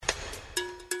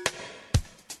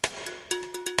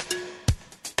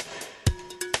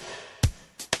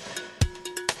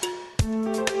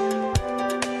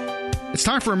It's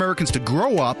time for Americans to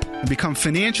grow up and become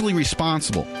financially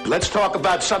responsible. Let's talk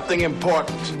about something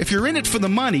important. If you're in it for the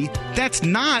money, that's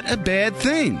not a bad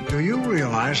thing. Do you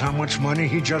realize how much money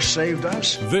he just saved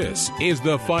us? This is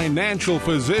The Financial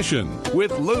Physician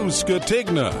with Lou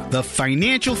Scatigna. The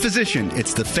Financial Physician.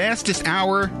 It's the fastest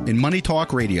hour in Money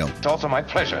Talk Radio. It's also my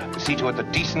pleasure to see to it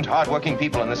that decent, hard-working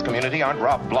people in this community aren't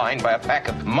robbed blind by a pack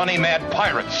of money-mad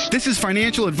pirates. This is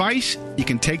financial advice you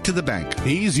can take to the bank.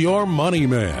 He's your money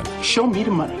man. Show me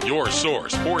the money. Your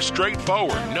source for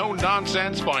straightforward,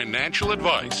 no-nonsense financial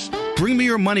advice. Bring me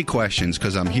your money questions,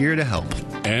 because I'm here to help.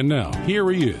 And now, here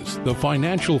he is, the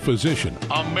Financial Physician,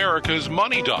 America's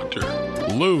money doctor,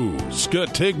 Lou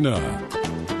Scatigna.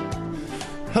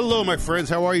 Hello, my friends.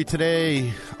 How are you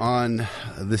today on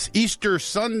this Easter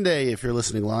Sunday, if you're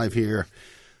listening live here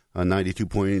on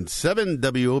 92.7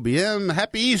 WOBM?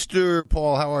 Happy Easter,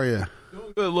 Paul. How are you?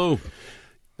 Doing good, Lou.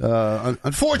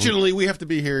 Unfortunately, we have to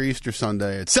be here Easter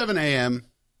Sunday at 7 a.m.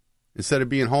 instead of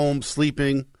being home,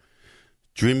 sleeping,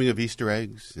 dreaming of Easter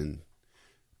eggs and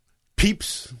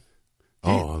Peeps.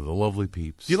 Oh, the lovely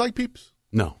Peeps. Do you like Peeps?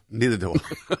 No. Neither do I.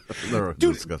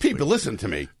 Dude, people, listen to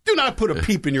me. Do not put a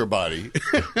peep in your body.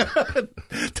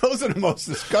 Those are the most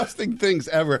disgusting things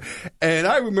ever. And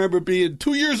I remember being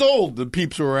 2 years old, the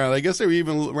Peeps were around. I guess they were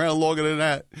even around longer than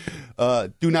that.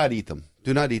 Do not eat them.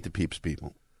 Do not eat the Peeps,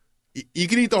 people. You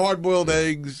can eat the hard-boiled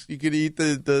eggs. You can eat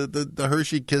the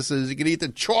Hershey Kisses. You can eat the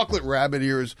chocolate rabbit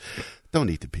ears. Don't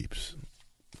eat the Peeps.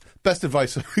 Best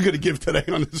advice we're going to give today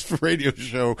on this radio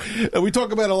show. And we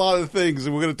talk about a lot of things,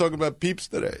 and we're going to talk about Peeps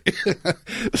today.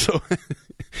 So,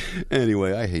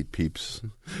 anyway, I hate Peeps.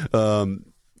 And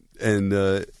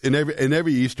in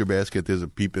every Easter basket, there's a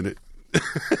Peep in it.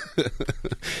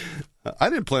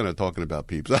 I didn't plan on talking about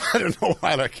Peeps. I don't know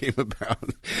why that came about.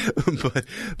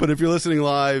 But if you're listening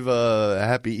live,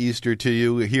 happy Easter to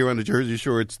you. Here on the Jersey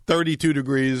Shore, it's 32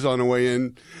 degrees on the way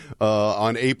in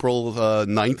on April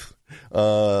 9th,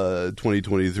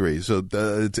 2023. So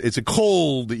it's a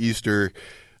cold Easter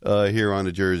here on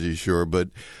the Jersey Shore. But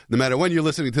no matter when you're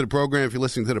listening to the program, if you're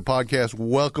listening to the podcast,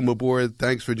 welcome aboard.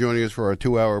 Thanks for joining us for our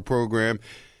 2-hour program.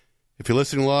 If you're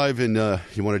listening live and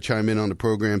you want to chime in on the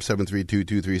program,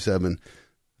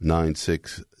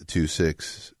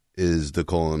 732-237-9626 is the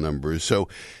call-in number. So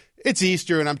it's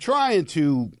Easter, and I'm trying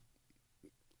to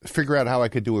figure out how I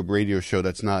could do a radio show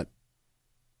that's not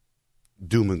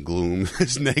doom and gloom,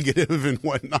 it's negative and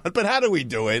whatnot. But how do we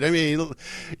do it? I mean,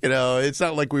 it's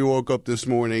not like we woke up this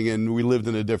morning and we lived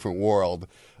in a different world.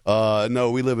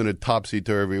 No, we live in a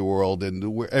topsy-turvy world,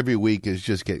 and every week is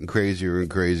just getting crazier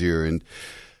and crazier. And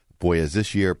boy, as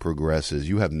this year progresses,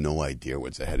 you have no idea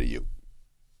what's ahead of you.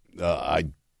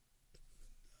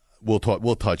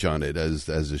 We'll touch on it as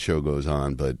the show goes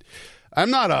on, but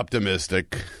I'm not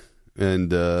optimistic.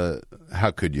 And how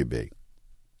could you be?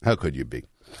 How could you be?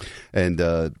 And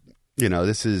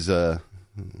this is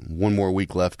one more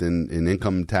week left in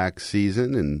income tax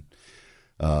season, and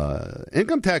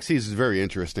income tax season is very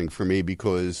interesting for me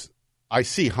because I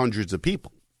see hundreds of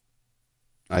people.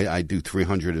 I do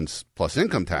 300 and plus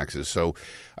income taxes, so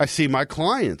I see my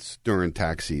clients during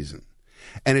tax season.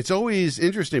 And it's always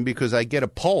interesting because I get a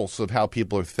pulse of how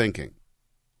people are thinking,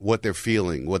 what they're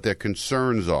feeling, what their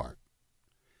concerns are.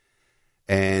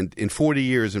 And in 40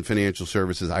 years in financial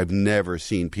services, I've never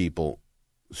seen people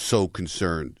so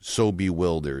concerned, so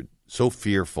bewildered, so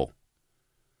fearful.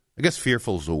 I guess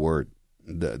fearful is the word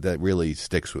that really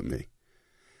sticks with me.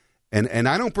 And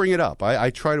I don't bring it up.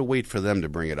 I try to wait for them to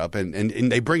bring it up. And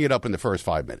they bring it up in the first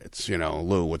 5 minutes.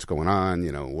 Lou, what's going on?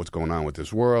 What's going on with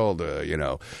this world?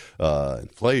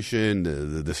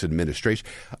 Inflation, this administration.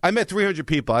 I met 300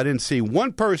 people. I didn't see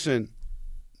one person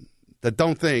that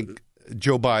don't think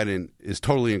Joe Biden is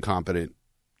totally incompetent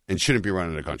and shouldn't be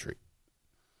running the country.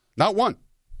 Not one.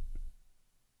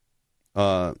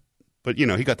 But,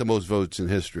 he got the most votes in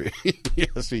history.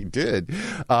 Yes, he did.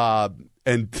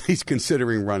 And he's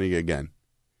considering running again.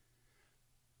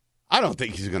 I don't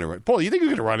think he's going to run. Paul, you think he's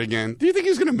going to run again? Do you think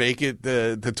he's going to make it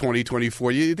to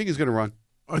 2024? You think he's going to run?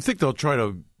 I think they'll try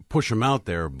to push him out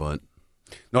there, but...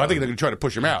 No, I think they're going to try to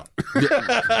push him out. He's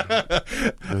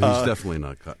definitely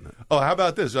not cutting it. Oh, how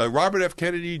about this? Robert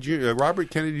Kennedy Jr.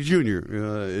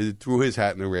 Threw his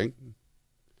hat in the ring.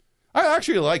 I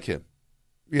actually like him.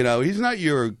 He's not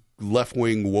your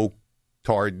left-wing woke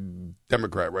tard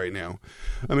Democrat right now.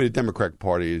 I mean, the Democratic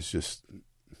Party is just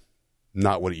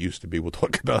not what it used to be. We'll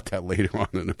talk about that later on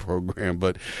in the program.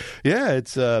 But yeah,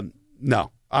 it's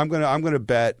no. I'm gonna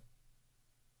bet.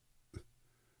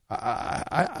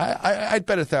 I'd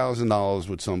bet $1,000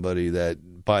 with somebody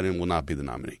that Biden will not be the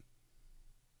nominee,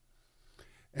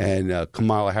 and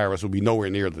Kamala Harris will be nowhere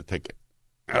near the ticket.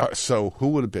 So who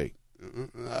would it be?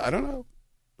 I don't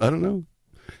know.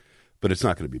 But it's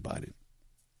not going to be Biden.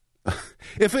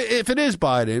 If it is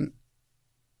Biden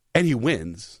and he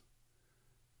wins,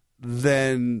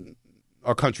 then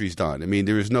our country's done. I mean,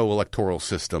 there is no electoral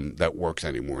system that works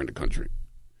anymore in the country.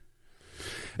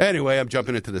 Anyway, I'm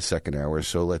jumping into the second hour,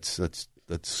 so let's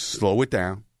slow it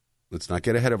down. Let's not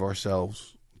get ahead of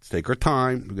ourselves. Let's take our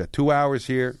time. We've got 2 hours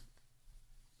here,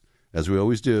 as we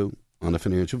always do, on the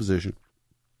Financial Physician.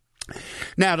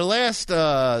 Now, the last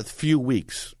few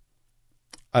weeks,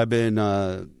 I've been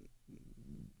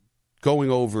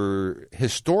going over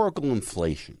historical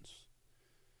inflations.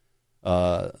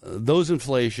 Those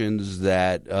inflations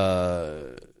that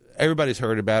everybody's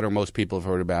heard about, or most people have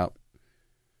heard about.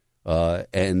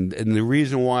 And the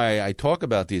reason why I talk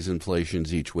about these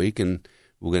inflations each week, and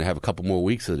we're going to have a couple more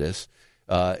weeks of this,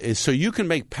 is so you can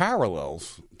make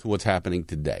parallels to what's happening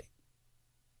today.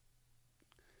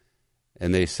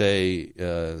 And they say,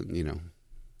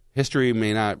 history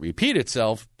may not repeat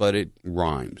itself, but it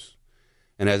rhymes.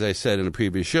 And as I said in the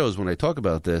previous shows, when I talk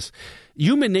about this,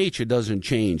 human nature doesn't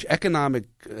change. Economic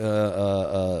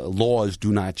laws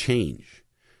do not change,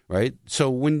 right?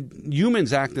 So when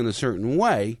humans act in a certain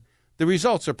way, the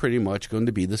results are pretty much going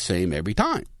to be the same every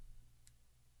time.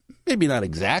 Maybe not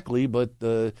exactly, but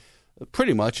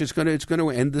pretty much it's going to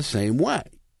end the same way.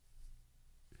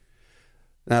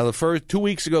 Now, the first 2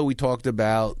 weeks ago, we talked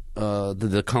about the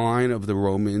decline of the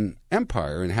Roman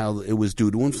Empire and how it was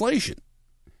due to inflation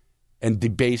and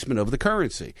debasement of the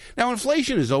currency. Now,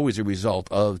 inflation is always a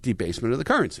result of debasement of the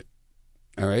currency.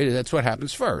 All right? That's what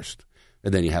happens first.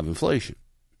 And then you have inflation.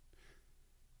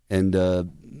 And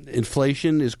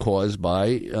inflation is caused by,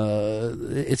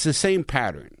 it's the same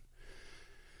pattern.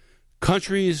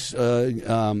 Countries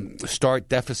start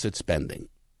deficit spending.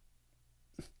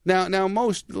 Now,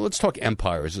 let's talk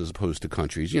empires as opposed to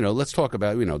countries. Let's talk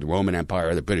about, the Roman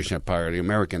Empire, the British Empire, the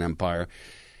American Empire.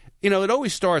 It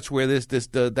always starts where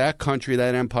that country,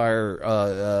 that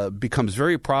empire becomes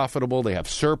very profitable. They have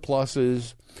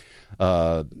surpluses.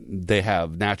 They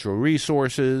have natural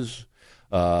resources.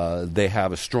 They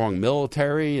have a strong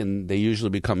military, and they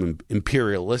usually become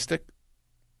imperialistic,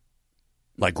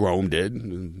 like Rome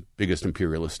did, biggest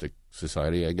imperialistic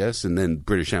society, I guess, and then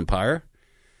British Empire,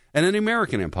 and then the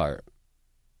American Empire.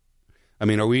 I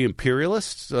mean, are we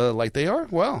imperialists like they are?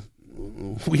 Well,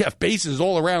 we have bases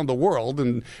all around the world,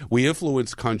 and we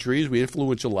influence countries, we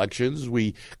influence elections,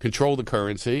 we control the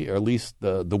currency, or at least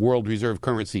the world reserve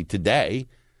currency today,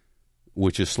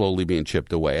 which is slowly being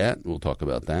chipped away at. We'll talk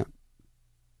about that.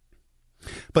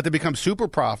 But they become super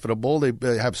profitable.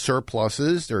 They have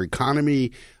surpluses. Their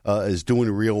economy is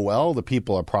doing real well. The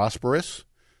people are prosperous.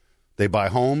 They buy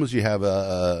homes. You have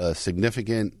a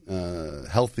significant,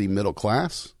 healthy middle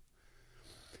class.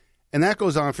 And that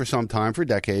goes on for some time, for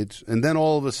decades. And then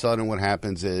all of a sudden what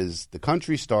happens is the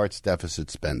country starts deficit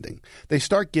spending. They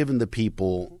start giving the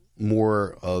people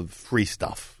more of free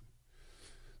stuff.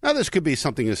 Now, this could be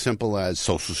something as simple as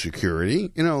Social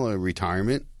Security,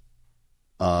 retirement.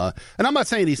 And I'm not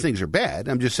saying these things are bad.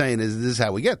 I'm just saying this is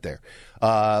how we get there.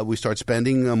 We start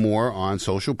spending more on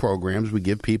social programs. We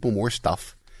give people more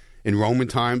stuff. In Roman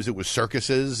times, it was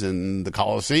circuses and the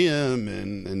Colosseum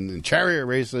and chariot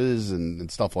races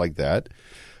and stuff like that.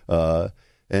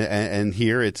 And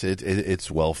here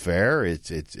it's welfare. It's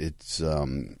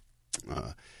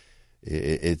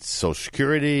Social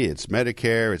Security. It's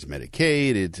Medicare. It's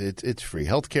Medicaid. It's free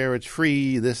health care. It's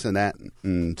free this and that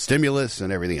and stimulus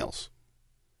and everything else.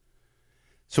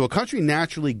 So a country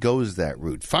naturally goes that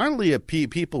route. Finally,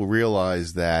 people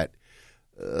realize that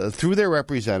through their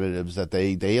representatives that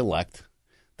they elect,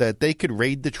 that they could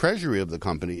raid the treasury of the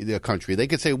country. They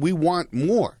could say, we want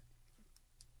more.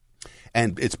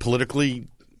 And it's politically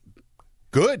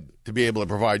good to be able to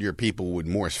provide your people with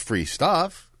more free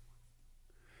stuff.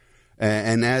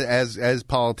 And as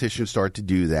politicians start to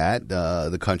do that,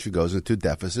 the country goes into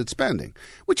deficit spending,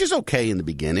 which is okay in the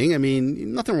beginning. I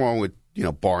mean, nothing wrong with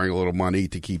borrowing a little money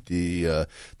to keep the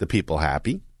people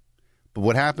happy. But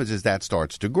what happens is that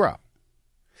starts to grow.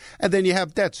 And then you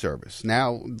have debt service.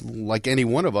 Now, like any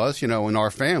one of us, in our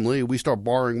family, we start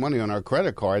borrowing money on our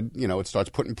credit card, it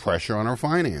starts putting pressure on our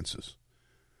finances.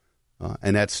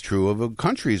 And that's true of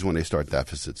countries when they start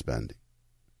deficit spending.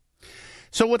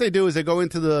 So what they do is they go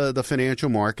into the financial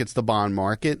markets, the bond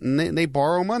market, and they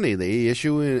borrow money. They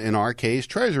issue, in our case,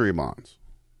 treasury bonds.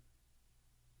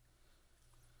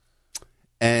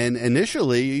 And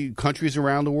initially, countries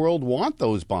around the world want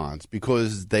those bonds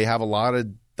because they have a lot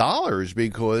of dollars,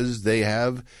 because they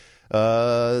have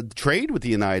trade with the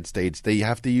United States. They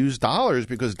have to use dollars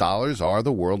because dollars are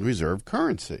the world reserve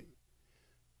currency.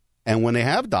 And when they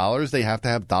have dollars, they have to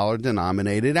have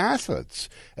dollar-denominated assets.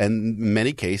 And in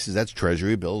many cases, that's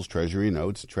Treasury bills, Treasury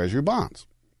notes, Treasury bonds.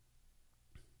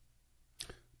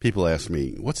 People ask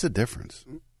me, what's the difference?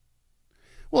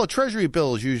 Well, a Treasury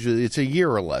bill is usually, it's a year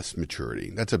or less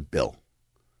maturity. That's a bill.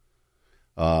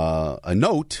 A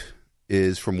note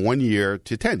is from 1 year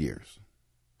to 10 years.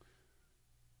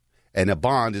 And a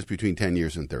bond is between 10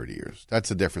 years and 30 years. That's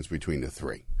the difference between the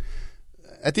three.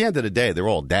 At the end of the day, they're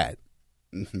all debt.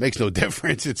 Makes no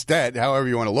difference. It's debt, however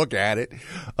you want to look at it,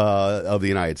 of the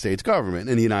United States government.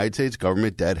 And the United States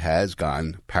government debt has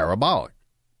gone parabolic,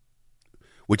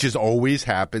 which is always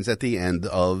happens at the end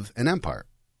of an empire.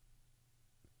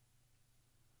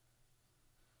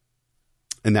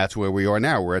 And that's where we are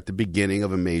now. We're at the beginning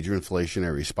of a major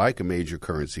inflationary spike, a major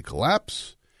currency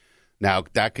collapse. Now,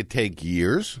 that could take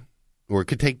years or it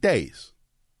could take days.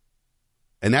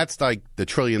 And that's like the $1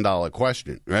 trillion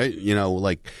question, right?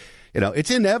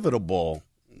 It's inevitable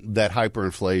that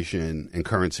hyperinflation and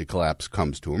currency collapse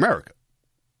comes to America.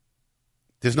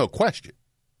 There's no question.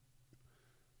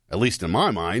 At least in my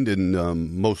mind, and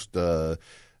most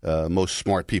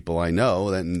smart people I know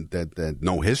that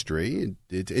know history,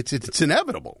 it's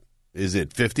inevitable. Is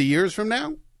it 50 years from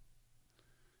now?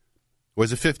 Or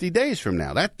is it 50 days from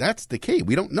now? That's the key.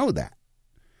 We don't know that.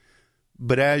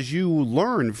 But as you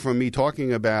learn from me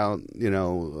talking about,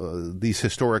 these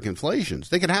historic inflations,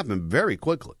 they can happen very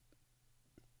quickly.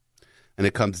 And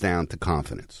it comes down to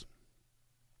confidence.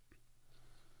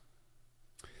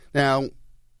 Now,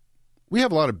 we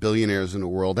have a lot of billionaires in the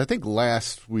world. I think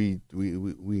last we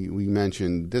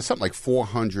mentioned there's something like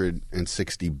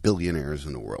 460 billionaires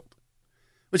in the world,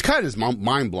 which kind of is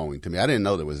mind-blowing to me. I didn't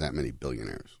know there was that many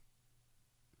billionaires.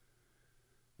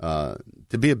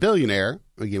 To be a billionaire,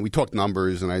 again, we talk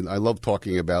numbers, and I love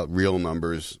talking about real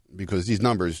numbers because these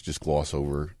numbers just gloss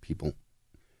over people.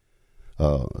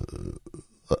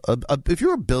 If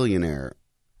you're a billionaire,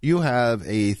 you have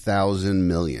 1,000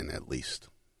 million at least.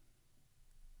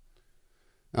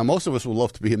 Now, most of us would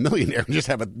love to be a millionaire and just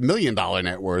have $1 million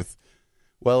net worth.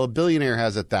 Well, a billionaire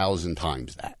has 1,000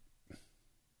 times that.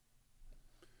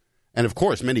 And, of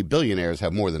course, many billionaires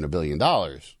have more than $1 billion.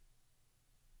 I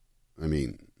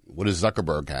mean, what does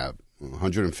Zuckerberg have?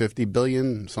 150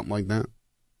 billion, something like that?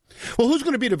 Well, who's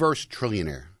going to be the first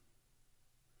trillionaire?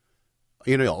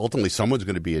 Ultimately, someone's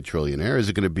going to be a trillionaire. Is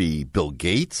it going to be Bill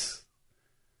Gates?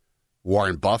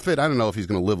 Warren Buffett? I don't know if he's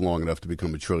going to live long enough to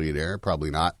become a trillionaire.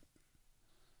 Probably not.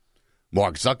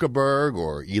 Mark Zuckerberg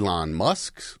or Elon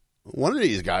Musk? One of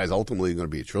these guys ultimately going to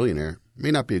be a trillionaire.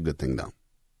 May not be a good thing, though.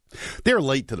 They're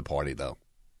late to the party, though.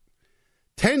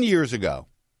 10 years ago,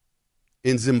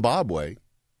 in Zimbabwe,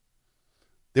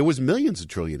 there was millions of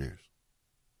trillionaires.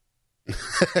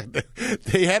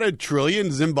 They had $1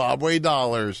 trillion Zimbabwe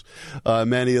dollars,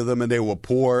 many of them, and they were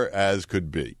poor as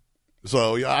could be.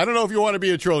 So I don't know if you want to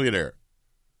be a trillionaire.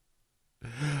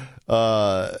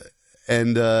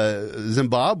 And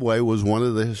Zimbabwe was one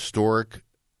of the historic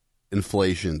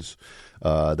inflations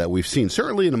that we've seen,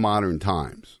 certainly in the modern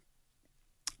times.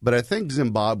 But I think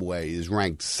Zimbabwe is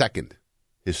ranked second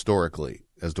historically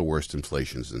as the worst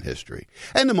inflations in history,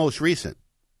 and the most recent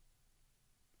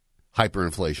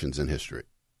hyperinflations in history.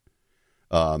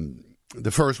 The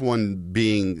first one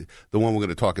being the one we're going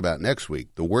to talk about next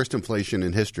week, the worst inflation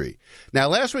in history. Now,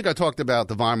 last week I talked about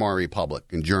the Weimar Republic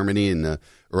in Germany in the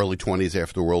early 20s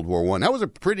after World War I. That was a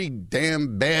pretty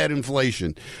damn bad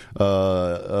inflation.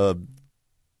 I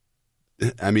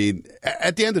mean,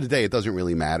 at the end of the day, it doesn't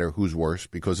really matter who's worse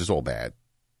because it's all bad.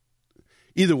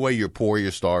 Either way, you're poor,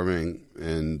 you're starving,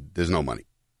 and there's no money.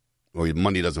 Or your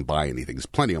money doesn't buy anything. There's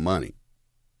plenty of money.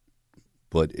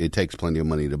 But it takes plenty of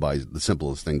money to buy the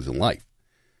simplest things in life.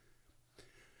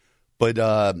 But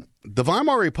the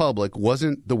Weimar Republic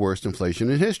wasn't the worst inflation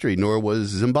in history, nor was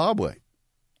Zimbabwe.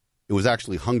 It was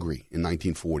actually Hungary in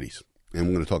 1940s. And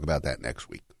we're going to talk about that next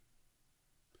week.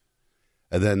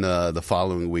 And then the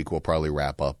following week, we'll probably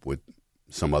wrap up with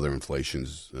some other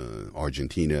inflations,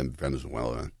 Argentina and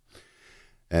Venezuela.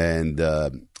 And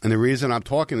the reason I'm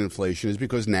talking inflation is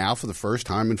because now, for the first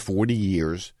time in 40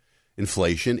 years,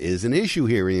 inflation is an issue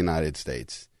here in the United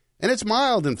States. And it's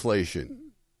mild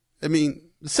inflation. I mean,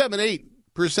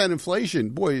 7-8% inflation,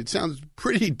 boy, it sounds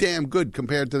pretty damn good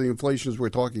compared to the inflations we're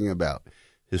talking about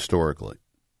historically.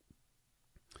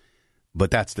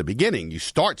 But that's the beginning. You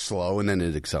start slow and then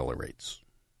it accelerates.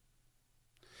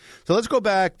 So let's go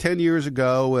back 10 years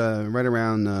ago, right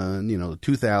around, the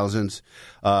 2000s.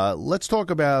 Let's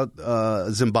talk about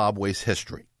Zimbabwe's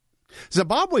history.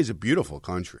 Zimbabwe is a beautiful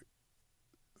country.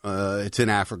 It's in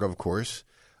Africa, of course.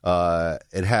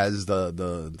 It has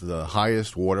the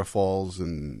highest waterfalls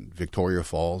in Victoria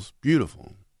Falls.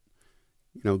 Beautiful.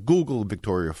 Google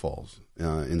Victoria Falls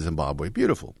in Zimbabwe.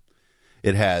 Beautiful.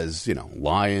 It has,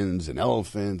 lions and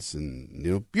elephants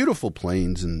and, beautiful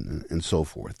plains and so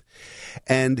forth.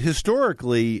 And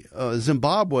historically,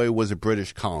 Zimbabwe was a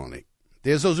British colony.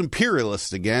 There's those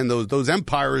imperialists again, those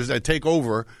empires that take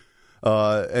over.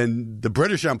 And the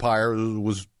British Empire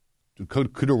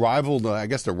could have rivaled, I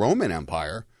guess, the Roman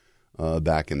Empire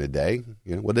back in the day.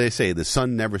 What do they say? The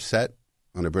sun never set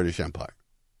on the British Empire.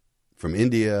 From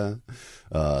India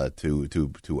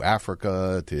to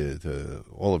Africa to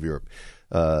all of Europe,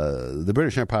 the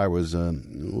British Empire was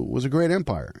a great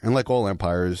empire, and like all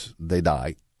empires, they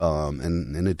die,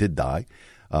 and it did die.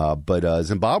 But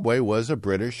Zimbabwe was a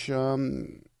British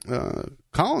colony,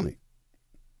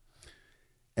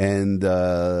 and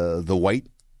the white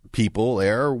people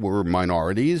there were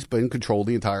minorities, but controlled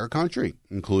the entire country,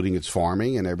 including its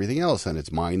farming and everything else, and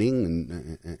its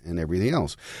mining and everything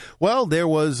else. Well, there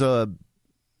was a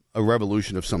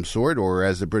revolution of some sort, or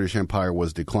as the British Empire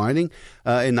was declining.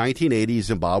 In 1980,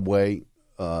 Zimbabwe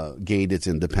gained its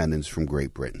independence from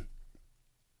Great Britain.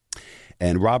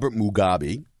 And Robert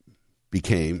Mugabe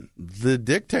became the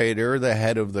dictator, the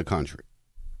head of the country.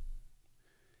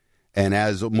 And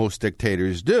as most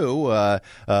dictators do,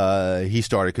 he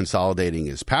started consolidating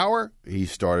his power. He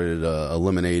started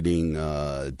eliminating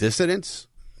dissidents.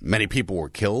 Many people were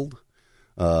killed.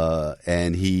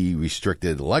 And he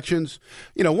restricted elections.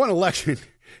 One election,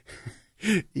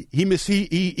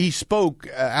 he spoke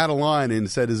out of line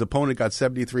and said his opponent got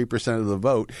 73% of the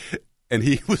vote, and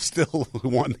he was still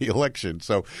won the election.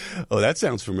 So, that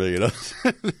sounds familiar,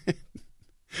 doesn't it?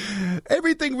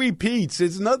 Everything repeats.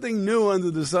 It's nothing new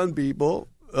under the sun, people.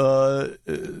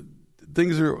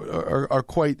 Things are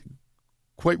quite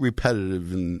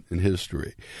repetitive in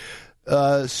history.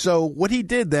 So what he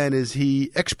did then is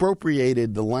he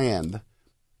expropriated the land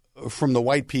from the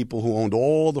white people who owned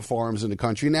all the farms in the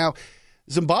country. Now,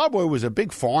 Zimbabwe was a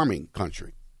big farming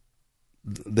country.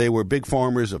 They were big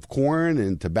farmers of corn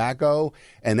and tobacco,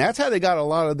 and that's how they got a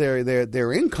lot of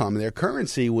their income. Their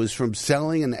currency was from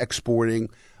selling and exporting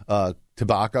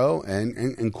tobacco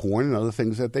and corn and other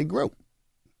things that they grew.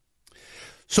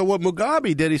 So what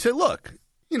Mugabe did, he said, look,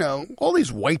 all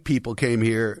these white people came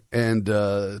here and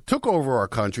took over our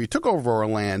country, took over our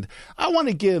land. I want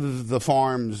to give the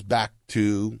farms back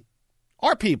to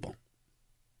our people.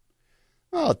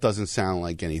 Well, it doesn't sound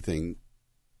like anything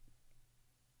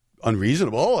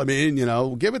unreasonable. I mean,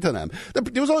 give it to them.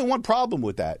 There was only one problem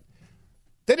with that.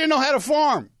 They didn't know how to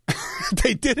farm.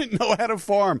 They didn't know how to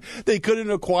farm. They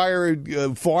couldn't acquire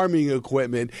farming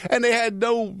equipment, and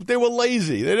they were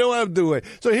lazy. They didn't know how to do it.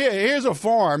 So here's a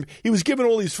farm. He was giving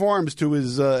all these farms to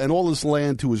his, and all this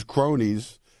land to his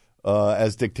cronies,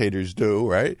 as dictators do,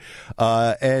 right?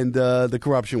 And the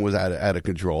corruption was out of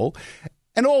control.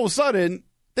 And all of a sudden,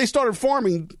 they started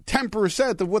farming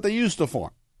 10% of what they used to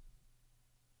farm.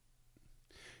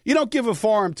 You don't give a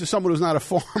farm to someone who's not a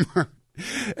farmer.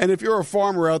 And if you're a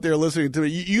farmer out there listening to me,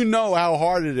 you know how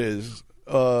hard it is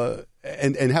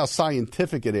and how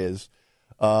scientific it is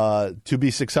to be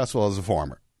successful as a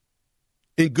farmer.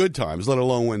 In good times, let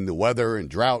alone when the weather and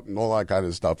drought and all that kind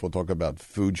of stuff. We'll talk about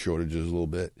food shortages a little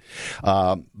bit.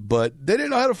 But they didn't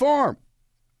know how to farm.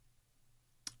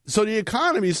 So the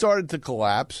economy started to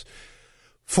collapse.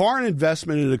 Foreign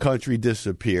investment in the country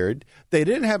disappeared. They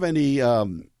didn't have any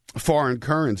foreign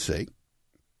currency.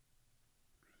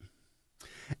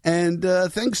 And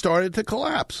things started to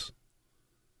collapse.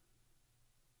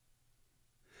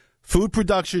 Food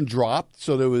production dropped,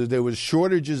 so there was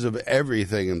shortages of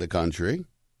everything in the country.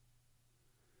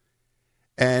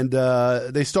 And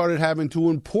they started having to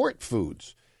import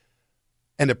foods.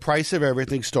 And the price of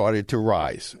everything started to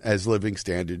rise as living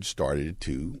standards started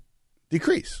to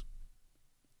decrease.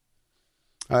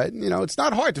 It's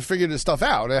not hard to figure this stuff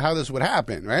out, how this would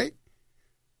happen, right?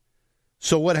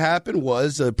 So what happened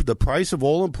was the price of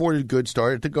all imported goods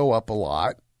started to go up a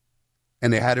lot,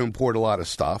 and they had to import a lot of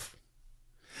stuff.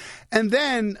 And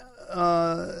then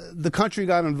the country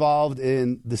got involved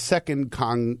in the Second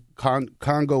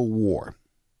Congo War.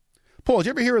 Paul, did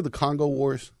you ever hear of the Congo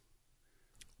Wars?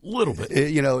 A little bit.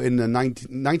 In the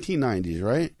 1990s,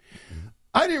 right? Mm-hmm.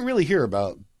 I didn't really hear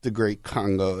about the Great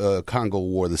Congo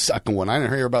War, the second one. I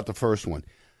didn't hear about the first one.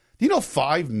 Do you know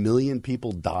 5 million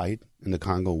people died in the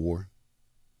Congo War?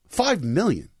 5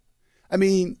 million. I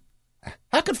mean,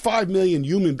 how could 5 million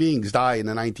human beings die in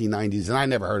the 1990s? And I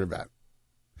never heard about it.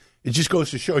 It just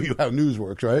goes to show you how news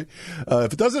works, right?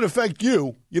 If it doesn't affect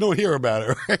you, you don't hear about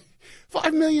it, right?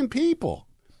 5 million people.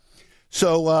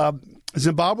 So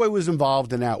Zimbabwe was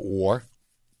involved in that war.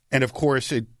 And, of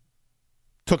course, it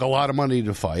took a lot of money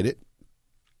to fight it.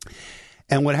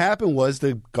 And what happened was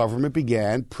the government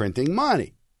began printing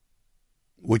money,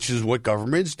 which is what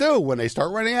governments do when they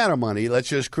start running out of money. Let's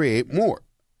just create more.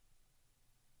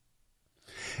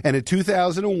 And in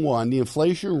 2001, the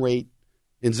inflation rate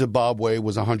in Zimbabwe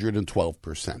was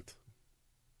 112%.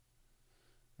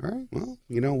 All right. Well,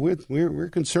 we're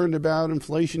concerned about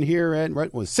inflation here at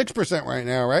 6% right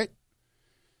now, right?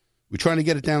 We're trying to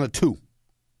get it down to 2%.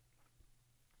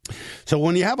 So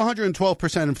when you have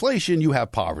 112% inflation, you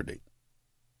have poverty.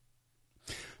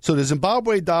 So the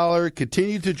Zimbabwe dollar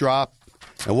continued to drop.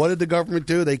 And what did the government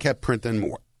do? They kept printing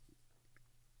more.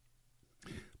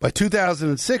 By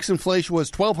 2006, inflation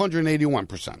was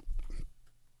 1,281%.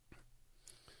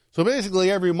 So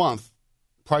basically every month,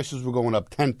 prices were going up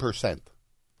 10%.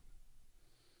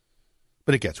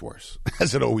 But it gets worse,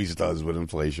 as it always does with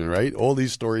inflation, right? All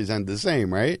these stories end the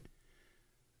same, right?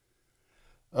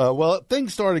 Well,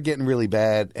 things started getting really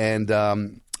bad, and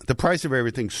the price of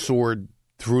everything soared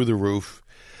through the roof.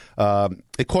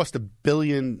 It cost $1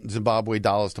 billion Zimbabwe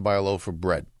dollars to buy a loaf of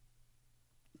bread.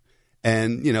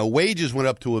 And, wages went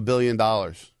up to $1 billion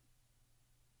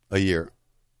a year.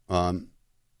 Be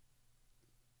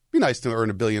nice to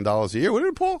earn $1 billion a year,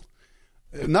 wouldn't it, Paul?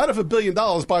 Not if $1 billion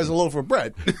buys a loaf of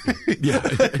bread. yeah,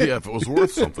 if it was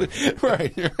worth something.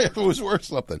 Right, if it was worth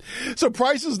something. So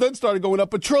prices then started going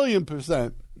up 1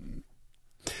 trillion%.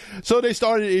 So they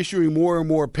started issuing more and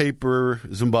more paper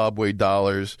Zimbabwe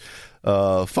dollars.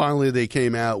 Finally, they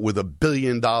came out with $1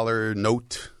 billion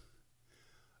note.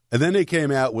 And then they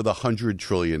came out with $100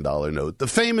 trillion note. The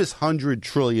famous $100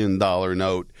 trillion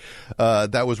note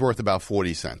that was worth about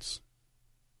 40 cents.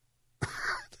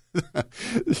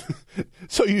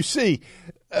 So you see,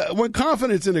 when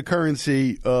confidence in a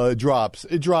currency drops,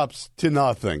 it drops to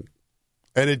nothing.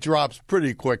 And it drops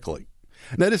pretty quickly.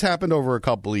 Now, this happened over a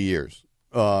couple of years,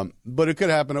 but it could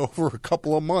happen over a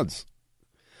couple of months.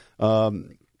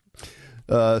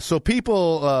 So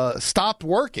people stopped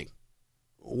working.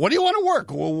 What do you want to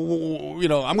work?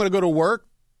 Well, I'm going to go to work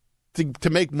to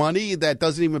make money that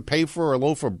doesn't even pay for a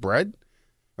loaf of bread.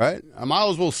 Right? I might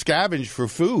as well scavenge for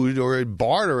food or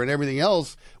barter and everything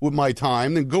else with my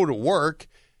time than go to work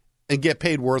and get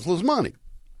paid worthless money.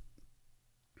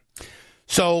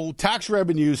 So tax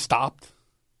revenues stopped.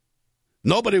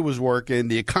 Nobody was working.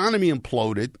 The economy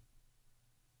imploded.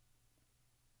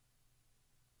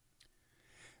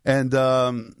 And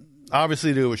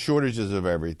obviously there were shortages of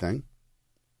everything.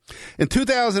 In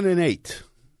 2008,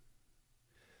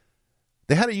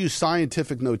 they had to use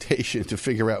scientific notation to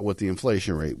figure out what the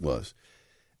inflation rate was.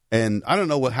 And I don't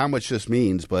know how much this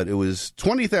means, but it was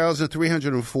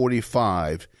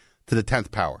 20,345 to the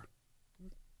 10th power.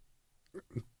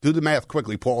 Do the math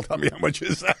quickly, Paul. Tell me how much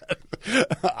is that?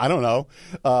 I don't know.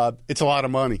 It's a lot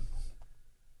of money.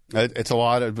 It's a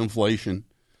lot of inflation.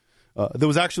 There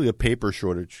was actually a paper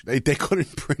shortage. They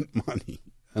couldn't print money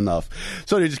enough.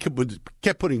 So they just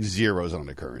kept putting zeros on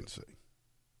the currency.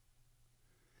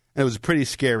 And it was a pretty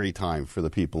scary time for the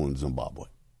people in Zimbabwe.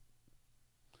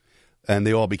 And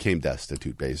they all became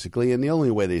destitute, basically. And the only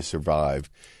way they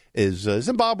survived is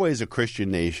Zimbabwe is a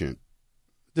Christian nation,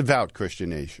 devout Christian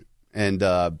nation. And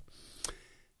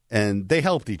they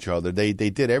helped each other. They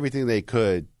did everything they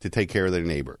could to take care of their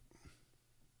neighbor.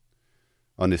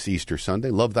 On this Easter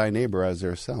Sunday, love thy neighbor as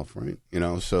thyself, right?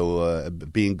 So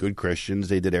being good Christians,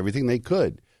 they did everything they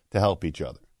could to help each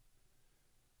other.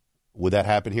 Would that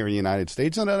happen here in the United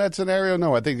States under that scenario?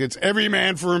 No, I think it's every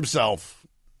man for himself.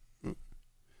 You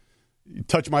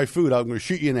touch my food, I'm going to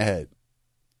shoot you in the head.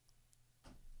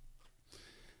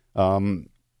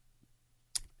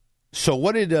 So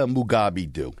what did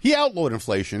Mugabe do? He outlawed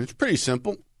inflation. It's pretty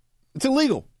simple. It's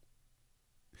illegal.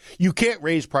 You can't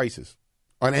raise prices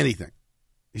on anything.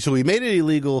 So he made it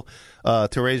illegal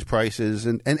to raise prices.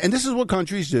 And this is what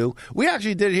countries do. We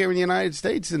actually did it here in the United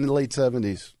States in the late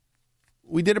 70s.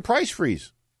 We did a price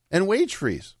freeze and wage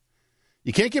freeze.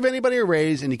 You can't give anybody a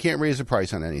raise and you can't raise the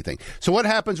price on anything. So what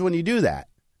happens when you do that?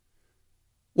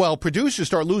 Well, producers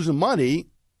start losing money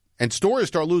and stores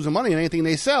start losing money on anything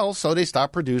they sell, so they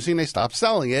stop producing, they stop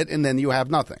selling it, and then you have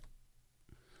nothing.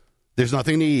 There's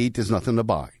nothing to eat, there's nothing to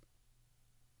buy.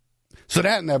 So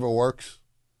that never works.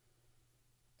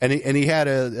 And he had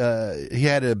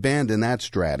to abandon that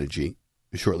strategy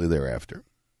shortly thereafter.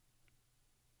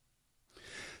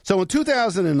 So in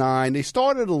 2009, they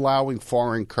started allowing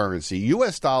foreign currency.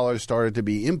 U.S. dollars started to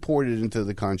be imported into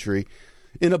the country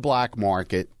in a black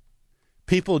market.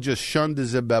 People just shunned the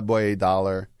Zimbabwe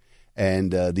dollar,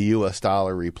 and the U.S.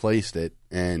 dollar replaced it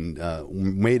and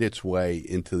made its way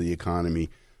into the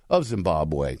economy of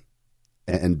Zimbabwe.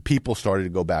 And people started to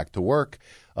go back to work.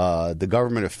 The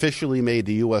government officially made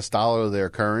the U.S. dollar their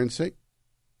currency.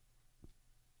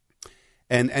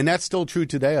 And that's still true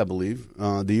today, I believe.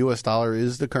 The U.S. dollar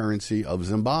is the currency of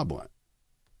Zimbabwe.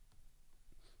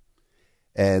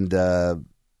 And,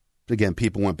 again,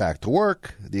 people went back to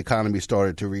work. The economy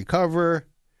started to recover.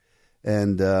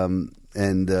 And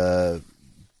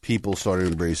people started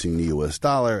embracing the U.S.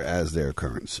 dollar as their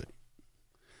currency.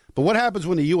 But what happens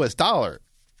when the U.S. dollar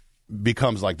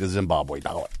becomes like the Zimbabwe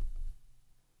dollar?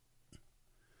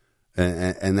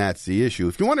 And that's the issue.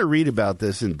 If you want to read about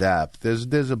this in depth,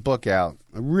 there's a book out,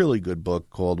 a really good book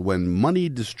called When Money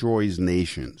Destroys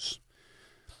Nations,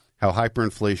 How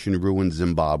Hyperinflation Ruined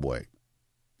Zimbabwe,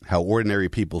 How Ordinary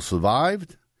People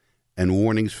Survived, and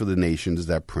Warnings for the Nations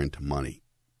That Print Money.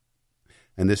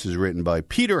 And this is written by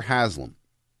Peter Haslam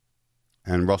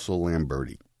and Russell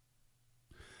Lamberti.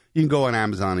 You can go on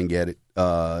Amazon and get it.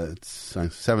 It's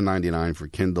 $7.99 for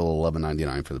Kindle,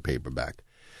 $11.99 for the paperback.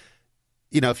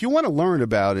 If you want to learn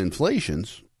about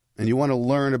inflations and you want to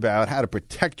learn about how to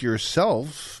protect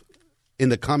yourself in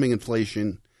the coming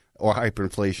inflation or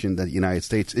hyperinflation that the United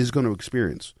States is going to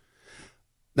experience.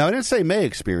 Now, I didn't say may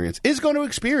experience. Is going to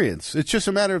experience. It's just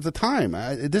a matter of the time.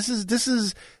 This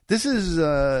is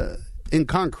in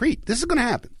concrete. This is going to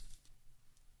happen.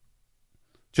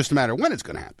 Just a matter of when it's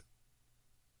going to happen.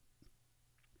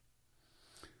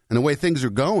 And the way things are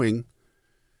going,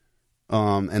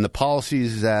 and the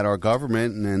policies that our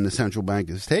government and the central bank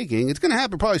is taking, it's going to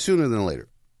happen probably sooner than later.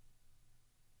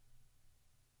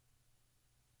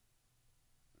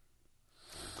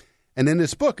 And in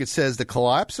this book, it says the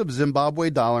collapse of Zimbabwe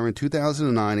dollar in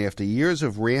 2009 after years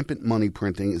of rampant money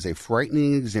printing is a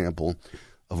frightening example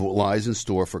of what lies in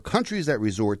store for countries that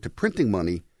resort to printing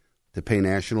money to pay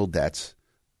national debts,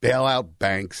 bail out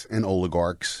banks and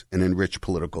oligarchs, and enrich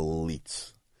political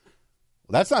elites.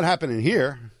 Well, that's not happening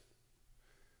here.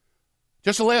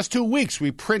 Just the last 2 weeks,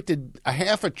 we printed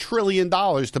 $500 billion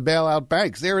to bail out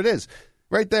banks. There it is,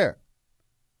 right there.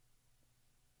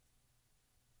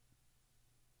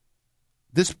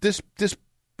 This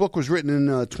book was written in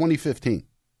 2015.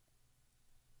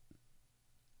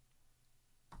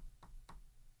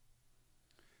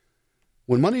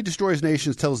 When Money Destroys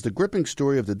Nations tells the gripping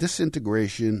story of the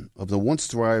disintegration of the once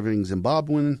thriving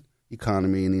Zimbabwean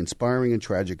economy and the inspiring and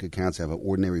tragic accounts of how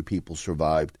ordinary people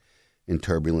survived in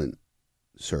turbulent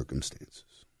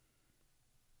circumstances.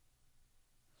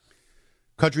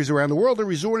 Countries around the world are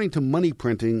resorting to money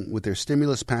printing with their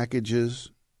stimulus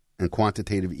packages and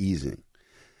quantitative easing.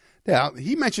 Now,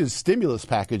 he mentioned stimulus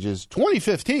packages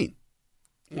 2015.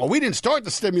 Well, we didn't start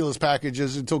the stimulus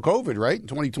packages until COVID, right, in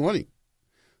 2020.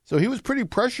 So he was pretty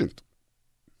prescient.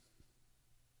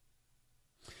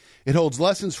 It holds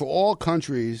lessons for all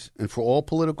countries and for all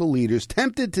political leaders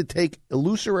tempted to take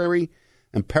illusory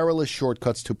and perilous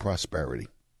shortcuts to prosperity.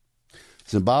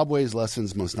 Zimbabwe's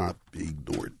lessons must not be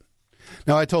ignored.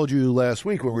 Now, I told you last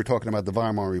week when we were talking about the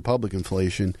Weimar Republic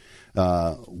inflation,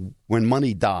 When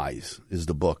Money Dies is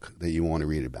the book that you want to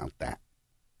read about that.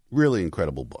 Really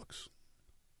incredible books.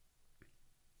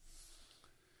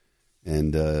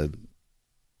 And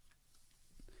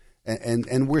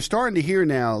we're starting to hear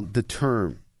now the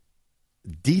term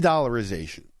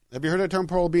Dedollarization. Have you heard that term,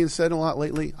 Paul, being said a lot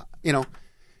lately?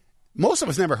 Most of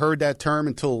us never heard that term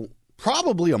until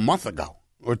probably a month ago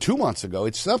or 2 months ago.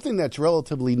 It's something that's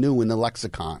relatively new in the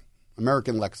lexicon,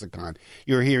 American lexicon.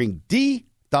 You're hearing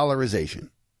de-dollarization.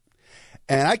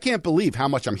 And I can't believe how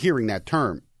much I'm hearing that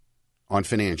term on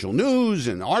financial news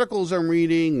and articles I'm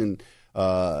reading. And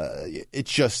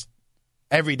it's just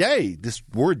every day this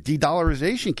word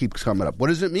de-dollarization keeps coming up. What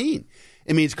does it mean?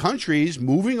 It means countries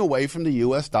moving away from the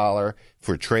U.S. dollar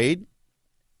for trade,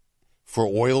 for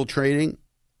oil trading,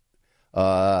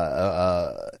 and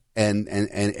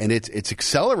it's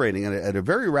accelerating at a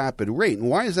very rapid rate. And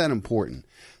why is that important?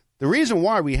 The reason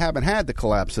why we haven't had the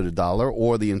collapse of the dollar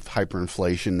or the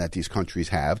hyperinflation that these countries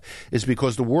have is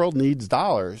because the world needs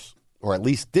dollars, or at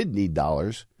least did need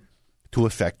dollars, to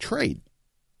affect trade.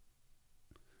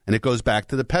 And it goes back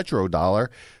to the petrodollar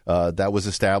that was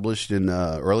established in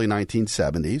early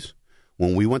 1970s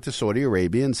when we went to Saudi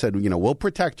Arabia and said, we'll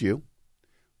protect you.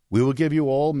 We will give you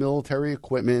all military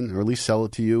equipment, or at least sell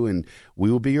it to you, and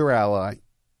we will be your ally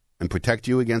and protect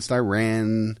you against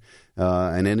Iran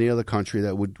and any other country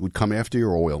that would come after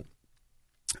your oil.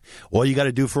 All you got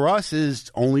to do for us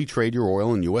is only trade your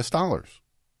oil in U.S. dollars,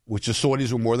 which the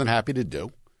Saudis were more than happy to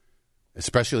do,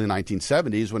 especially in the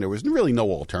 1970s when there was really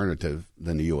no alternative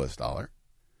than the U.S. dollar.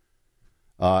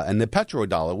 And the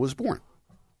petrodollar was born.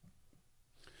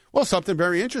 Well, something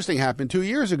very interesting happened 2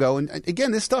 years ago. And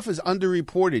again, this stuff is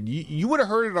underreported. You would have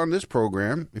heard it on this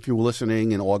program if you were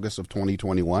listening in August of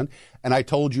 2021. And I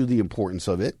told you the importance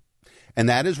of it. And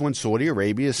that is when Saudi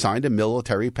Arabia signed a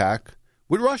military pact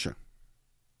with Russia.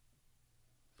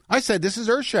 I said this is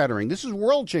earth-shattering. This is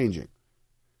world-changing.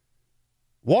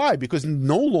 Why? Because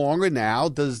no longer now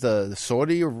does the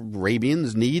Saudi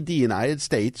Arabians need the United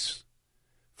States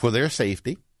for their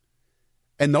safety,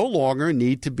 and no longer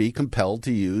need to be compelled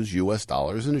to use U.S.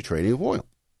 dollars in the trading of oil.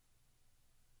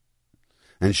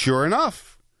 And sure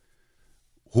enough,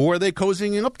 who are they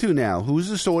cozying up to now? Who's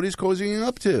the Saudis cozying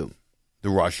up to? The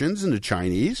Russians and the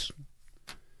Chinese.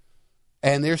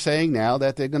 And they're saying now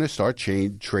that they're going to start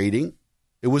trading.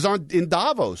 It was in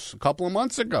Davos a couple of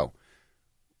months ago,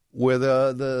 where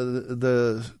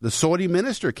the Saudi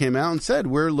minister came out and said,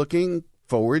 we're looking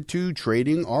forward to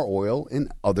trading our oil in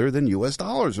other than U.S.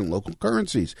 dollars and local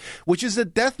currencies, which is a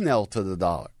death knell to the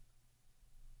dollar.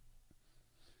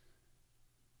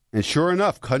 And sure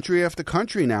enough, country after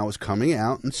country now is coming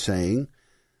out and saying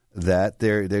that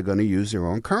they're going to use their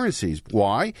own currencies.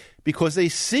 Why? Because they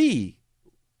see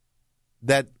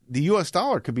that the U.S.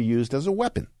 dollar could be used as a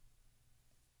weapon.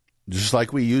 Just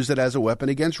like we used it as a weapon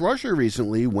against Russia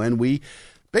recently when we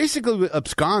basically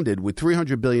absconded with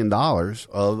 $300 billion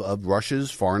of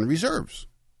Russia's foreign reserves.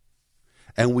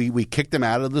 And we kicked them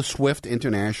out of the SWIFT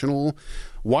international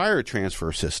wire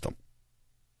transfer system.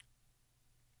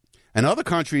 And other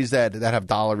countries that have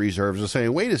dollar reserves are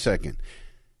saying, wait a second,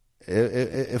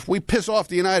 if we piss off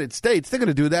the United States, they're going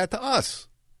to do that to us.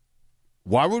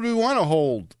 Why would we want to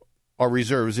hold our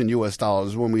reserves in U.S.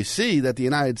 dollars when we see that the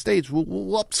United States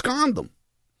will abscond them?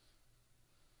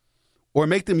 Or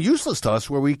make them useless to us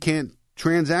where we can't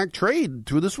transact trade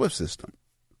through the SWIFT system.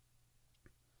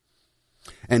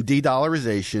 And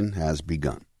de-dollarization has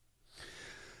begun.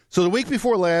 So the week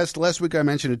before last week I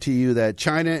mentioned it to you that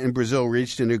China and Brazil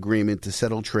reached an agreement to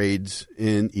settle trades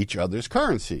in each other's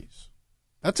currencies.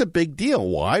 That's a big deal.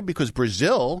 Why? Because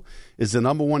Brazil is the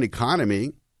number one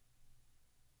economy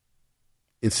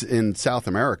in South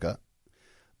America.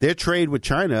 Their trade with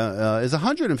China is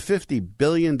 $150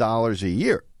 billion a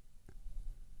year.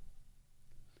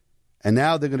 And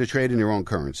now they're going to trade in their own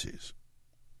currencies,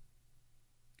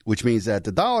 which means that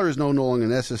the dollar is no longer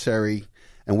necessary.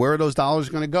 And where are those dollars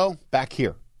going to go? Back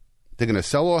here. They're going to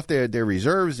sell off their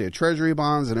reserves, their treasury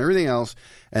bonds, and everything else,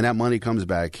 and that money comes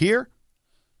back here,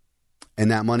 and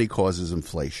that money causes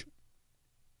inflation.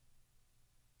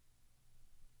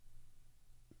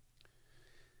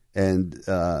 And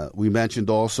we mentioned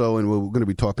also, and we're going to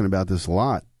be talking about this a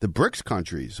lot, the BRICS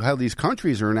countries, how these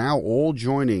countries are now all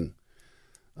joining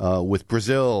with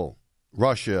Brazil,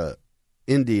 Russia,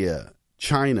 India,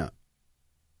 China,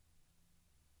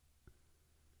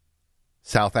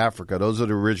 South Africa. Those are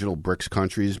the original BRICS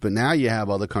countries, but now you have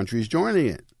other countries joining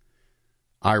it.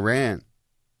 Iran,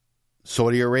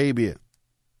 Saudi Arabia,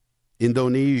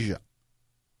 Indonesia,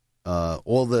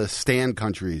 all the STAN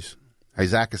countries,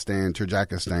 Kazakhstan,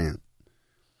 Tajikistan.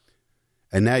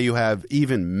 And now you have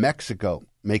even Mexico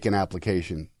make an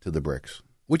application to the BRICS,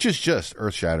 which is just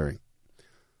earth-shattering.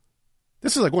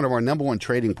 This is like one of our number one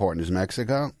trading partners,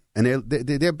 Mexico, and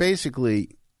they're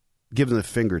basically giving the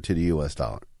finger to the U.S.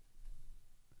 dollar.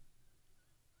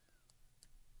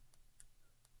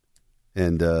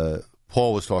 And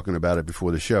Paul was talking about it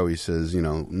before the show. He says,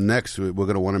 next we're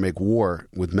going to want to make war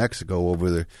with Mexico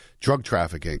over the drug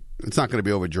trafficking. It's not going to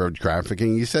be over drug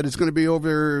trafficking. He said it's going to be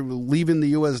over leaving the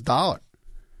U.S. dollar.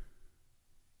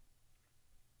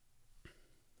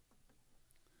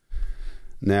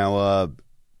 Now,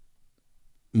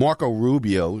 Marco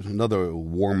Rubio, another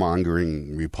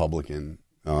warmongering Republican,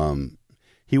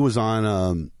 he was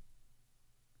on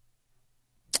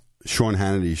Sean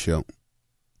Hannity's show.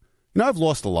 I've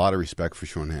lost a lot of respect for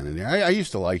Sean Hannity. I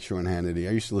used to like Sean Hannity.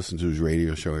 I used to listen to his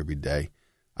radio show every day.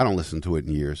 I don't listen to it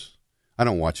in years. I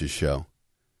don't watch his show.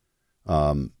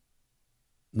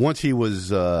 Once he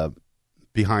was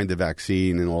behind the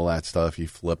vaccine and all that stuff, he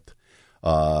flipped.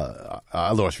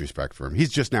 I lost respect for him. He's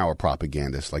just now a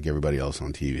propagandist like everybody else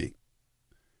on TV.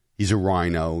 He's a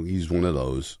rhino. He's one of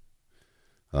those.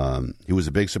 He was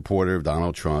a big supporter of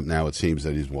Donald Trump. Now it seems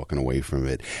that he's walking away from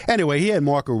it. Anyway, he had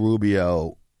Marco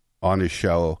Rubio on his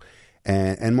show,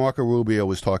 and Marco Rubio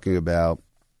was talking about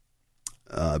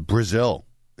Brazil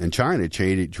and China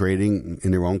trading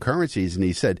in their own currencies, and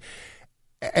he said,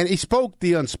 and he spoke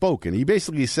the unspoken. He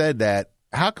basically said that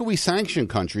how can we sanction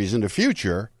countries in the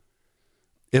future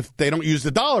if they don't use the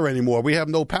dollar anymore? We have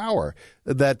no power.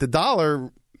 That the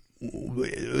dollar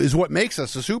is what makes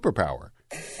us a superpower.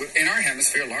 In our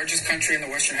hemisphere, largest country in the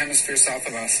Western Hemisphere south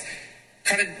of us,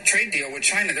 cut a trade deal with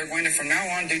China. They're going to, from now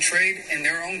on, do trade in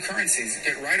their own currencies,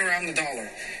 get right around the dollar.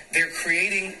 They're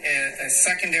creating a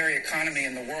secondary economy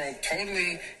in the world,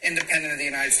 totally independent of the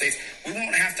United States. We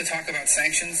won't have to talk about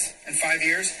sanctions in 5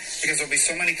 years because there'll be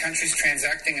so many countries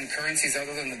transacting in currencies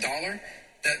other than the dollar.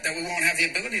 that we won't have the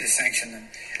ability to sanction them.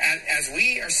 As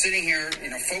we are sitting here,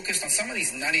 focused on some of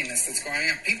these nuttiness that's going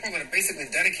on, people that are basically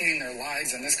dedicating their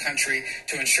lives in this country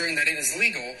to ensuring that it is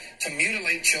legal to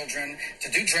mutilate children,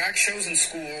 to do drag shows in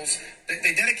schools.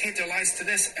 They dedicate their lives to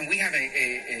this, and we have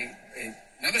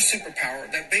another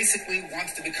superpower that basically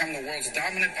wants to become the world's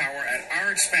dominant power at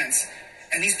our expense,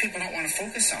 and these people don't want to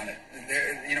focus on it.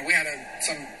 We had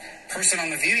some person on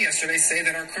The View yesterday say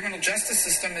that our criminal justice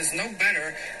system is no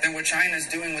better than what China is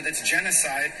doing with its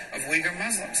genocide of Uyghur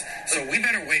Muslims. So we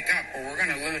better wake up, or we're going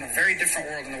to live in a very different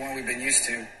world than the one we've been used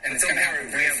to, and it's going to happen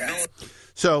very fast.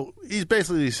 So he's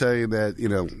basically saying that,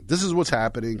 this is what's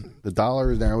happening. The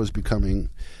dollar now is becoming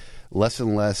less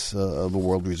and less of a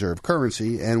world reserve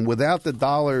currency, and without the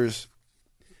dollar's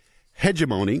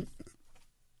hegemony,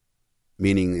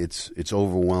 meaning its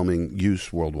overwhelming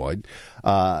use worldwide,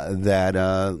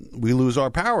 that we lose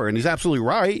our power. And he's absolutely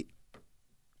right.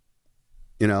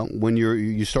 When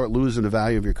you start losing the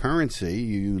value of your currency,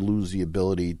 you lose the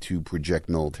ability to project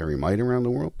military might around the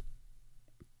world.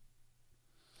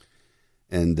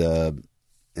 And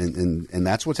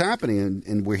that's what's happening.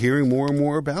 And we're hearing more and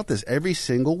more about this every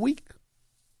single week.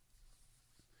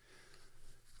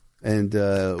 And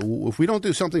if we don't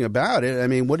do something about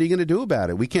it, what are you going to do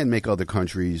about it? We can't make other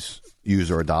countries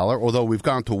use our dollar, although we've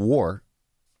gone to war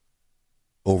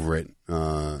over it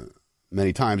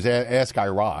many times. Ask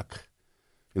Iraq.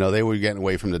 They were getting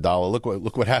away from the dollar. Look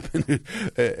what happened.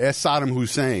 Ask Saddam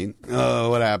Hussein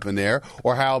what happened there.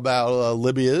 Or how about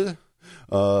Libya?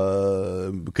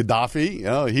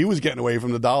 Gaddafi. He was getting away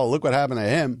from the dollar. Look what happened to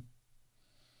him.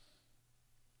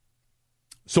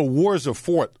 So wars are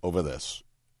fought over this.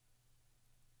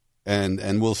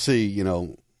 And we'll see,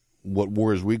 what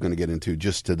wars we're going to get into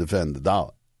just to defend the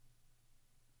dollar.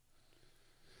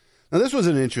 Now, this was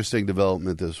an interesting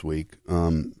development this week.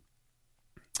 3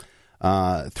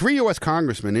 U.S.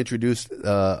 congressmen introduced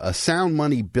a sound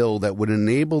money bill that would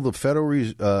enable a Federal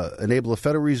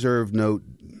Reserve note,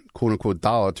 quote unquote,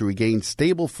 dollar to regain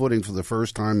stable footing for the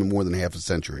first time in more than half a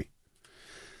century.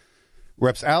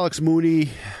 Reps Alex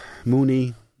Mooney,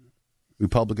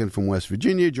 Republican from West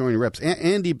Virginia, joined Reps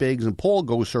Andy Biggs and Paul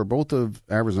Gosar, both of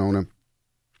Arizona.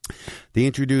 They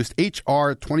introduced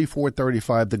H.R.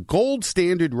 2435, the Gold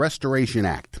Standard Restoration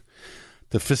Act,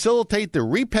 to facilitate the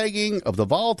repegging of the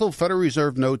volatile Federal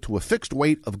Reserve note to a fixed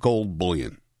weight of gold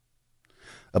bullion.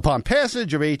 Upon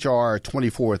passage of H.R.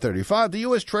 2435, the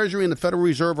U.S. Treasury and the Federal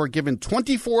Reserve are given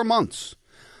 24 months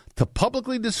to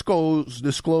publicly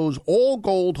disclose all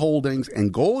gold holdings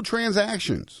and gold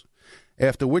transactions,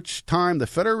 after which time the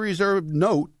Federal Reserve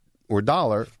note, or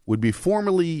dollar, would be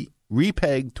formally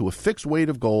repegged to a fixed weight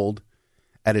of gold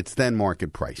at its then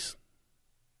market price.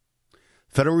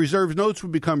 Federal Reserve notes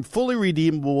would become fully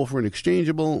redeemable for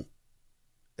exchangeable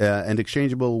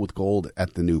with gold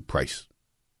at the new price,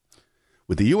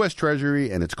 with the U.S.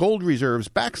 Treasury and its gold reserves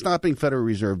backstopping Federal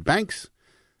Reserve banks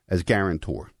as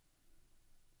guarantor.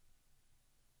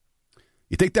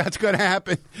 You think that's going to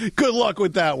happen? Good luck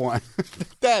with that one.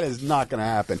 That is not going to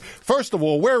happen. First of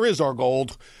all, where is our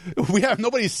gold?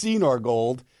 Nobody's seen our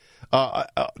gold,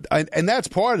 and that's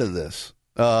part of this.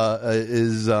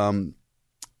 Is an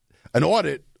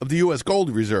audit of the U.S.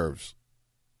 gold reserves.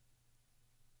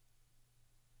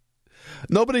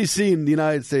 Nobody's seen the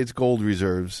United States gold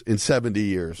reserves in 70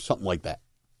 years, something like that.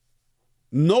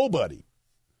 Nobody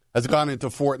has gone into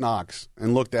Fort Knox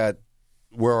and looked at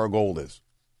where our gold is.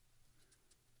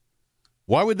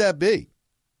 Why would that be?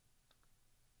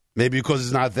 Maybe because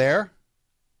it's not there?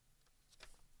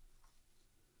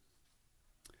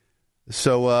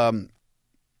 So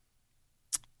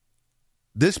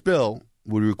this bill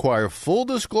would require full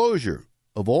disclosure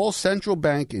of all central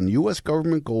bank and U.S.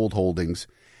 government gold holdings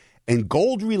and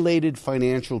gold-related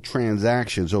financial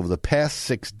transactions over the past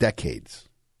 6 decades.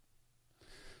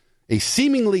 A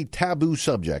seemingly taboo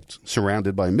subject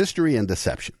surrounded by mystery and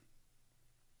deception.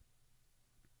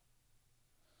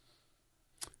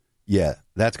 Yeah,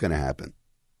 that's going to happen.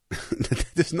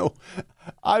 There's no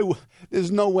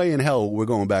way in hell we're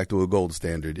going back to a gold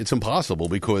standard. It's impossible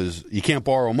because you can't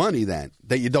borrow money then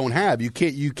that you don't have. You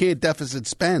can't deficit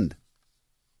spend.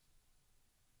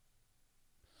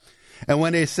 And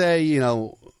when they say,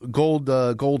 gold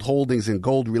holdings and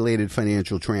gold-related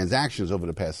financial transactions over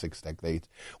the past 6 decades,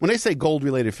 when they say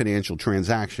gold-related financial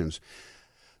transactions,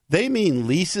 they mean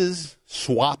leases,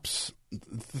 swaps,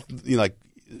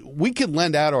 we could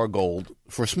lend out our gold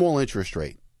for a small interest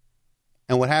rate.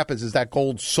 And what happens is that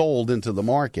gold's sold into the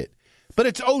market. But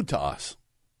it's owed to us.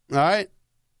 All right?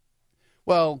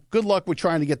 Well, good luck with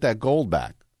trying to get that gold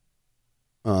back.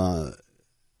 Not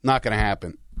going to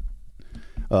happen.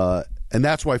 And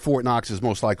that's why Fort Knox is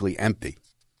most likely empty.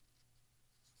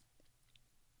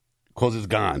 because it's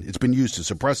gone. It's been used to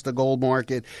suppress the gold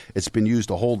market. It's been used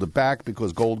to hold it back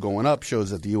because gold going up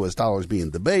shows that the U.S. dollar is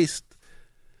being debased.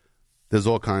 There's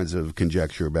all kinds of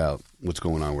conjecture about what's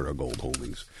going on with our gold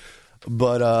holdings.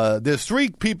 But there's three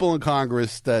people in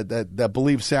Congress that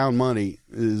believe sound money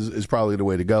is probably the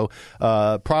way to go.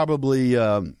 Probably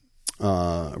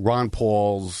Ron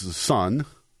Paul's son,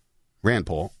 Rand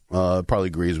Paul, probably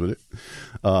agrees with it.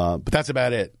 But that's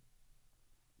about it.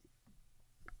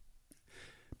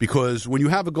 Because when you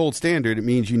have a gold standard, it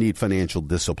means you need financial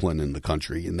discipline in the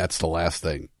country, and that's the last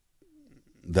thing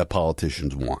that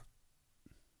politicians want.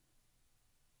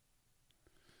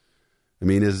 I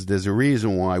mean, there's a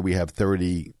reason why we have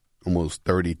almost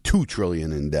 $32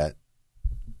 trillion in debt.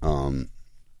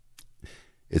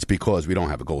 It's because we don't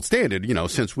have a gold standard. You know,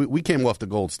 since we came off the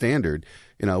gold standard,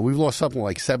 you know, we've lost something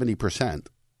like 70%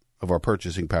 of our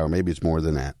purchasing power. Maybe it's more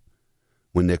than that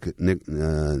when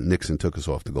Nixon took us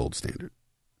off the gold standard.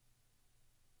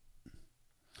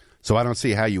 So I don't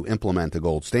see how you implement the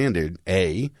gold standard,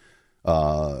 when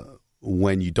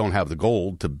you don't have the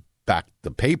gold to back the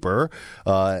paper,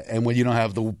 and when you don't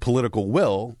have the political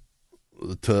will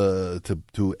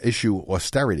to issue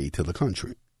austerity to the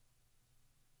country.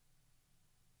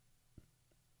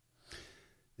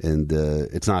 And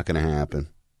it's not going to happen.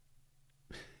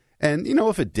 And, you know,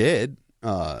 if it did,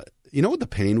 you know what the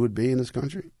pain would be in this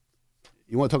country?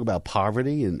 You want to talk about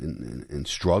poverty and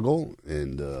struggle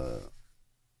and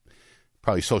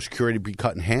probably Social Security would be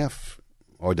cut in half.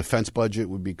 Our defense budget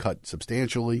would be cut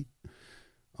substantially.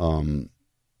 We'd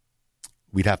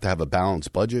have to have a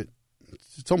balanced budget.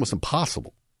 It's almost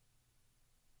impossible.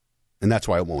 And that's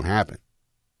why it won't happen.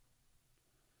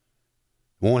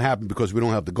 It won't happen because we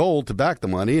don't have the gold to back the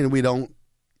money and we don't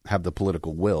have the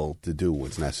political will to do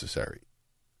what's necessary.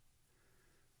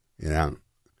 You know,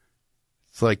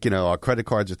 it's like, you know, our credit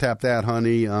cards are tapped out,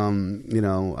 honey. You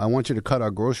know, I want you to cut our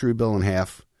grocery bill in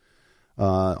half.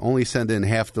 Only send in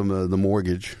half the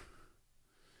mortgage,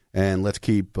 and let's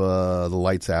keep the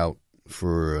lights out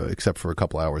except for a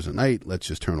couple hours a night. Let's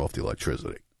just turn off the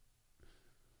electricity.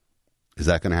 Is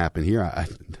that going to happen here?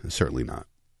 Certainly not.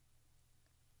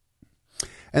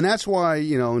 And that's why,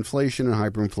 you know, inflation and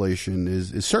hyperinflation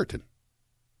is certain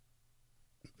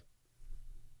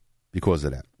because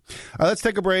of that. Let's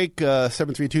take a break.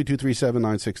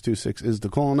 732-237-9626 is the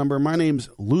call number. My name's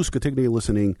Lou Scatigna,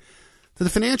 listening to The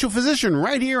Financial Physician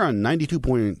right here on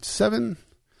 92.7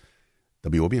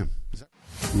 WOBM.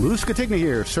 Lou Scatigna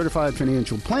here, certified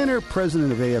financial planner,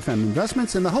 president of AFM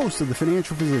Investments, and the host of The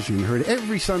Financial Physician. Heard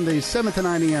every Sunday, 7 to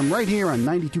 9 a.m. right here on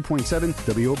 92.7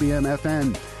 WOBM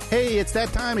FM. Hey, it's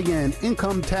that time again,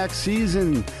 income tax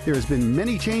season. There has been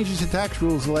many changes to tax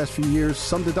rules the last few years.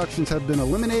 Some deductions have been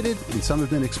eliminated and some have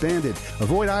been expanded.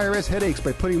 Avoid IRS headaches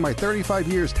by putting my 35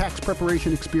 years tax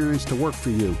preparation experience to work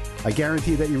for you. I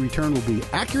guarantee that your return will be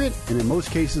accurate and in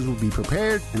most cases will be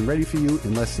prepared and ready for you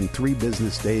in less than 3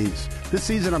 business days. This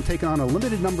season, I'm taking on a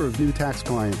limited number of new tax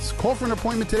clients. Call for an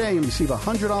appointment today and receive a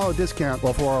 $100 discount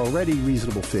off our already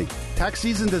reasonable fee. Tax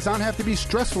season does not have to be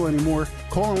stressful anymore.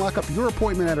 Call and lock up your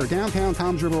appointment at our downtown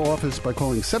Toms River office by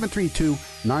calling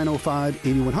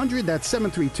 732-905-8100. That's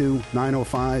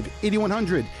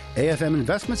 732-905-8100. AFM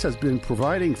Investments has been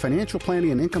providing financial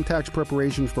planning and income tax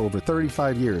preparation for over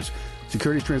 35 years.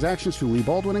 Securities transactions through Lee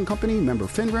Baldwin & Company, member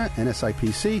FINRA,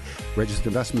 NSIPC, registered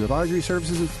investment advisory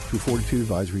services through Fortitude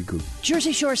Advisory Group.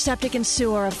 Jersey Shore Septic and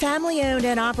Sewer, a family-owned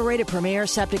and operated premier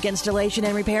septic installation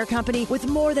and repair company with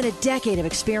more than a decade of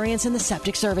experience in the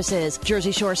septic services.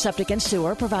 Jersey Shore Septic and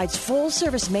Sewer provides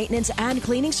full-service maintenance and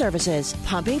cleaning services,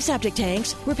 pumping septic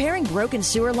tanks, repairing broken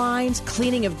sewer lines,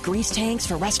 cleaning of grease tanks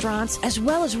for restaurants, as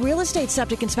well as real estate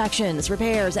septic inspections,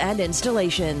 repairs, and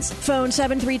installations. Phone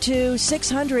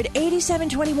 732-600-8721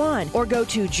 or go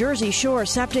to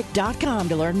JerseyShoreSeptic.com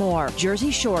to learn more.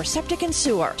 Jersey Shore Septic and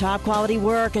Sewer. Top quality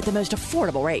work at the most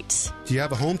affordable rates. Do you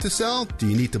have a home to sell? Do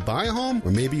you need to buy a home?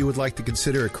 Or maybe you would like to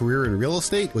consider a career in real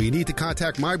estate? Well, you need to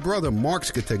contact my brother, Mark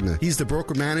Scatigna. He's the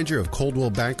broker manager of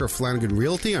Coldwell Banker Flanagan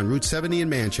Realty on Route 70 in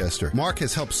Manchester. Mark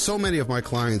has helped so many of my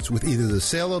clients with either the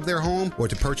sale of their home or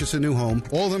to purchase a new home.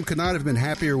 All of them could not have been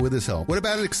happier with his help. What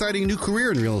about an exciting new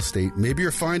career in real estate? Maybe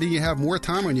you're finding you have more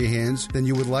time on your hands than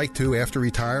you would like to after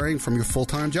retiring from your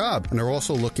full-time job, and are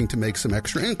also looking to make some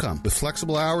extra income. With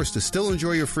flexible hours to still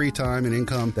enjoy your free time and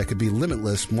income that could be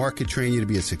limitless, Mark could train you to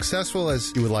be as successful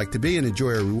as you would like to be and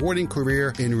enjoy a rewarding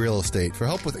career in real estate. For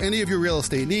help with any of your real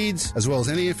estate needs, as well as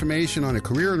any information on a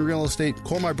career in real estate,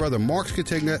 call my brother Mark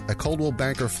Scatigna at Coldwell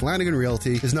Banker Flanagan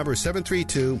Realty. His number is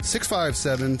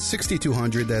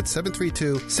 732-657-6200. That's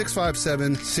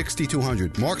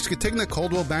 732-657-6200. Mark Scatigna,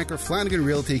 Coldwell Banker Flanagan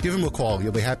Realty. Give him a call.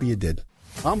 You'll be happy you did.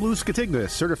 I'm Lou Scatigna,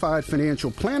 certified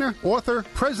financial planner, author,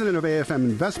 president of AFM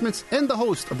Investments, and the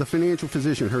host of The Financial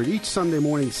Physician, heard each Sunday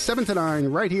morning 7 to 9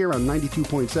 right here on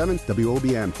 92.7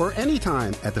 WOBM or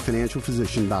anytime at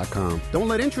thefinancialphysician.com. Don't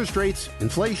let interest rates,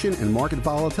 inflation, and market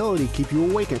volatility keep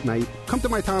you awake at night. Come to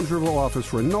my Toms River office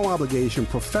for a no-obligation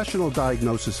professional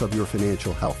diagnosis of your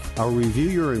financial health. I'll review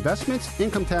your investments,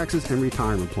 income taxes, and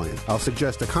retirement plan. I'll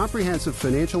suggest a comprehensive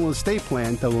financial and estate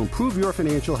plan that will improve your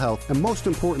financial health and, most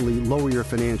importantly, lower your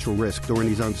financial risk during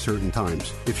these uncertain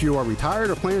times. If you are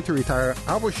retired or plan to retire,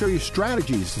 I will show you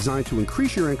strategies designed to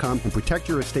increase your income and protect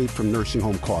your estate from nursing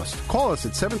home costs. Call us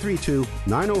at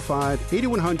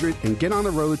 732-905-8100 and get on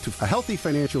the road to a healthy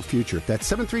financial future.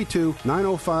 That's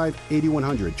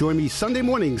 732-905-8100. Join me Sunday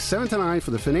mornings 7 to 9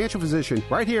 for The Financial Physician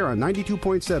right here on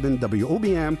 92.7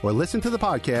 WOBM or listen to the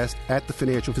podcast at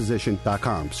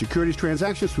thefinancialphysician.com. Securities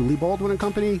transactions through Lee Baldwin &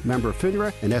 Company, member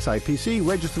FINRA and SIPC,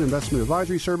 registered investment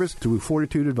advisory service through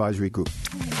Fortitude Advisory Group.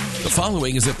 The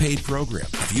following is a paid program.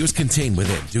 The views contained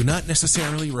within do not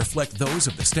necessarily reflect those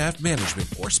of the staff, management,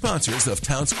 or sponsors of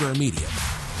Town Square Media.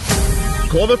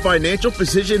 Call the Financial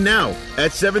Physician now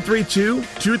at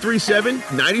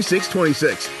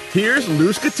 732-237-9626. Here's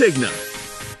Lou Scatigna.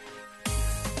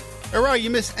 All right, you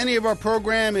missed any of our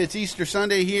program, it's Easter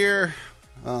Sunday here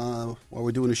while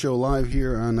we're doing a show live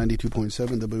here on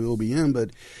 92.7 WOBM,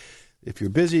 but if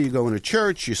you're busy, you're going to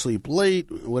church, you sleep late,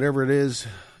 whatever it is,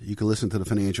 you can listen to The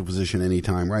Financial Physician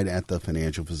anytime right at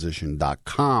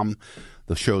thefinancialphysician.com,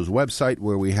 the show's website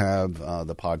where we have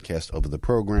the podcast of the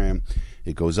program.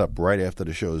 It goes up right after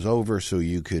the show's over, so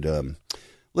you could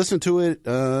listen to it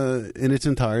in its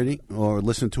entirety or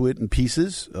listen to it in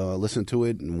pieces. Listen to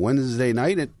it Wednesday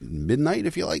night at midnight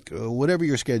if you like. Whatever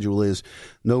your schedule is,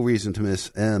 no reason to miss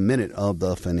a minute of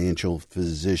The Financial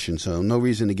Physician. So no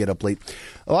reason to get up late.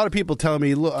 A lot of people tell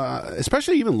me,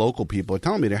 especially even local people, are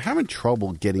telling me they're having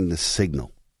trouble getting the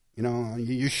signal. You know,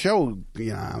 your show,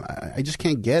 I just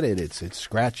can't get it. It's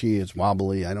scratchy, it's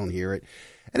wobbly, I don't hear it.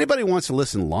 Anybody who wants to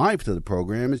listen live to the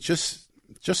program, it's just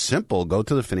simple. Go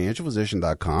to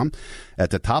thefinancialphysician.com.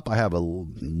 At the top, I have a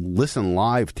Listen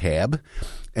Live tab,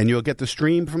 and you'll get the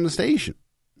stream from the station.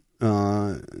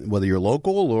 Whether you're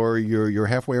local or you're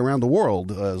halfway around the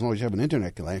world, as long as you have an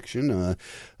internet connection,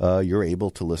 you're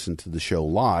able to listen to the show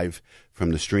live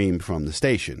from the stream from the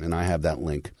station. And I have that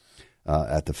link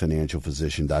at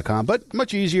thefinancialphysician.com. But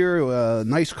much easier,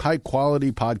 nice,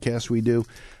 high-quality podcast we do,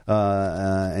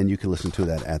 and you can listen to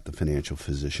that at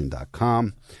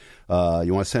thefinancialphysician.com.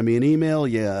 You want to send me an email?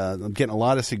 Yeah, I'm getting a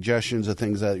lot of suggestions of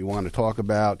things that you want to talk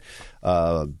about.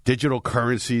 Digital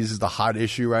currencies is the hot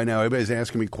issue right now. Everybody's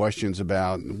asking me questions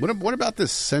about what about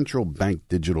this central bank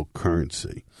digital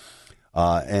currency?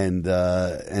 I think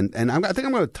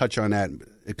I'm going to touch on that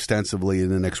extensively in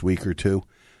the next week or two.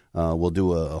 We'll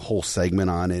do a whole segment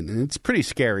on it, and it's pretty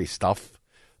scary stuff.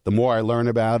 The more I learn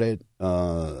about it,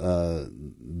 the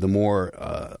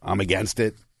more I'm against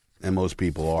it, and most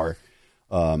people are.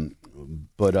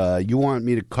 But you want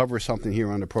me to cover something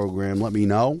here on the program, let me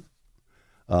know,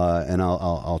 and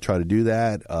I'll try to do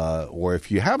that. Or if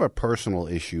you have a personal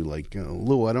issue like,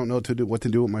 Lou, I don't know what to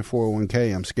do with my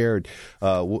 401k. I'm scared.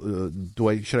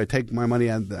 Should I take my money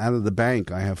out of the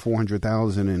bank? I have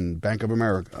 $400,000 in Bank of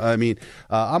America. I mean,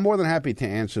 I'm more than happy to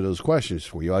answer those questions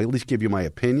for you. I'll at least give you my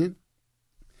opinion.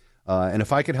 And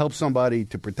if I could help somebody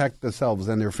to protect themselves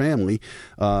and their family,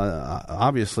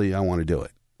 obviously I want to do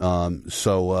it. And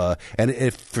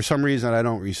if for some reason I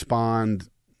don't respond,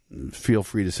 feel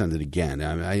free to send it again.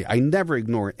 I never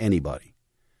ignore anybody,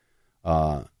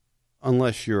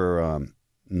 unless you're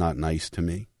not nice to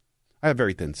me. I have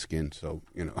very thin skin, so,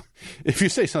 if you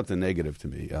say something negative to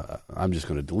me, I'm just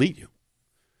going to delete you.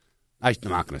 I'm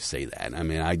not going to say that. I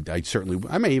mean, I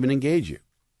may even engage you.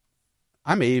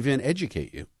 I may even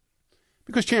educate you.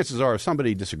 Because chances are if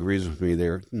somebody disagrees with me,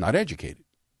 they're not educated.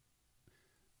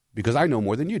 Because I know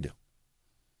more than you do.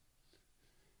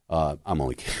 I'm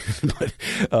only kidding.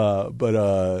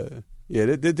 but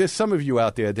there's some of you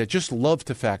out there that just love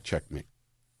to fact check me.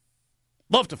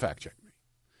 I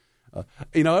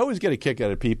always get a kick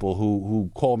out of people who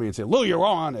call me and say, Lou, you're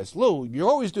honest. Lou, you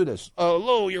always do this.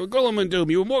 Lou, you're gloom and doom.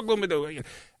 You're more gloom and doom.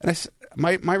 And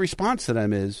my response to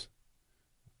them is,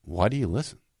 why do you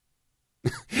listen?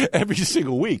 Every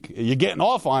single week. You're getting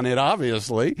off on it,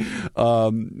 obviously.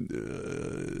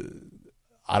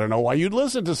 I don't know why you'd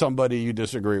listen to somebody you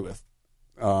disagree with.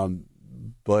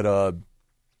 But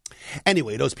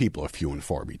anyway, those people are few and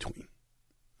far between.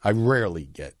 I rarely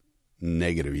get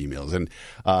negative emails.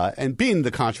 And being the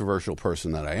controversial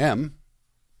person that I am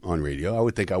on radio, I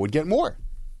would think I would get more.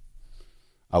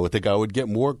 I would think I would get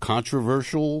more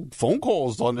controversial phone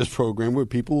calls on this program where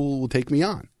people will take me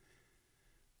on.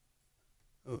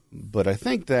 But I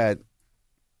think that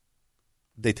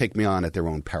they take me on at their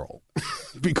own peril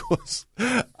because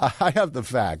I have the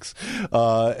facts.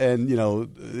 And, you know,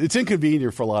 it's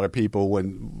inconvenient for a lot of people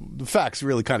when the facts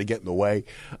really kind of get in the way.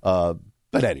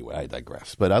 But anyway, I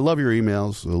digress. But I love your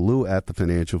emails,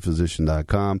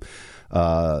 lou@thefinancialphysician.com.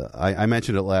 I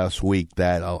mentioned it last week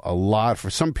that a lot, for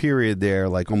some period there,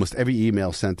 like almost every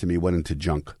email sent to me went into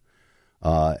junk.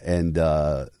 And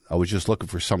I was just looking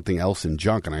for something else in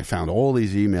junk, and I found all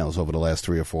these emails over the last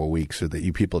 3 or 4 weeks that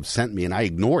you people have sent me, and I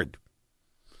ignored.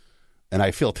 And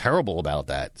I feel terrible about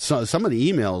that. So some of the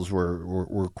emails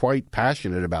were quite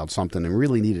passionate about something and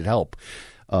really needed help.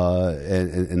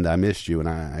 And I missed you, and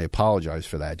I apologize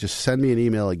for that. Just send me an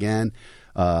email again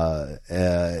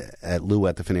at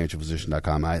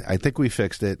lou@thefinancialphysician.com. I think we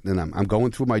fixed it, and I'm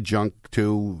going through my junk,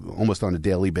 too, almost on a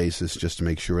daily basis just to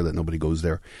make sure that nobody goes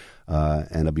there,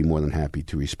 and I'll be more than happy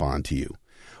to respond to you.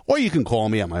 Or you can call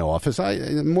me at my office.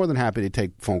 I'm more than happy to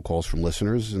take phone calls from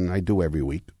listeners, and I do every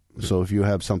week. So if you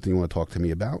have something you want to talk to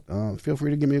me about, feel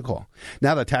free to give me a call.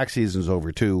 Now that tax season's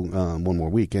over, too, one more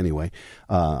week anyway,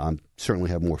 I certainly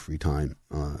have more free time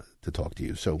to talk to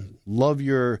you. So love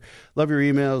your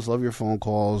emails, love your phone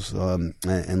calls,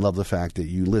 and love the fact that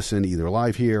you listen either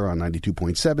live here on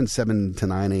 92.7, 7 to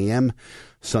 9 a.m.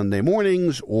 Sunday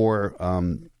mornings, or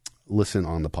listen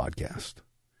on the podcast.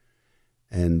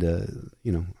 And,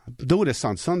 you know, I'm doing this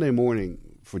on Sunday morning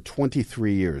for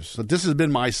 23 years. So this has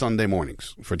been my Sunday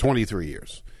mornings for 23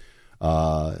 years.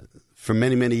 For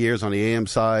many, many years on the AM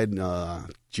side,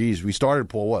 we started,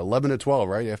 Paul, 11 to 12,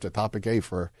 right? After Topic A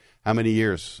for how many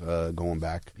years going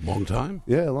back? Long time?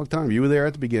 Yeah, a long time. You were there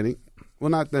at the beginning.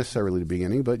 Well, not necessarily the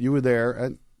beginning, but you were there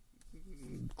at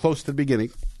close to the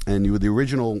beginning. And you were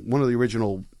one of the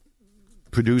original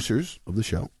producers of the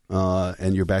show.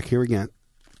 And you're back here again.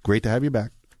 Great to have you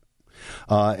back.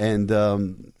 And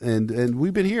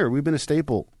we've been here. We've been a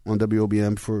staple on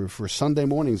WOBM for Sunday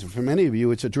mornings. For many of you,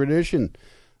 it's a tradition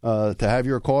to have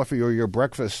your coffee or your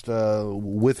breakfast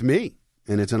with me,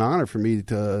 and it's an honor for me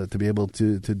to be able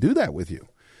to do that with you.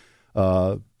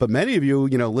 But many of you,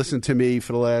 listened to me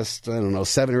for the last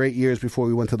 7 or 8 years before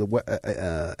we went to the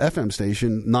FM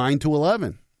station, 9 to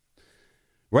 11,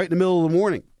 right in the middle of the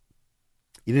morning.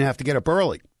 You didn't have to get up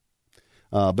early.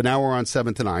 But now we're on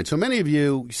 7 to 9. So many of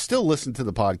you still listen to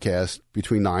the podcast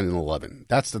between 9 and 11.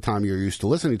 That's the time you're used to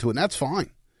listening to it, and that's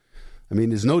fine. I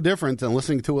mean, it's no different than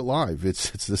listening to it live.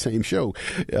 It's the same show.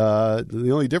 The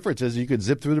only difference is you could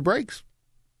zip through the breaks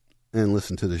and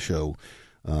listen to the show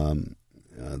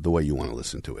the way you want to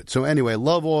listen to it. So anyway,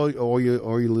 love all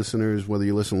your listeners, whether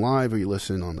you listen live or you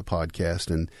listen on the podcast.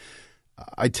 And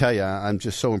I tell you, I'm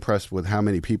just so impressed with how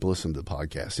many people listen to the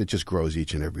podcast. It just grows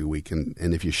each and every week. And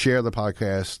if you share the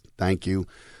podcast, thank you.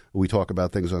 We talk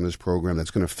about things on this program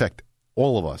that's going to affect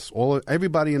all of us,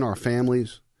 everybody in our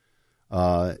families.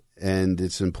 And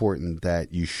it's important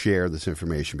that you share this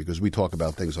information because we talk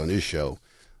about things on this show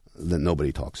that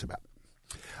nobody talks about.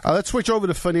 Let's switch over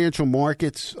to financial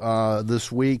markets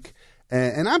this week.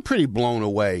 And I'm pretty blown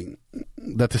away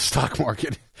that the stock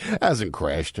market hasn't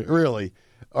crashed, really.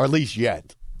 Or at least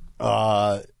yet,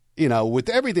 with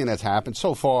everything that's happened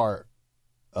so far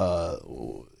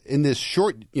in this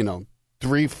short,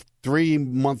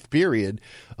 3-month period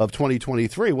of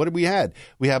 2023, what have we had?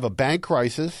 We have a bank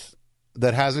crisis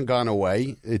that hasn't gone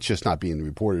away. It's just not being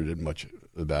reported much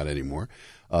about anymore.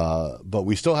 But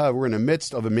we're in the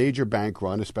midst of a major bank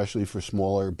run, especially for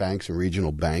smaller banks and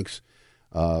regional banks,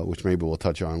 which maybe we'll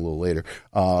touch on a little later.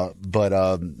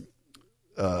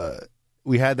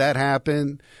 We had that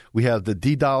happen. We have the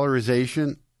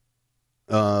de-dollarization,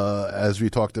 as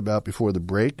we talked about before the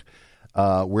break.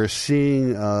 We're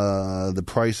seeing the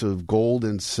price of gold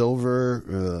and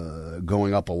silver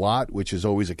going up a lot, which is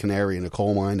always a canary in a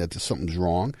coal mine that something's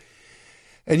wrong.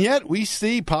 And yet we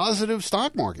see positive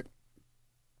stock market.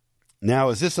 Now,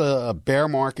 is this a bear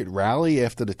market rally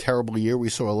after the terrible year we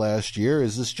saw last year?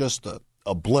 Is this just a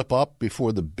blip up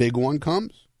before the big one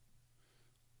comes?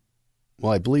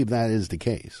 Well, I believe that is the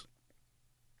case.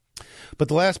 But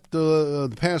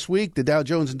the past week, the Dow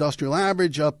Jones Industrial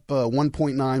Average up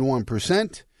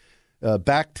 1.91%.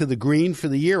 Back to the green for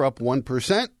the year, up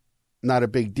 1%. Not a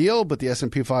big deal, but the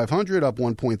S&P 500 up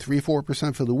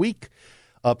 1.34% for the week,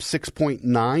 up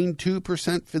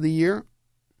 6.92% for the year.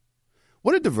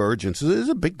 What a divergence. There's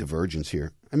a big divergence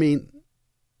here. I mean,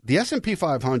 the S&P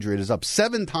 500 is up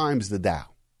 7 times the Dow.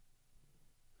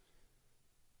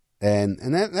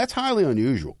 And that's highly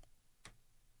unusual.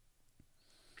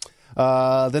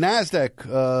 The NASDAQ,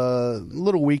 a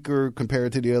little weaker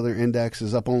compared to the other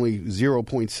indexes, up only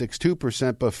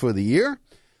 0.62%, but for the year,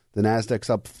 the NASDAQ's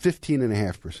up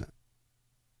 15.5%.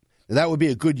 Now, that would be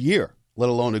a good year, let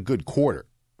alone a good quarter.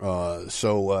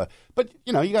 But,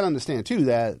 you know, you got to understand, too,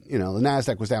 that, you know, the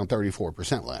NASDAQ was down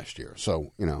 34% last year.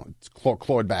 So, you know, it's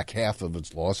clawed back half of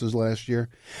its losses last year.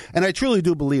 And I truly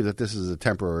do believe that this is a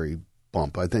temporary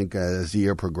bump. I think as the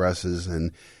year progresses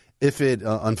and if it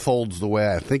unfolds the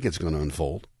way I think it's going to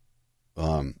unfold,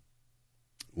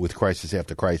 with crisis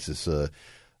after crisis,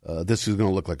 this is going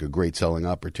to look like a great selling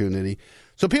opportunity.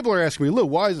 So people are asking me, Lou,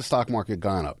 why has the stock market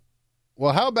gone up?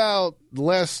 Well, how about the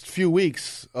last few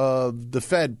weeks of the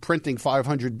Fed printing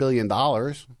 $500 billion?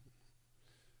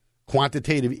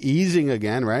 Quantitative easing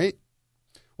again, right?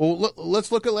 Well,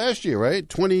 let's look at last year, right?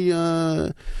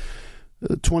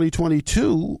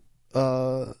 2022,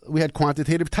 we had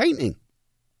quantitative tightening,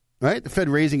 right? The Fed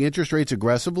raising interest rates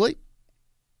aggressively,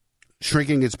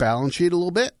 shrinking its balance sheet a little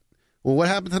bit. Well, what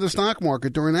happened to the stock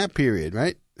market during that period,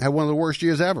 right? Had one of the worst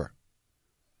years ever.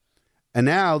 And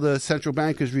now the central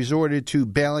bank has resorted to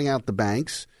bailing out the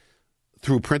banks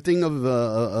through printing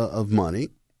of money.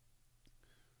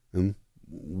 And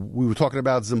we were talking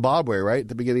about Zimbabwe, right, at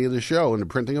the beginning of the show, and the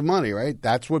printing of money, right?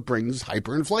 That's what brings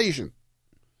hyperinflation.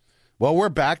 Well, we're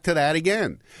back to that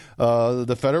again.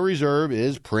 The Federal Reserve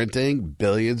is printing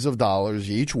billions of dollars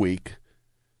each week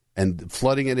and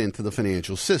flooding it into the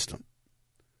financial system.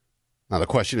 Now, the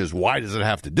question is, why does it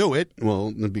have to do it?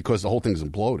 Well, because the whole thing's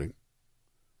imploding.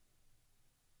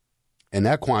 And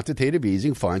that quantitative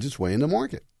easing finds its way in the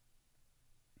market.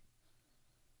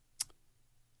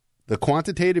 The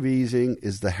quantitative easing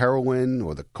is the heroin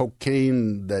or the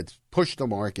cocaine that's pushed the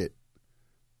market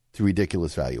to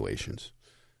ridiculous valuations.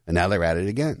 And now they're at it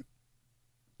again.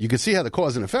 You can see how the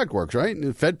cause and effect works, right?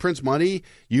 The Fed prints money,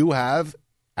 you have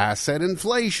asset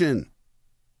inflation.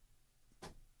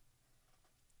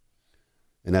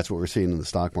 And that's what we're seeing in the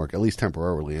stock market, at least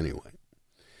temporarily anyway.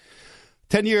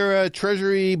 10-year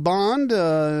Treasury bond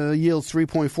yields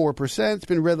 3.4%. It's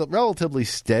been relatively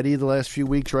steady the last few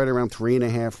weeks, right around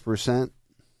 3.5%.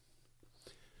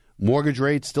 Mortgage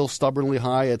rates still stubbornly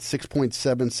high at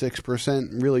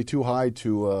 6.76%, really too high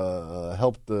to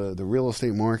help the real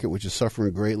estate market, which is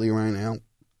suffering greatly right now.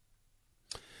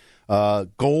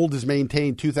 Gold has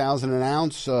maintained $2,000 an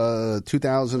ounce,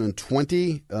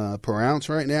 $2,020 per ounce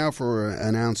right now for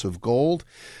an ounce of gold.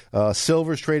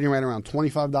 Silver is trading right around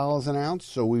 $25 an ounce,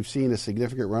 so we've seen a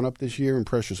significant run-up this year in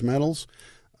precious metals.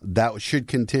 That should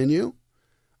continue.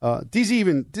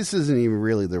 This isn't even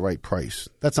really the right price.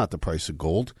 That's not the price of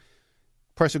gold.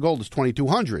 Price of gold is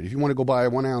 $2,200. If you want to go buy a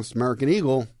 1 ounce American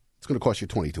Eagle, it's going to cost you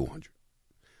 $2,200.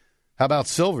 How about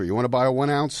silver? You want to buy a 1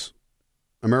 ounce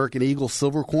American Eagle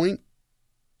silver coin?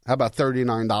 How about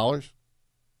 $39?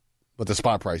 But the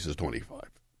spot price is $25.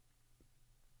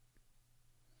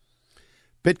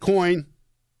 Bitcoin.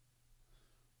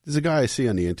 There's a guy I see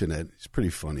on the internet. He's pretty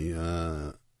funny.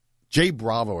 Jay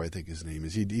Bravo, I think his name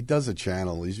is. He does a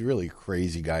channel. He's a really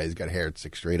crazy guy. He's got hair at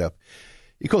 6 straight up.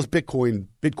 He calls Bitcoin.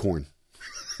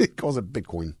 He calls it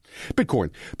Bitcoin.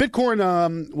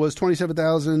 Bitcoin was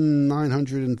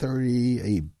 27,930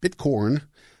 a Bitcoin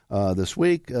this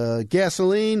week.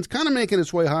 Gasoline's kind of making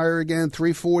its way higher again,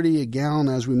 $3.40 a gallon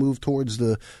as we move towards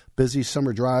the busy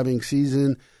summer driving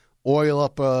season. Oil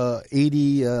up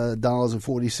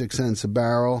 $80.46 a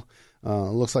barrel.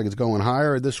 Looks like it's going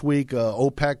higher this week.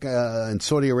 OPEC and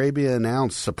Saudi Arabia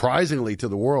announced, surprisingly to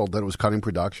the world, that it was cutting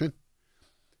production.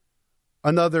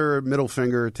 Another middle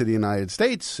finger to the United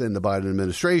States and the Biden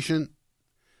administration.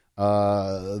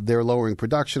 They're lowering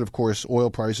production, of course,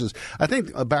 oil prices. I think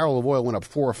a barrel of oil went up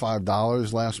 $4 or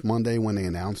 $5 last Monday when they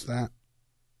announced that.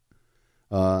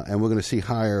 And we're going to see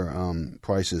higher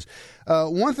prices.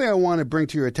 One thing I want to bring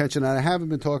to your attention that I haven't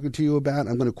been talking to you about,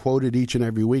 I'm going to quote it each and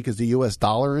every week, is the U.S.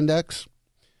 dollar index.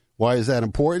 Why is that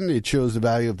important? It shows the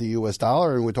value of the U.S.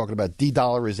 dollar, and we're talking about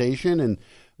de-dollarization. And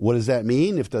what does that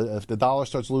mean? If the dollar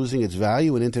starts losing its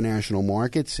value in international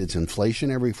markets, it's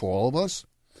inflationary for all of us.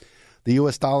 The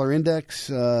U.S. dollar index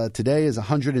today is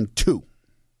 102.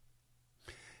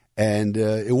 And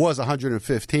it was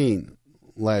 115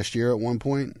 last year at one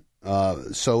point.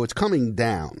 So it's coming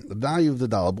down, the value of the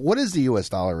dollar. But what is the U.S.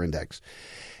 dollar index?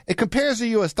 It compares the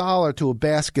U.S. dollar to a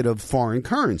basket of foreign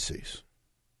currencies.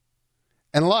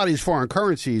 And a lot of these foreign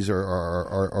currencies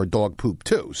are dog poop,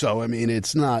 too. So, I mean,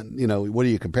 it's not, what are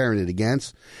you comparing it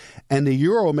against? And the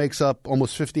euro makes up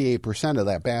almost 58% of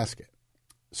that basket.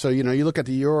 So, you look at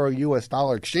the euro-U.S.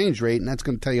 dollar exchange rate, and that's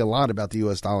going to tell you a lot about the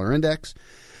U.S. dollar index.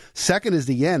 Second is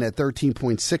the yen at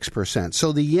 13.6%.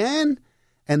 So the yen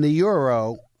and the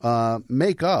euro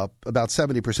make up about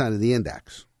 70% of the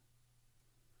index.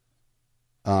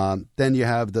 Then you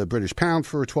have the British pound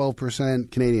for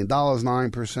 12%, Canadian dollars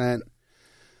 9%,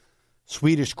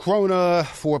 Swedish krona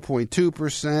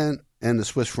 4.2%, and the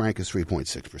Swiss franc is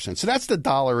 3.6%. So that's the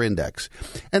dollar index.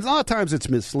 And a lot of times it's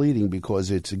misleading because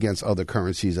it's against other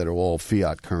currencies that are all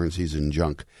fiat currencies and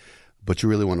junk. But you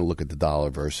really want to look at the dollar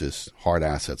versus hard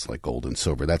assets like gold and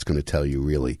silver. That's going to tell you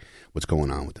really what's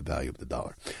going on with the value of the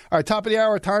dollar. All right, top of the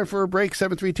hour, time for a break.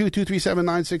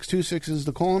 732-237-9626 is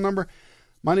the call number.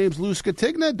 My name's Lou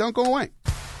Scatigna. Don't go away.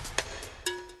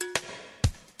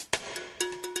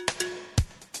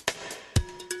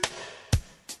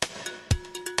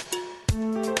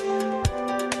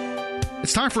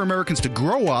 It's time for Americans to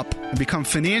grow up and become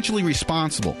financially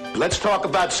responsible. Let's talk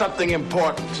about something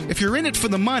important. If you're in it for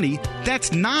the money,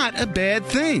 that's not a bad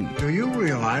thing. Do you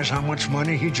realize how much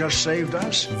money he just saved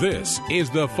us? This is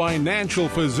The Financial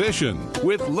Physician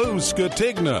with Lou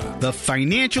Scatigna. The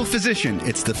Financial Physician.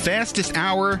 It's the fastest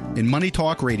hour in Money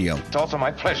Talk Radio. It's also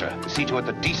my pleasure to see to it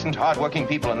that decent, hardworking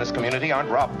people in this community aren't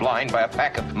robbed blind by a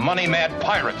pack of money-mad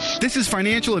pirates. This is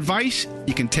financial advice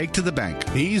you can take to the bank.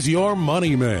 He's your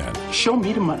money man. Show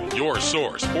me the money. Your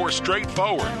source for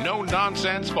straightforward,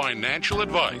 no-nonsense financial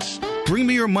advice. Bring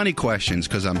me your money questions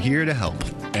because I'm here to help.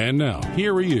 And now,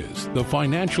 here he is, the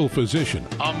Financial Physician,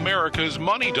 America's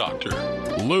money doctor,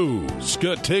 Lou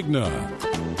Scatigna.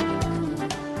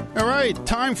 All right,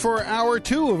 time for hour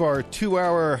two of our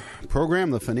 2-hour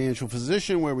program, The Financial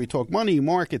Physician, where we talk money,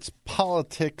 markets,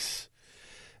 politics,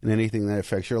 and anything that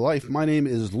affects your life. My name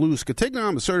is Lou Scatigna.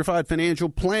 I'm a certified financial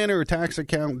planner, tax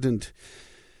accountant,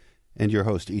 and your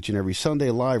host each and every Sunday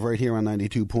live right here on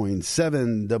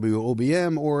 92.7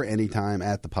 WOBM or anytime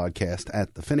at the podcast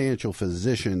at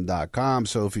thefinancialphysician.com.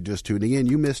 So if you're just tuning in,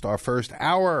 you missed our first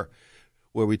hour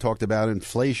where we talked about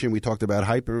inflation, we talked about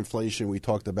hyperinflation, we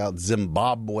talked about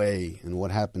Zimbabwe and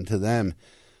what happened to them.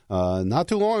 Not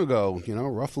too long ago,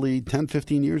 roughly 10,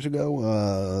 15 years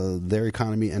ago, their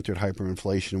economy entered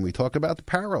hyperinflation. We talked about the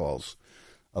parallels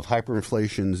of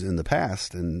hyperinflations in the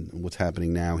past and what's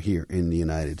happening now here in the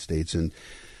United States. And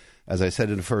as I said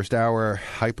in the first hour,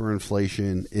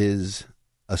 hyperinflation is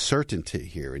a certainty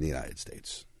here in the United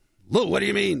States. Lou, what do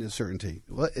you mean a certainty?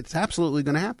 Well, it's absolutely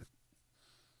going to happen.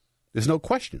 There's no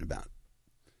question about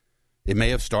it. It may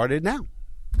have started now.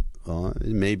 It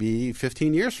may be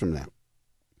 15 years from now.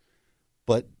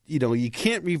 But, you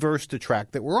can't reverse the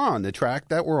track that we're on. The track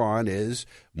that we're on is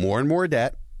more and more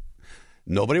debt.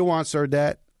 Nobody wants our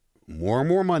debt. More and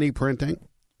more money printing,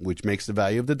 which makes the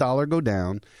value of the dollar go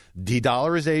down.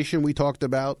 De-dollarization we talked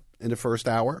about in the first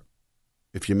hour.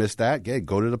 If you missed that,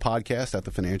 go to the podcast at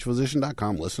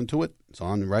thefinancialphysician.com. Listen to it. It's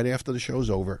on right after the show's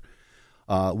over.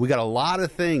 We got a lot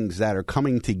of things that are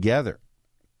coming together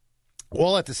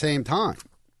all at the same time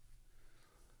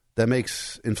that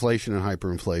makes inflation and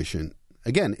hyperinflation,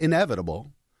 again,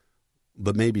 inevitable,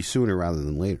 but maybe sooner rather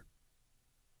than later.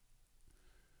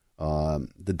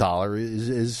 The dollar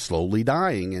is slowly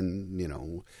dying,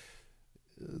 and,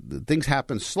 things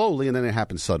happen slowly, and then it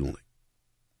happens suddenly.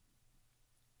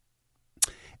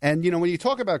 And, when you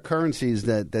talk about currencies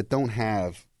that don't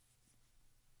have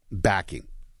backing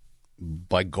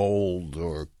by gold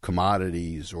or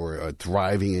commodities or a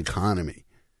thriving economy,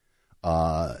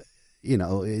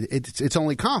 it's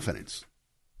only confidence.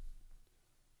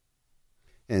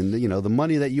 And, the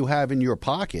money that you have in your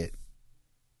pocket,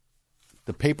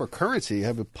 the paper currency you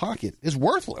have in pocket, is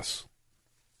worthless.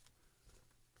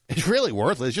 It's really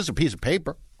worthless. It's just a piece of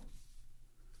paper.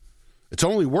 It's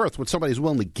only worth what somebody's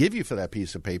willing to give you for that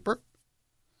piece of paper.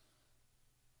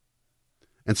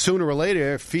 And sooner or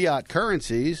later, fiat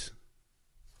currencies,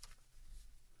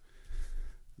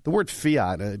 the word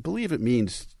fiat, I believe it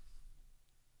means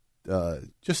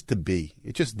just to be.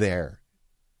 It's just there.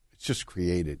 It's just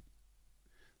created.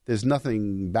 There's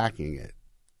nothing backing it.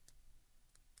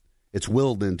 It's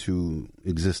willed into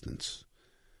existence.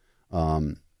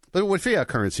 But what fiat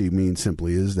currency means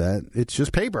simply is that it's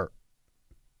just paper.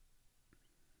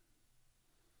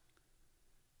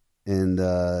 And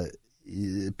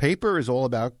paper is all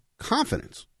about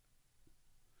confidence.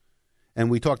 And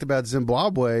we talked about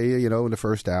Zimbabwe, in the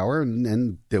first hour,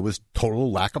 and there was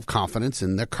total lack of confidence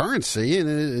in their currency.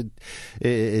 And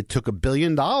it took $1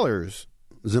 billion,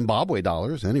 Zimbabwe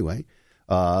dollars anyway,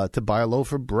 to buy a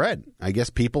loaf of bread. I guess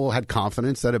people had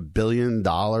confidence that $1 billion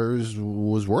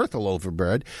was worth a loaf of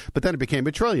bread, but then it became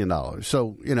 $1 trillion.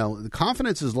 So, the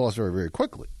confidence is lost very, very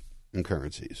quickly in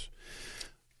currencies.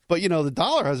 But, the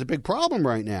dollar has a big problem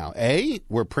right now.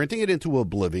 We're printing it into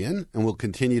oblivion, and we'll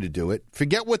continue to do it.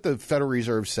 Forget what the Federal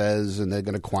Reserve says, and they're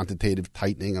going to quantitative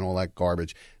tightening and all that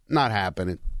garbage. Not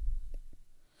happening.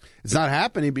 It's not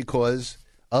happening because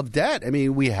of debt. I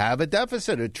mean, we have a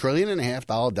deficit, $1.5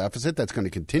 trillion deficit that's going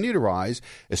to continue to rise.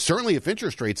 Certainly if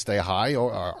interest rates stay high,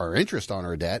 or our interest on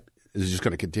our debt is just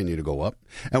going to continue to go up.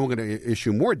 And we're going to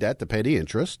issue more debt to pay the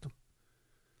interest.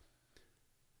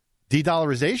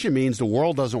 De-dollarization means the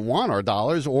world doesn't want our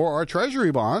dollars or our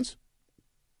treasury bonds.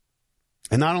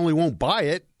 And not only won't buy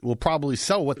it, will probably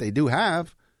sell what they do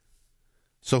have.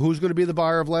 So who's going to be the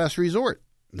buyer of last resort?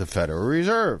 The Federal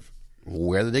Reserve.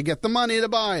 Where do they get the money to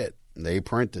buy it? They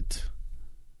print it.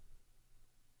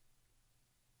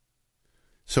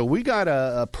 So we got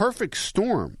a perfect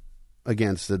storm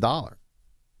against the dollar.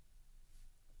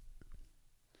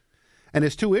 And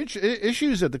there's two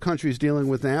issues that the country is dealing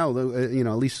with now.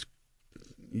 At least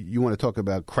you want to talk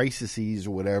about crises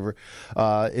or whatever.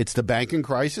 It's the banking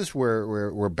crisis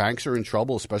where banks are in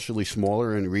trouble, especially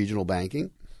smaller and regional banking.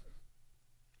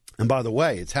 And by the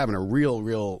way, it's having a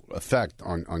real effect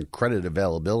on credit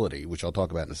availability, which I'll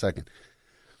talk about in a second.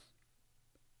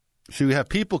 So you have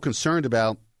people concerned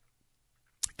about,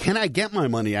 can I get my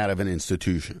money out of an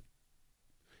institution?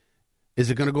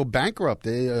 Is it going to go bankrupt?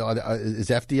 Is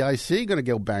FDIC going to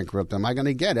go bankrupt? Am I going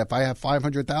to get, if I have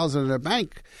 $500,000 in a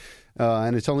bank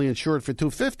and it's only insured for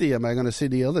 $250, am I going to see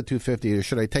the other $250, or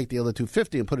should I take the other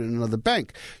 $250 and put it in another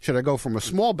bank? Should I go from a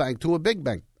small bank to a big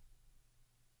bank?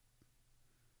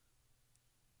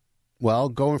 Well,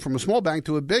 going from a small bank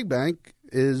to a big bank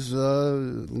is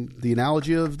the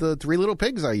analogy of the Three Little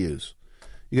Pigs I use.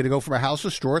 You're going to go from a house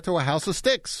of straw to a house of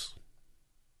sticks.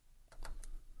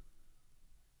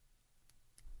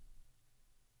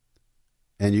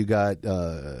 And you got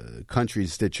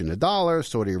countries stitching the dollar,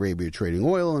 Saudi Arabia trading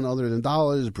oil and other than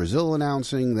dollars, Brazil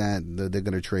announcing that they're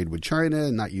going to trade with China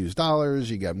and not use dollars.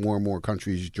 You got more and more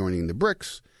countries joining the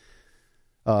BRICS.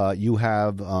 You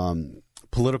have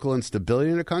political instability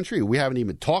in the country. We haven't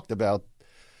even talked about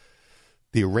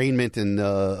the arraignment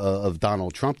of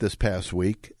Donald Trump this past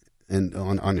week, and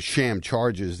on sham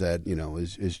charges that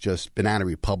is just Banana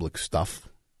Republic stuff.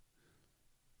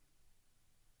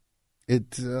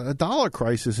 A dollar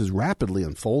crisis is rapidly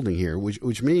unfolding here,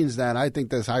 which means that I think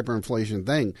this hyperinflation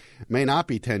thing may not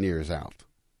be 10 years out.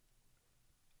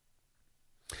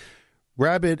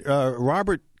 Robert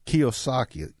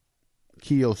Kiyosaki.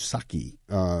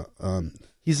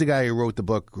 He's the guy who wrote the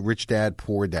book Rich Dad,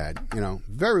 Poor Dad.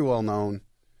 Very well known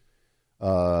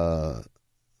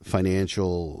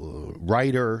financial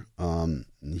writer.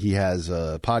 He has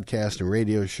a podcast and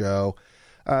radio show.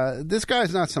 This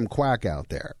guy's not some quack out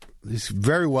there. He's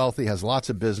very wealthy, has lots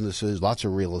of businesses, lots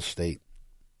of real estate.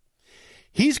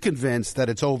 He's convinced that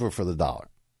it's over for the dollar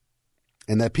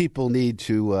and that people need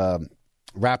to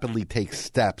rapidly take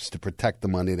steps to protect the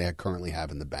money they currently have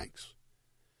in the banks.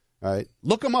 All right.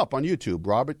 Look him up on YouTube,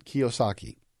 Robert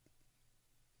Kiyosaki.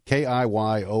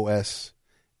 Kiyosaki,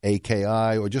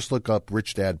 or just look up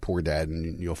Rich Dad, Poor Dad,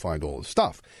 and you'll find all the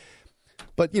stuff.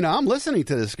 But, I'm listening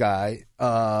to this guy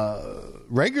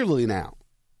regularly now.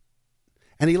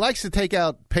 And he likes to take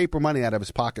out paper money out of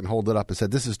his pocket and hold it up and said,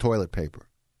 this is toilet paper.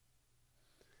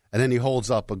 And then he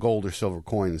holds up a gold or silver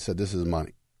coin and said, this is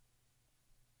money.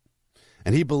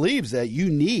 And he believes that you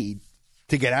need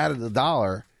to get out of the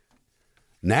dollar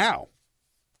now,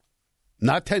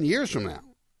 not 10 years from now.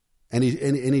 And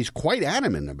he's quite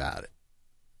adamant about it.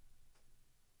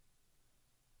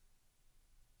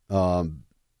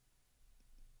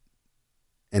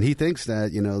 And he thinks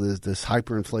that, this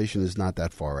hyperinflation is not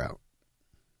that far out.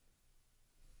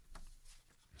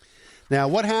 Now,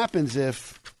 what happens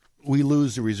if we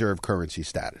lose the reserve currency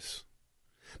status?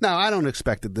 Now, I don't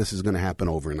expect that this is going to happen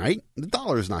overnight. The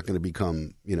dollar is not going to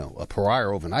become, a pariah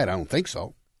overnight. I don't think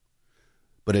so.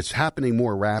 But it's happening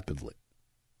more rapidly.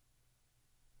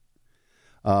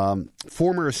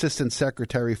 Former Assistant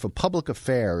Secretary for Public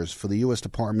Affairs for the U.S.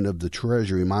 Department of the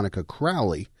Treasury, Monica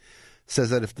Crowley,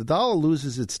 says that if the dollar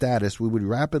loses its status, we would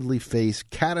rapidly face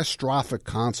catastrophic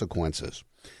consequences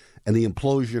and the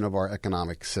implosion of our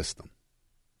economic system.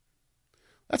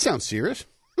 That sounds serious.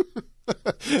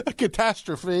 A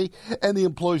catastrophe and the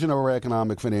implosion of our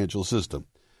economic financial system.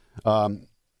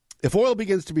 If oil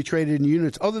begins to be traded in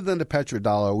units other than the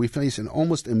petrodollar, we face an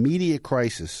almost immediate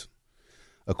crisis.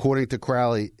 According to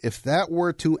Crowley, if that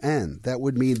were to end, that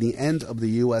would mean the end of the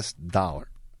U.S. dollar.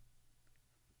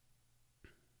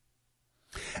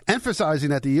 Emphasizing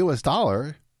that the U.S.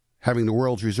 dollar, having the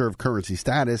world's reserve currency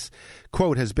status,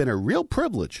 quote, has been a real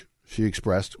privilege, she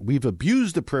expressed. We've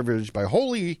abused the privilege by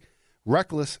wholly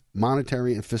reckless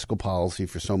monetary and fiscal policy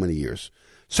for so many years,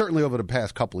 certainly over the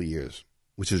past couple of years,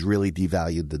 which has really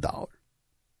devalued the dollar.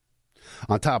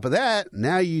 On top of that,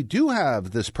 now you do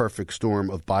have this perfect storm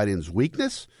of Biden's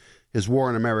weakness, his war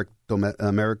on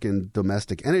American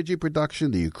domestic energy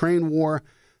production, the Ukraine war.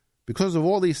 Because of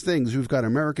all these things, we've got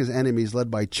America's enemies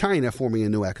led by China forming a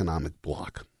new economic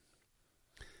bloc.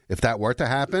 If that were to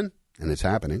happen, and it's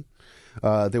happening,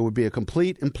 there would be a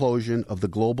complete implosion of the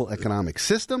global economic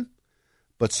system,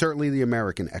 but certainly the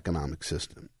American economic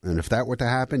system. And if that were to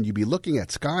happen, you'd be looking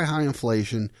at sky-high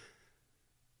inflation,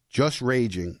 just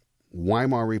raging,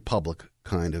 Weimar Republic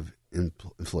kind of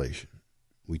inflation.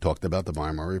 We talked about the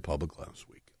Weimar Republic last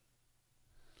week.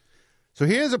 So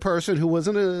here's a person who was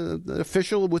an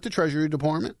official with the Treasury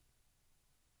Department,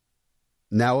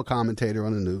 now a commentator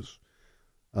on the news,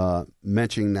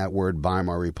 mentioning that word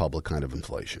Weimar Republic kind of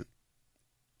inflation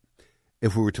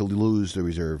if we were to lose the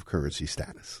reserve currency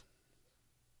status.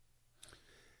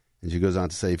 And she goes on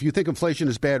to say, if you think inflation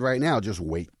is bad right now, just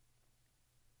wait.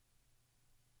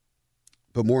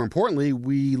 But more importantly,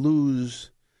 we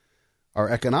lose our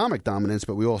economic dominance,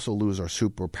 but we also lose our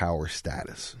superpower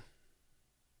status.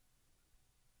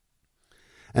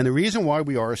 And the reason why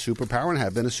we are a superpower and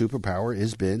have been a superpower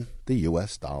has been the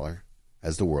U.S. dollar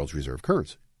as the world's reserve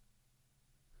currency.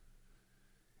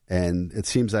 And it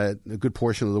seems that a good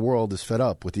portion of the world is fed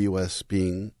up with the U.S.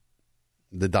 being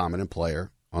the dominant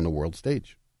player on the world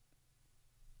stage.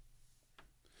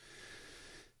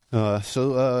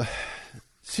 So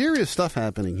serious stuff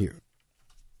happening here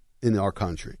in our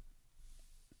country.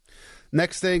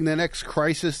 Next thing, the next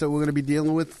crisis that we're going to be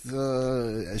dealing with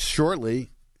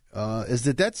shortly is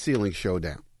the debt ceiling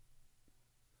showdown.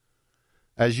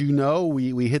 As you know,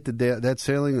 we hit the debt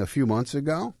ceiling a few months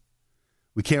ago.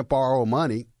 We can't borrow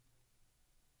money,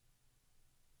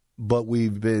 but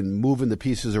we've been moving the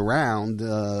pieces around,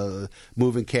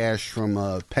 moving cash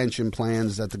from pension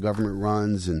plans that the government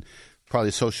runs and probably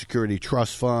a Social Security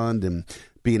trust fund, and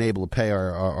being able to pay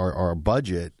our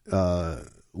budget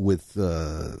with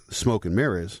smoke and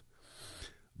mirrors.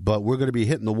 But we're going to be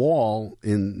hitting the wall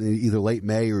in either late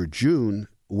May or June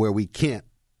where we can't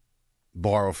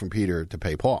borrow from Peter to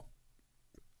pay Paul.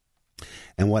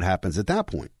 And what happens at that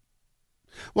point?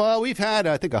 Well, we've had,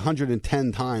 I think,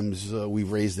 110 times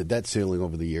we've raised the debt ceiling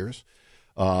over the years.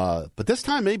 But this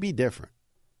time may be different.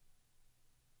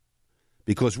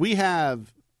 Because we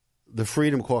have the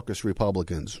Freedom Caucus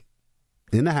Republicans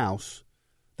in the House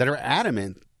that are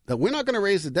adamant that we're not going to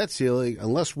raise the debt ceiling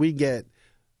unless we get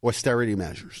austerity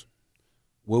measures,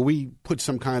 where we put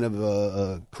some kind of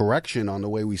a correction on the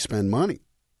way we spend money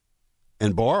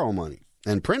and borrow money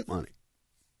and print money.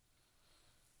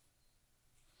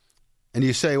 And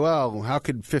you say, well, how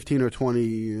could 15 or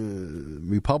 20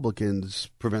 Republicans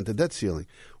prevent the debt ceiling?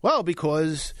 Well,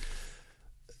 because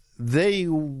they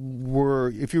were,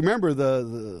 if you remember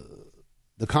the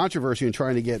controversy in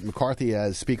trying to get McCarthy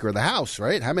as Speaker of the House,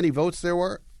 right? How many votes there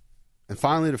were? And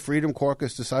finally, the Freedom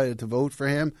Caucus decided to vote for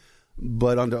him,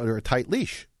 but under a tight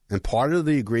leash. And part of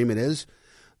the agreement is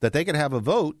that they could have a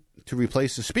vote to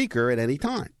replace the Speaker at any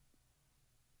time.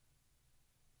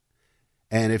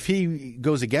 And if he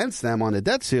goes against them on the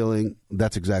debt ceiling,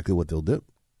 that's exactly what they'll do.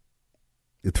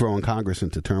 They're throwing Congress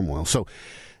into turmoil. So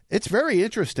it's very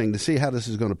interesting to see how this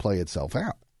is going to play itself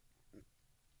out.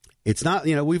 It's not,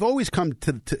 we've always come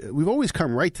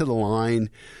right to the line.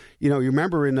 You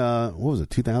remember in,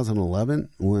 2011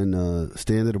 when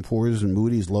Standard & Poor's and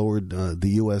Moody's lowered the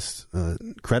U.S.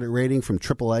 credit rating from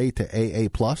AAA to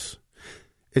AA+.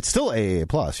 It's still AA+,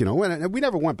 we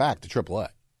never went back to AAA.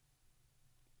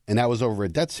 And that was over a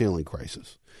debt ceiling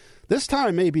crisis. This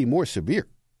time may be more severe.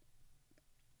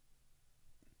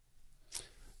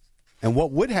 And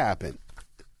what would happen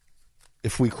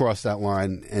if we cross that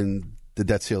line and the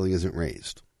debt ceiling isn't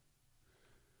raised?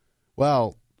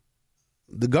 Well,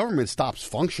 the government stops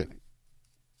functioning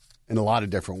in a lot of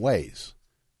different ways.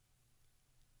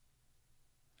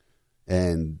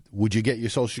 And would you get your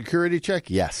Social Security check?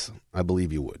 Yes, I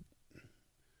believe you would.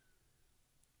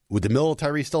 Would the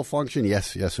military still function?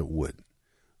 Yes, it would.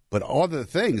 But other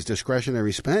things,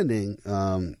 discretionary spending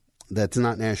that's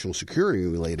not national security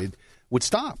related, would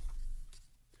stop.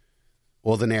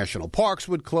 All the national parks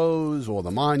would close, all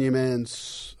the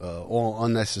monuments, all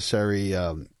unnecessary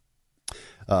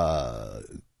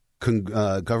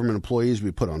government employees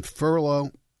we put on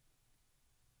furlough.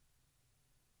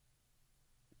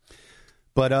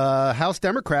 But House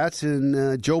Democrats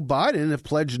and Joe Biden have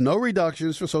pledged no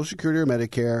reductions for Social Security or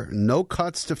Medicare, no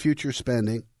cuts to future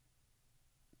spending,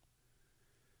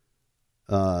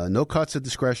 no cuts of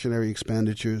discretionary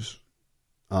expenditures.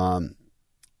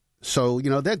 So,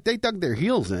 they dug their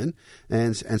heels in,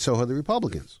 and so have the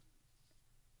Republicans.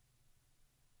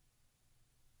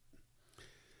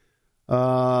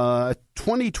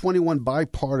 2021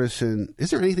 bipartisan. Is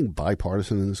there anything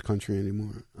bipartisan in this country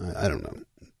anymore? I don't know.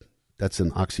 That's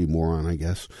an oxymoron, I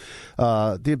guess.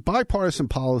 The Bipartisan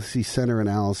Policy Center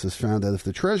analysis found that if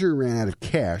the Treasury ran out of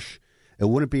cash, it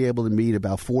wouldn't be able to meet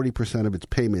about 40% of its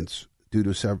payments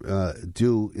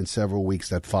due in several weeks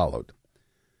that followed.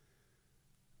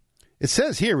 It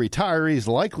says here retirees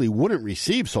likely wouldn't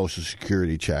receive Social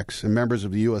Security checks, and members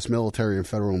of the U.S. military and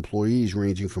federal employees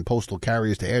ranging from postal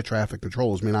carriers to air traffic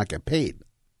controllers may not get paid.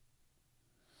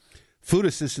 Food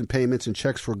assistance payments and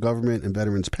checks for government and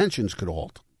veterans' pensions could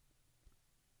halt.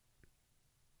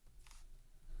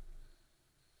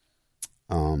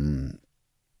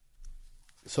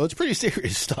 So it's pretty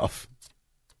serious stuff.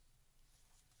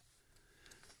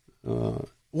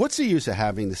 What's the use of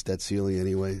having this debt ceiling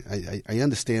anyway? I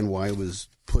understand why it was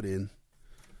put in.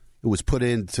 It was put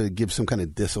in to give some kind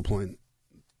of discipline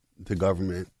to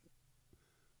government.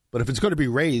 But if it's going to be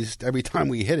raised every time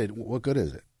we hit it, what good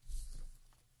is it?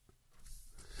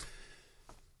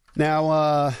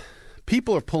 Now,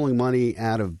 people are pulling money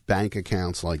out of bank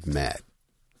accounts like mad.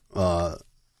 I'm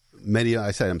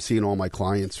seeing all my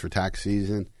clients for tax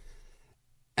season.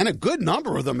 And a good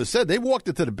number of them have said they walked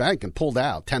into the bank and pulled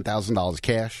out $10,000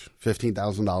 cash,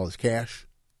 $15,000 cash.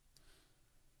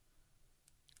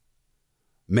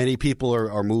 Many people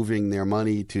are moving their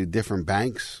money to different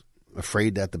banks,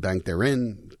 afraid that the bank they're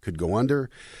in could go under.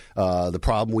 The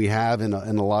problem we have in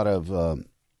a lot of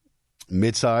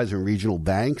mid-size and regional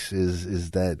banks is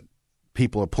that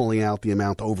people are pulling out the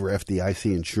amount over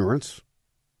FDIC insurance.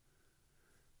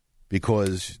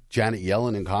 Because Janet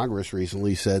Yellen in Congress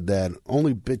recently said that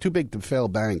only too big to fail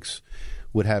banks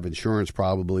would have insurance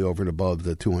probably over and above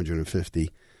the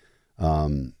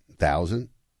 $250,000.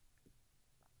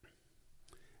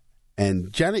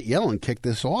 And Janet Yellen kicked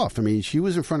this off. I mean, she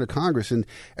was in front of Congress, and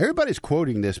everybody's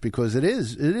quoting this because it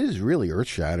is really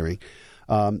earth-shattering.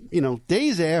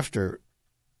 Days after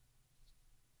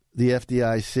the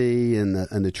FDIC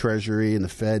and the Treasury and the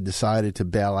Fed decided to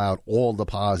bail out all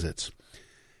deposits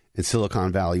in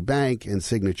Silicon Valley Bank and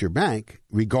Signature Bank,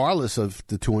 regardless of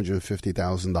the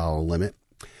 $250,000 limit,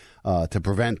 to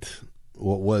prevent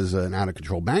what was an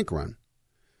out-of-control bank run.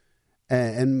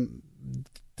 And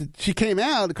she came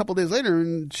out a couple of days later,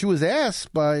 and she was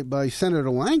asked by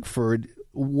Senator Lankford,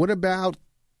 what about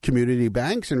community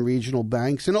banks and regional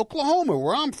banks in Oklahoma,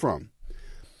 where I'm from?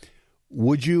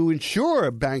 Would you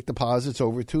insure bank deposits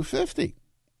over $250,000?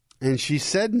 And she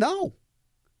said no.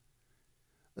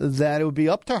 That it would be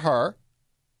up to her.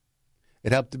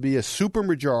 It'd have to be a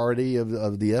supermajority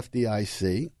of the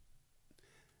FDIC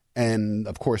and,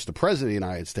 of course, the President of the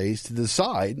United States to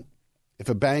decide if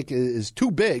a bank is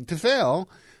too big to fail,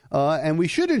 and we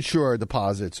should insure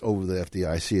deposits over the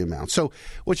FDIC amount. So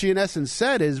what she, in essence,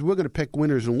 said is we're going to pick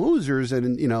winners and losers,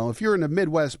 and, if you're in a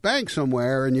Midwest bank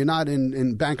somewhere and you're not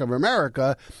in Bank of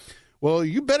America, well,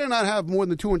 you better not have more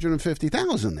than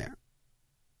 $250,000 there.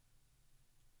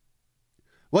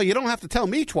 Well, you don't have to tell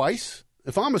me twice.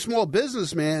 If I'm a small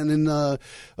businessman in the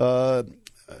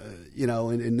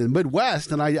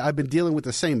Midwest, and I've been dealing with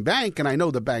the same bank, and I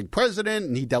know the bank president,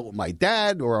 and he dealt with my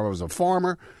dad, or I was a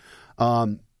farmer,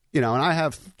 and I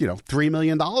have $3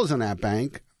 million in that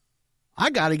bank, I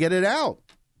got to get it out.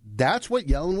 That's what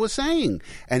Yellen was saying,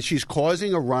 and she's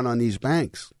causing a run on these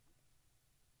banks,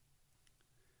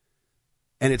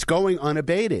 and it's going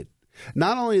unabated.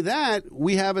 Not only that,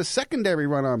 we have a secondary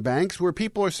run on banks where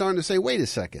people are starting to say, wait a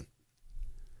second.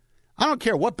 I don't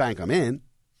care what bank I'm in.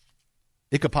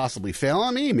 It could possibly fail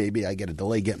on me. Maybe I get a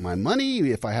delay getting my money.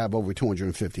 If I have over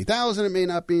 $250,000, it may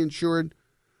not be insured.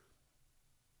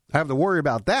 I have to worry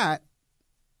about that.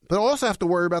 But I also have to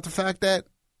worry about the fact that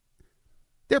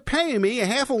they're paying me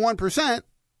 0.5%,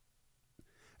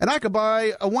 and I could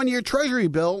buy a one-year Treasury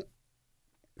bill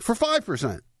for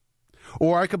 5%.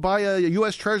 Or I could buy a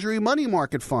U.S. Treasury money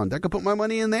market fund. I could put my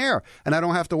money in there, and I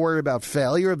don't have to worry about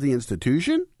failure of the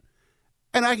institution,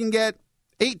 and I can get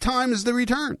 8 times the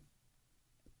return.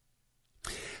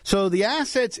 So the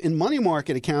assets in money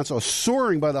market accounts are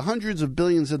soaring by the hundreds of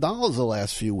billions of dollars the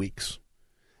last few weeks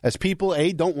as people,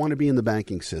 A, don't want to be in the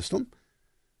banking system,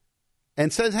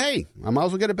 and says, hey, I might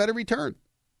as well get a better return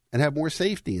and have more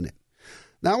safety in it.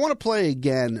 Now, I want to play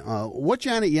again what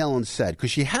Janet Yellen said,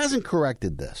 because she hasn't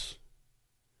corrected this.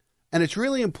 And it's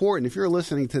really important if you're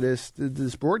listening to this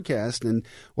broadcast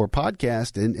or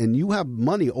podcast and you have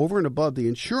money over and above the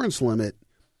insurance limit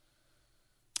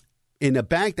in a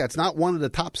bank that's not one of the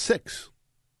top 6.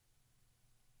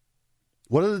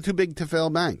 What are the too big to fail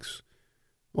banks?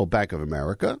 Well, Bank of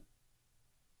America,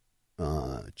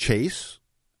 Chase,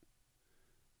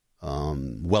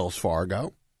 Wells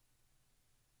Fargo,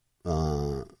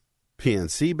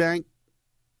 PNC Bank,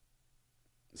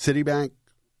 Citibank,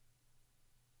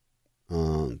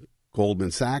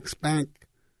 Goldman Sachs Bank,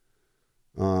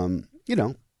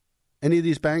 any of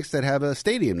these banks that have a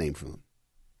stadium named for them.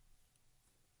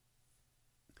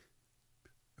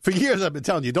 For years, I've been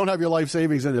telling you, don't have your life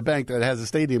savings in a bank that has a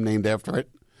stadium named after it.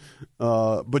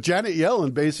 But Janet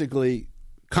Yellen basically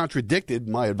contradicted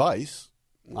my advice.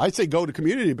 I say go to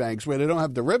community banks where they don't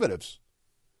have derivatives.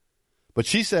 But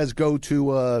she says go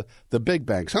to the big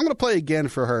banks. I'm going to play again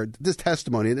for her this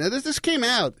testimony. This came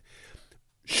out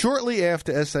shortly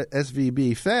after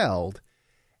SVB failed.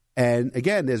 And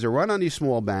again, there's a run on these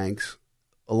small banks.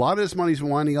 A lot of this money is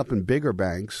winding up in bigger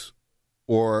banks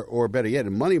or better yet,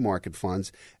 in money market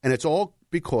funds. And it's all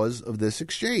because of this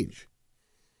exchange.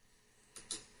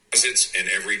 Deposits in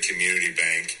every community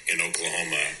bank in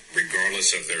Oklahoma,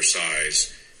 regardless of their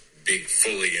size, be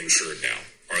fully insured now.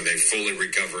 Are they fully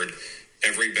recovered?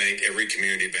 Every bank, every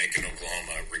community bank in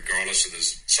Oklahoma, regardless of the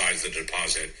size of the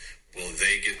deposit, will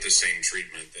they get the same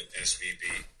treatment that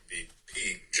SVB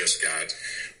just got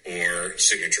or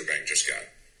Signature Bank just got?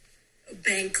 A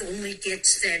bank only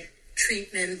gets that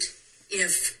treatment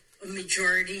if a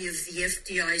majority of the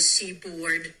FDIC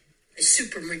board, a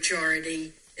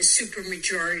supermajority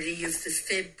of the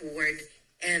Fed board,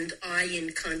 and I,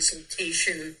 in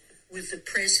consultation with the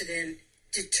president,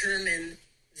 determine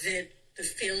that the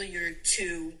failure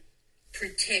to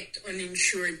protect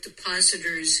uninsured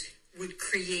depositors would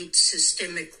create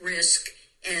systemic risk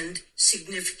and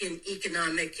significant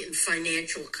economic and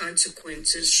financial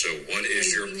consequences. So what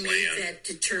is your plan? Made that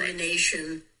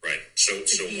determination. Right. So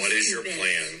what is your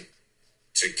plan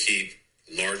to keep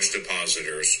large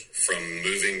depositors from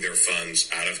moving their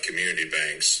funds out of community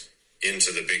banks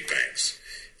into the big banks?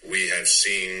 We have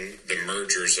seen the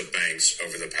mergers of banks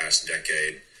over the past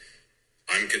decade.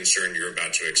 I'm concerned you're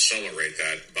about to accelerate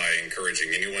that by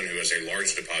encouraging anyone who has a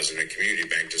large deposit in a community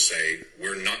bank to say,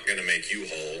 we're not going to make you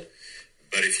whole,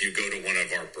 but if you go to one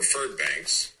of our preferred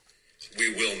banks,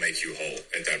 we will make you whole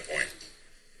at that point.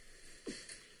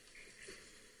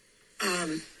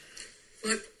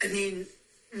 Look, I mean,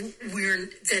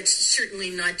 that's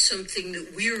certainly not something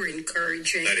that we're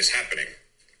encouraging. That is happening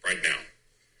right now.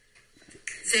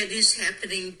 That is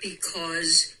happening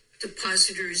because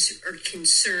depositors are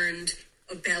concerned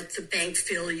about the bank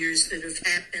failures that have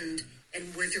happened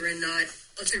and whether or not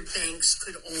other banks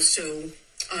could also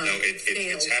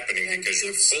it's happening because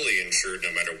you're fully insured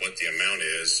no matter what the amount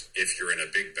is. If you're in a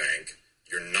big bank,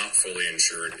 you're not fully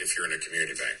insured if you're in a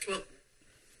community bank. Well,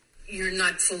 you're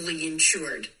not fully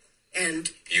insured. And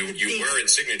you were at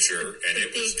Signature, and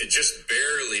it just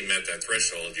barely met that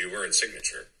threshold. You were at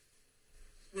Signature.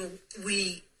 Well,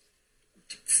 we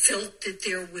felt that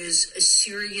there was a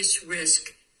serious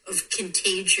risk of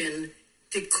contagion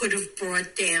that could have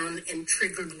brought down and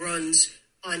triggered runs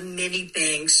on many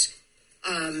banks,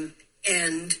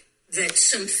 and that's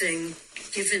something,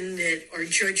 given that our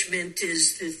judgment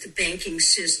is that the banking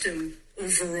system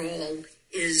overall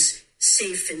is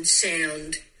safe and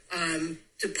sound,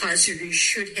 depositors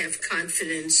should have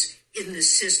confidence in the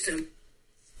system.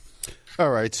 All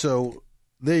right, so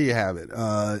there you have it.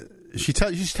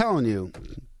 She's telling you,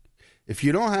 if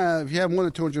you have more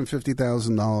than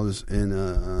 $250,000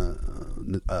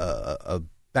 in a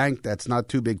bank that's not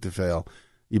too big to fail,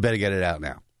 you better get it out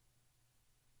now.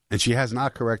 And she has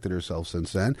not corrected herself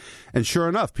since then. And sure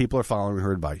enough, people are following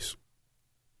her advice.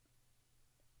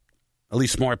 At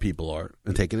least smart people are,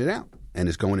 and taking it out. And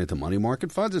it's going into money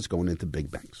market funds. It's going into big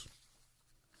banks.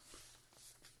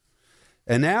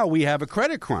 And now we have a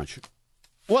credit crunch.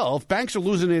 Well, if banks are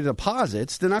losing their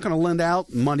deposits, they're not going to lend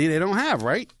out money they don't have,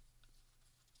 right?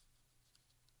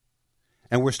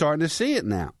 And we're starting to see it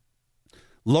now.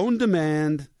 Loan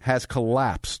demand has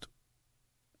collapsed,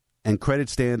 and credit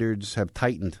standards have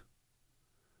tightened,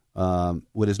 where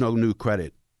there's no new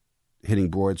credit hitting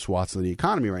broad swaths of the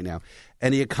economy right now.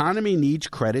 And the economy needs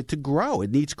credit to grow.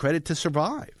 It needs credit to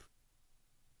survive.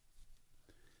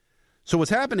 So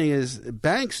what's happening is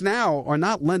banks now are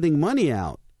not lending money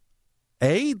out.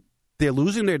 They're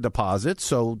losing their deposits,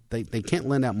 so they can't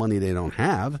lend out money they don't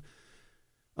have.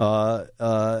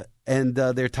 And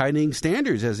they're tightening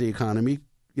standards as the economy,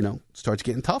 starts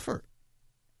getting tougher.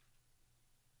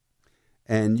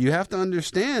 And you have to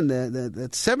understand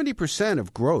that 70%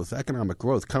 of growth, economic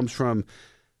growth, comes from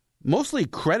mostly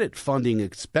credit funding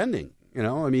and spending.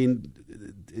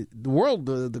 The world,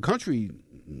 the country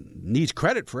needs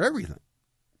credit for everything.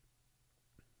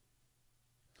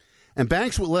 And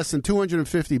banks with less than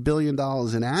 $250 billion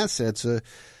in assets are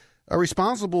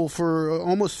responsible for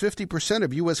almost 50%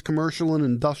 of U.S. commercial and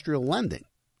industrial lending,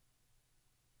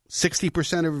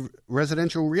 60% of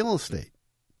residential real estate,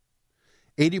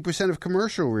 80% of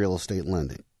commercial real estate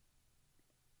lending,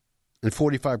 and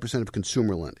 45% of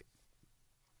consumer lending.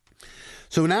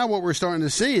 So now what we're starting to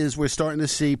see is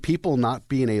people not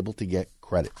being able to get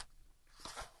credit.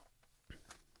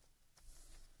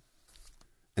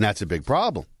 And that's a big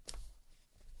problem.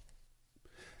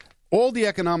 All the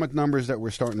economic numbers that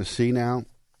we're starting to see now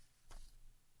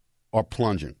are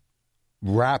plunging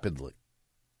rapidly.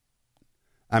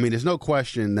 I mean, there's no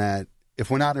question that if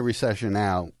we're not in a recession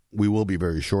now, we will be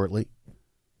very shortly.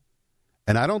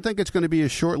 And I don't think it's going to be a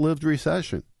short-lived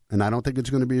recession. And I don't think it's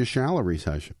going to be a shallow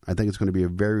recession. I think it's going to be a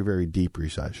very, very deep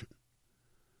recession.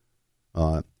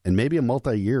 And maybe a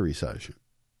multi-year recession.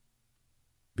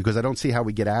 Because I don't see how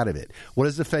we get out of it. What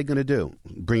is the Fed going to do?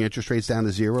 Bring interest rates down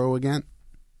to zero again?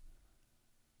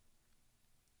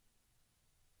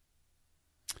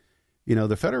 You know,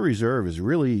 the Federal Reserve is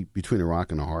really between a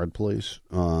rock and a hard place.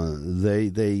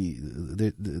 They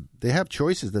have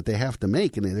choices that they have to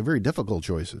make, and they're very difficult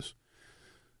choices.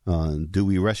 Do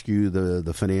we rescue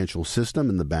the financial system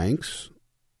and the banks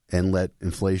and let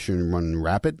inflation run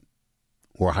rapid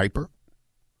or hyper?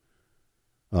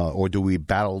 Or do we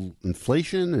battle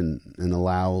inflation and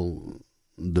allow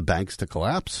the banks to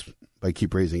collapse by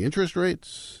keep raising interest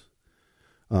rates?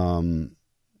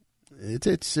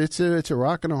 It's a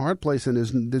rock and a hard place,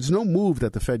 and there's no move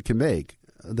that the Fed can make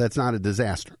that's not a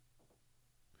disaster,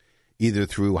 either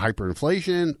through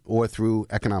hyperinflation or through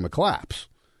economic collapse.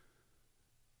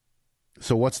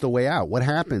 So what's the way out? What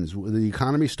happens? The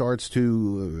economy starts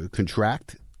to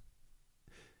contract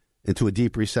into a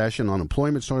deep recession.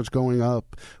 Unemployment starts going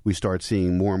up. We start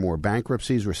seeing more and more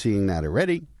bankruptcies. We're seeing that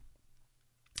already.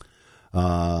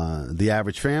 The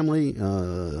average family,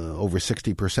 over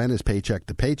 60% is paycheck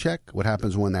to paycheck. What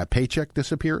happens when that paycheck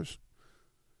disappears?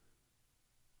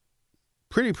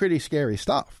 Pretty scary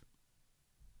stuff.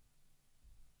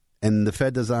 And the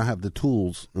Fed does not have the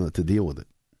tools to deal with it.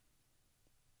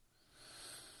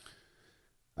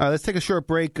 All right, let's take a short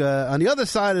break. On the other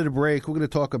side of the break, we're going to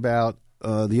talk about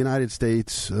the United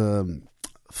States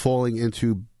falling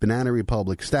into banana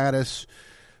republic status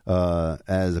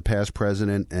as a past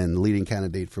president and leading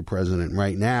candidate for president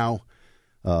right now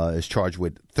is charged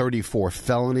with 34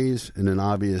 felonies and an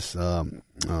obvious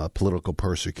political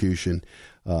persecution,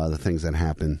 the things that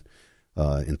happen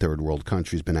in third world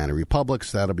countries, banana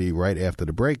republics. That'll be right after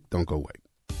the break. Don't go away.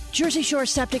 Jersey Shore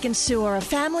Septic and Sewer, a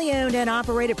family-owned and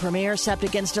operated premier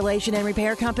septic installation and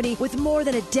repair company with more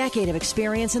than a decade of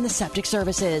experience in the septic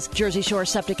services. Jersey Shore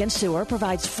Septic and Sewer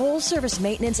provides full-service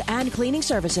maintenance and cleaning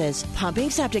services, pumping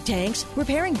septic tanks,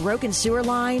 repairing broken sewer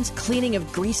lines, cleaning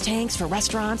of grease tanks for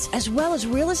restaurants, as well as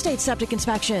real estate septic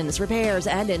inspections, repairs,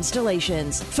 and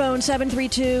installations. Phone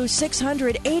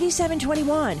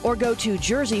 732-600-8721 or go to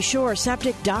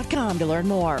JerseyShoreSeptic.com to learn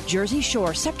more. Jersey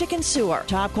Shore Septic and Sewer,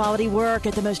 top quality work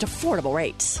at the most affordable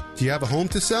rates. Do you have a home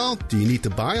to sell? Do you need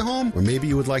to buy a home? Or maybe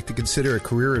you would like to consider a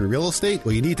career in real estate?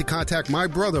 Well, you need to contact my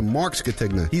brother, Mark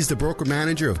Skatigna. He's the broker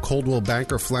manager of Coldwell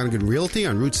Banker Flanagan Realty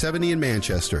on Route 70 in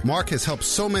Manchester. Mark has helped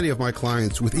so many of my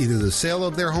clients with either the sale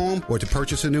of their home or to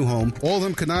purchase a new home. All of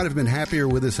them could not have been happier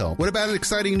with his help. What about an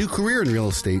exciting new career in real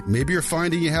estate? Maybe you're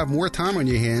finding you have more time on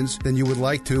your hands than you would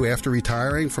like to after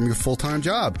retiring from your full-time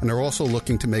job, and are also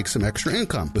looking to make some extra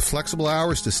income. With flexible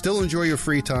hours to still enjoy your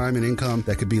free time and income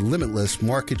that could be limitless,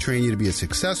 Mark could train you to be as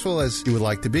successful as you would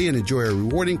like to be and enjoy a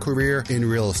rewarding career in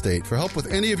real estate. For help with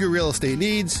any of your real estate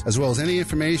needs, as well as any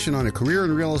information on a career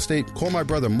in real estate, call my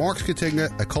brother Mark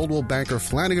Skatigna at Coldwell Banker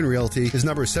Flanagan Realty. His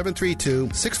number is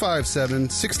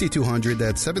 732-657-6200.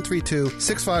 That's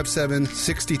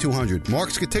 732-657-6200. Mark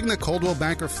Skatigna, Coldwell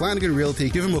Banker Flanagan Realty.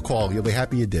 Give him a call. You'll be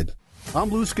happy you did. I'm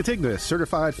Lou Skatigna,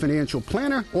 certified financial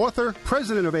planner, author,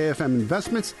 president of AFM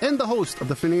Investments, and the host of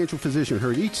The Financial Physician,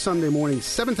 heard each Sunday morning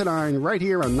 7 to 9 right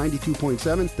here on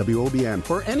 92.7 WOBM,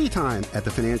 or anytime at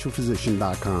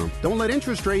thefinancialphysician.com. Don't let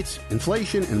interest rates,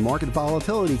 inflation, and market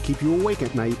volatility keep you awake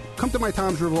at night. Come to my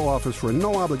Toms River office for a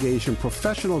no-obligation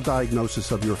professional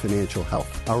diagnosis of your financial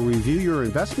health. I'll review your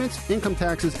investments, income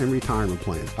taxes, and retirement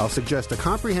plan. I'll suggest a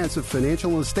comprehensive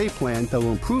financial and estate plan that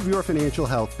will improve your financial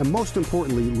health and, most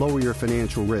importantly, lower your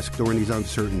financial risk during these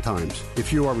uncertain times.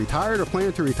 If you are retired or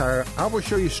plan to retire, I will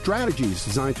show you strategies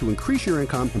designed to increase your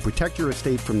income and protect your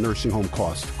estate from nursing home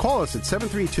costs. Call us at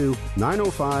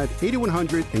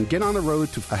 732-905-8100 and get on the road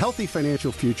to a healthy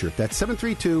financial future. That's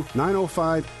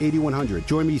 732-905-8100.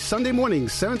 Join me Sunday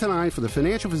mornings 7 to 9 for The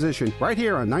Financial Physician right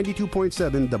here on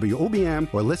 92.7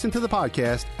 WOBM, or listen to the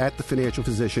podcast at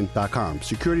thefinancialphysician.com.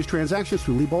 Securities transactions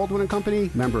through Lee Baldwin &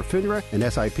 Company, member FINRA and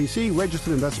SIPC,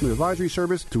 registered investment advisory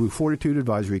service through Fortitude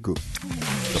Advisory Group.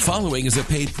 The following is a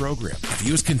paid program. The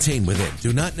views contained within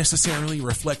do not necessarily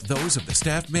reflect those of the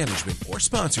staff, management, or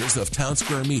sponsors of Town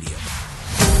Square Media.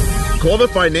 Call the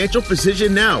Financial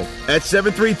Physician now at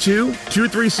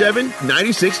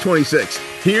 732-237-9626.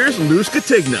 Here's Lou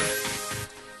Scatigna.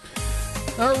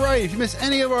 All right, if you miss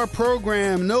any of our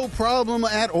program, no problem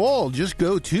at all. Just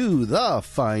go to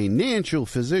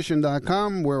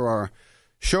thefinancialphysician.com, where our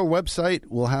show website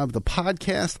will have the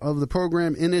podcast of the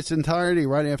program in its entirety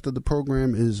right after the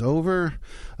program is over.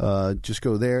 Just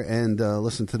go there and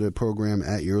listen to the program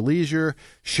at your leisure.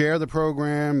 Share the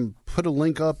program. Put a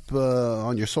link up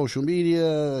on your social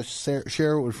media.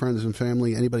 Share it with friends and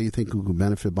family, anybody you think who could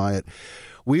benefit by it.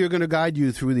 We are going to guide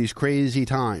you through these crazy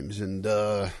times, and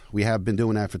we have been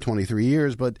doing that for 23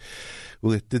 years. But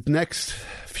with the next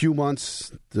few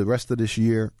months, the rest of this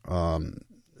year,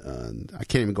 I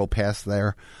can't even go past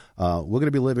there. We're going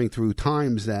to be living through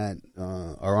times that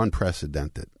are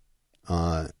unprecedented,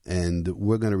 and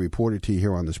we're going to report it to you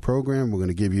here on this program. We're going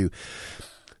to give you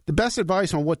the best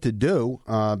advice on what to do,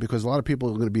 because a lot of people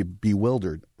are going to be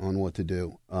bewildered on what to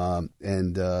do,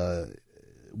 and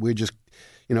we're just,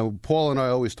 Paul and I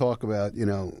always talk about,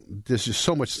 there's just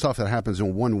so much stuff that happens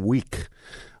in 1 week.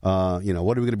 What are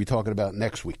we going to be talking about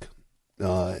next week?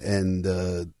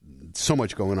 And so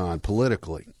much going on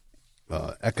politically,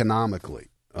 economically,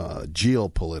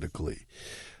 geopolitically,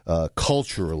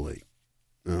 culturally.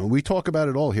 We talk about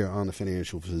it all here on The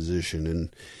Financial Physician,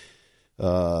 and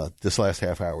this last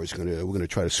half hour we're going to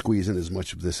try to squeeze in as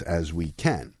much of this as we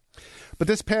can. But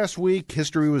this past week,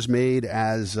 history was made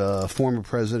as former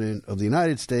president of the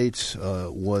United States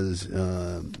was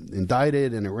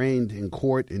indicted and arraigned in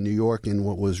court in New York in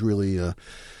what was really a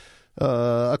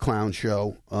clown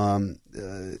show.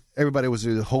 Everybody was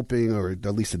hoping, or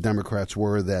at least the Democrats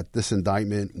were, that this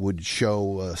indictment would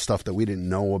show stuff that we didn't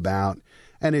know about,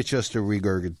 and it's just a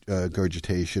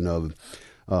regurgitation of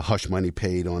hush money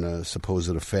paid on a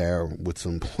supposed affair with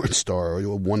some porn star, or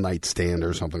a one-night stand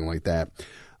or something like that.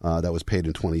 That was paid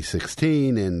in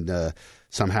 2016, and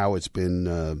somehow it's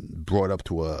been brought up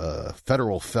to a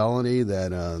federal felony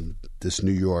that this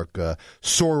New York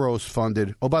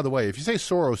Soros-funded. Oh, by the way, if you say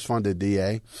Soros-funded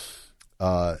DA,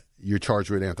 you're charged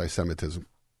with anti-Semitism.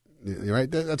 Right?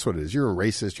 That's what it is. You're a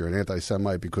racist. You're an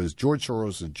anti-Semite because George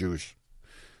Soros is Jewish.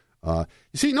 You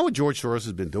see, you know what George Soros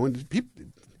has been doing?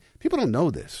 People don't know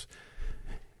this.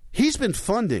 He's been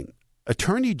funding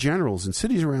attorney generals in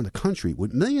cities around the country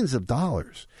with millions of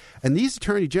dollars. And these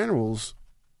attorney generals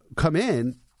come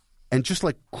in and just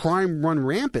let crime run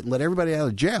rampant and let everybody out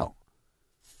of jail.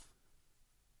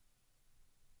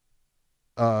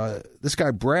 This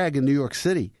guy Bragg in New York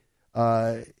City,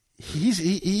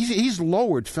 he's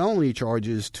lowered felony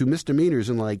charges to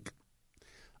misdemeanors in like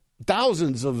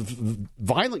thousands of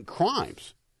violent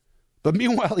crimes. But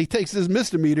meanwhile, he takes this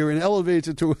misdemeanor and elevates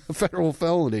it to a federal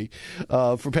felony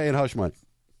for paying hush money.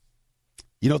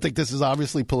 You don't think this is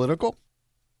obviously political?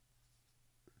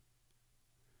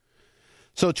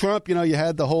 So Trump, you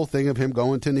had the whole thing of him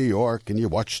going to New York, and you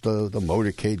watched the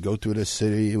motorcade go through the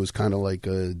city. It was kind of like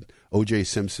a O.J.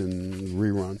 Simpson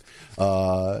rerun.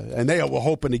 And they were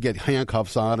hoping to get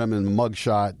handcuffs on him and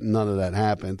mugshot. None of that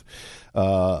happened.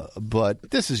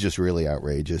 But this is just really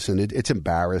outrageous, and it's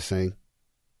embarrassing.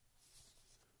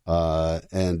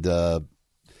 And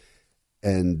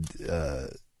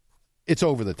it's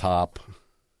over the top,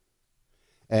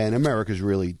 and America's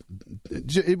really,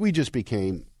 we just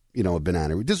became, a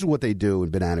banana. This is what they do in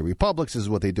banana republics. This is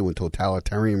what they do in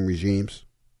totalitarian regimes.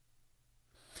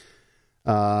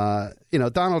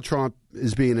 Donald Trump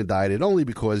is being indicted only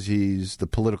because he's the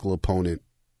political opponent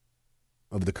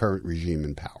of the current regime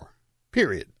in power,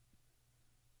 period.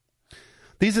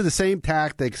 These are the same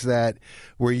tactics that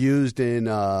were used in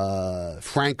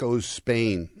Franco's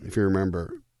Spain, if you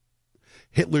remember,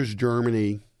 Hitler's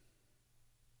Germany,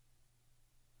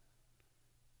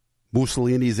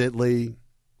 Mussolini's Italy,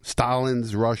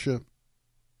 Stalin's Russia.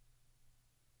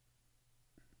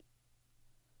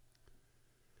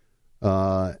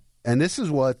 And this is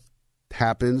what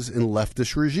happens in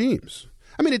leftist regimes.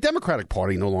 I mean, the Democratic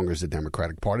Party no longer is the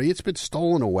Democratic Party. It's been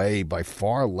stolen away by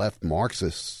far left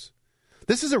Marxists.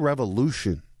 This is a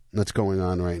revolution that's going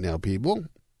on right now, people.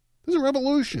 This is a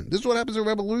revolution. This is what happens in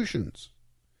revolutions.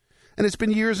 And it's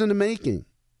been years in the making.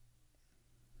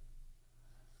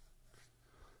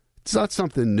 It's not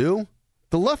something new.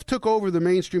 The left took over the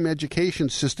mainstream education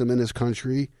system in this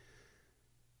country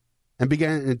and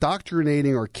began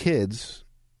indoctrinating our kids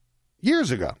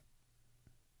years ago.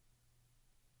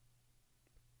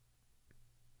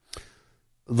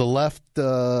 The left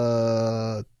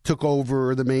took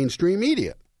over the mainstream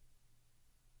media.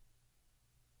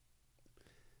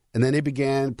 And then they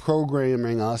began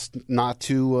programming us not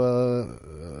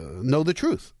to know the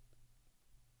truth.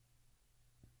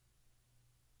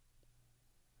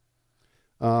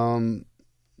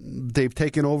 They've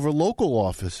taken over local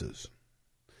offices.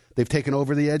 They've taken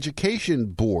over the education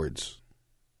boards.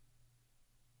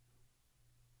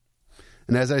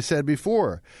 And as I said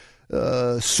before,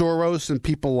 Soros and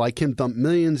people like him dump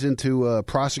millions into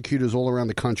prosecutors all around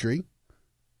the country.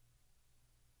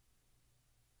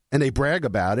 And they brag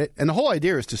about it. And the whole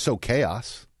idea is to sow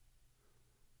chaos.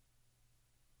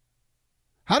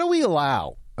 How do we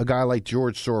allow a guy like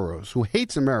George Soros, who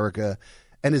hates America,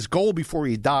 and his goal before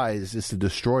he dies is to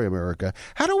destroy America,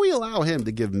 how do we allow him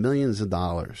to give millions of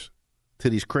dollars to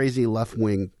these crazy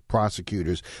left-wing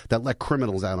prosecutors that let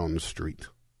criminals out on the street?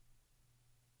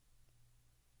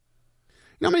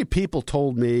 You know how many people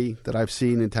told me that I've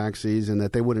seen in tax season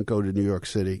that they wouldn't go to New York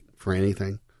City for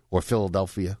anything, or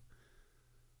Philadelphia?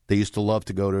 They used to love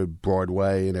to go to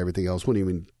Broadway and everything else, wouldn't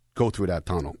even go through that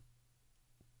tunnel.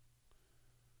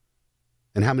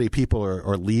 And how many people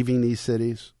are leaving these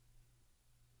cities?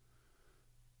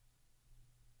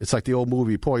 It's like the old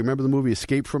movie, Paul, you remember the movie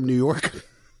Escape from New York?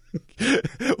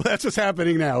 Well, that's what's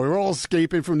happening now. We're all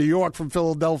escaping from New York, from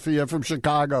Philadelphia, from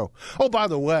Chicago. Oh, by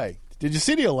the way, did you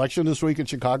see the election this week in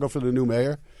Chicago for the new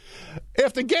mayor?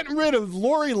 After getting rid of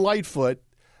Lori Lightfoot,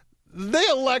 they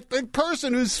elect a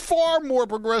person who's far more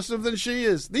progressive than she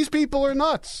is. These people are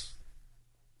nuts.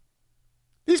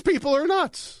 These people are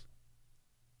nuts.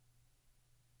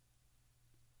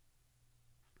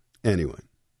 Anyway.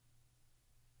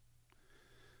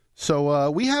 So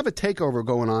we have a takeover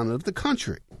going on of the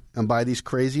country, and by these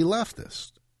crazy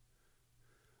leftists.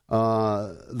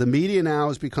 The media now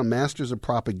has become masters of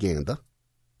propaganda.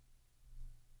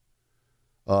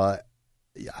 I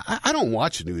don't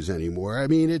watch news anymore. I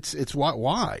mean, it's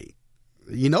why?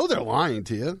 You know they're lying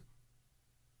to you.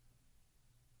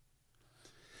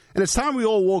 And it's time we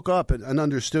all woke up and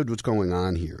understood what's going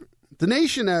on here. The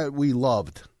nation that we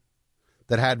loved,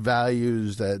 that had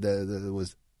values, that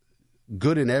was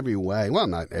good in every way. Well,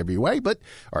 not every way, but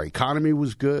our economy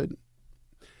was good.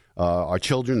 Our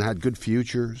children had good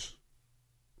futures.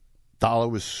 Dollar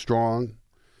was strong.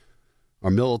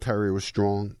 Our military was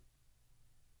strong.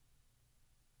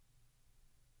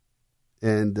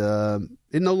 And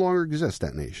it no longer exists,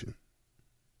 that nation.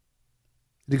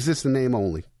 It exists in name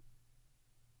only.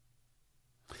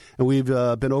 And we've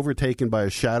been overtaken by a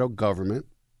shadow government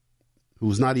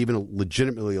who's not even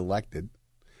legitimately elected.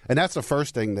 And that's the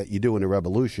first thing that you do in a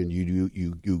revolution.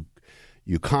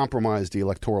 You compromise the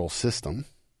electoral system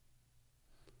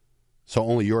so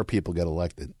only your people get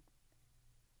elected.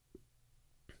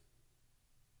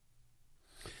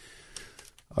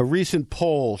 A recent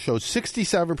poll shows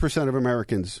 67% of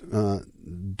Americans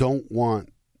don't want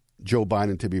Joe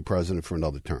Biden to be president for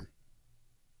another term.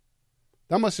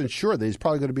 That must ensure that he's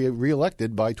probably going to be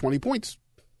reelected by 20 points.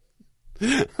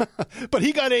 But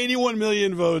he got 81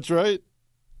 million votes, right?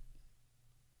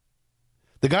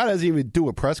 The guy doesn't even do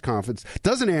a press conference,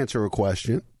 doesn't answer a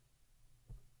question.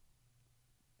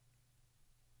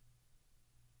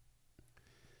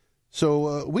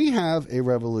 So we have a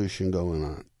revolution going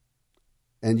on.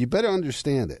 And you better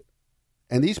understand it.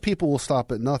 And these people will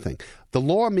stop at nothing. The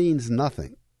law means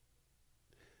nothing.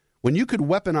 When you could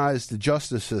weaponize the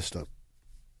justice system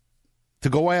to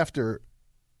go after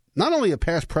not only a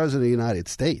past president of the United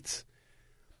States,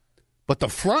 but the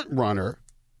front runner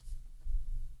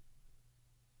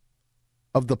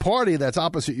of the party that's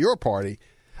opposite your party,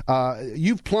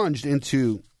 you've plunged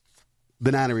into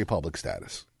banana republic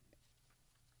status.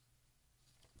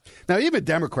 Now, even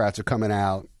Democrats are coming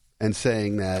out and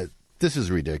saying that this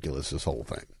is ridiculous, this whole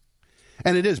thing.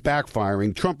 And it is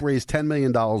backfiring. Trump raised $10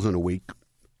 million in a week.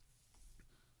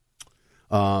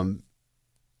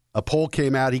 A poll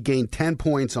came out. He gained 10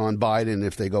 points on Biden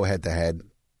if they go head-to-head.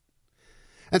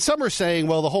 And some are saying,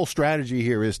 well, the whole strategy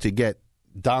here is to get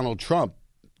Donald Trump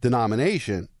the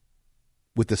nomination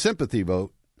with the sympathy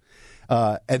vote,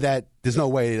 and that there's no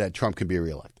way that Trump can be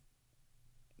reelected.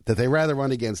 That they rather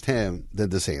run against him than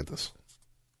DeSantis.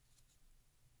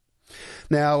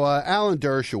 Now, Alan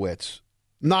Dershowitz,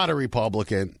 not a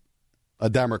Republican, a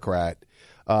Democrat,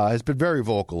 has been very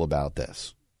vocal about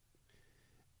this,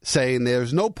 saying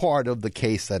there's no part of the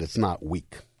case that it's not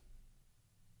weak.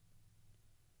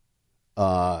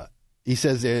 He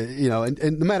says,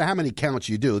 and no matter how many counts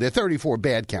you do, there are 34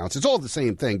 bad counts. It's all the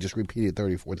same thing, just repeated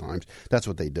 34 times. That's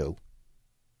what they do.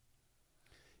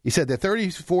 He said that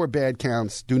 34 bad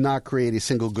counts do not create a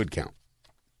single good count.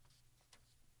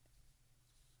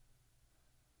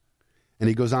 And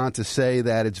he goes on to say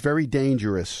that it's very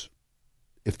dangerous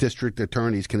if district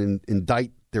attorneys can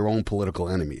indict their own political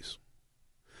enemies.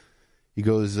 He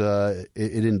goes, it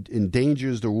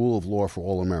endangers the rule of law for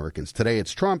all Americans. Today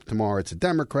it's Trump, tomorrow it's a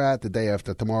Democrat, the day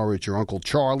after tomorrow it's your Uncle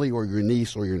Charlie or your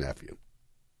niece or your nephew.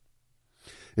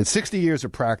 In 60 years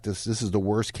of practice, this is the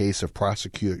worst case of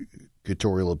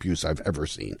prosecutorial abuse I've ever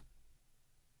seen.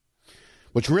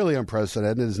 What's really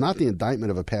unprecedented is not the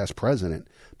indictment of a past president,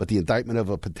 but the indictment of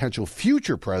a potential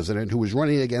future president who was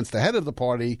running against the head of the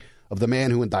party of the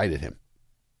man who indicted him.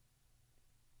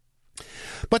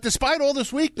 But despite all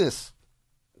this weakness,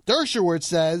 Dershowitz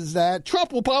says that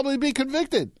Trump will probably be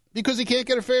convicted because he can't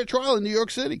get a fair trial in New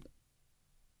York City.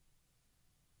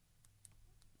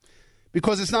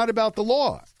 Because it's not about the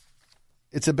law.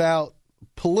 It's about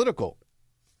political.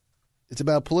 It's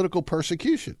about political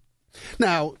persecution.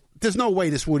 Now, there's no way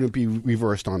this wouldn't be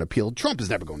reversed on appeal. Trump is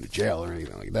never going to jail or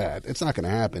anything like that. It's not going to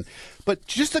happen. But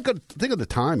just think of the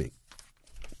timing.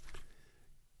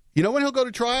 You know when he'll go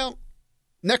to trial?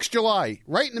 Next July,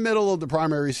 right in the middle of the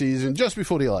primary season, just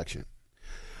before the election.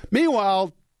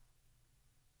 Meanwhile,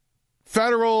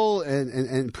 federal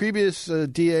and previous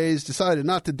DAs decided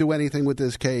not to do anything with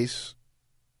this case.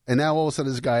 And now all of a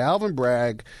sudden this guy, Alvin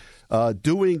Bragg,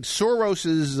 doing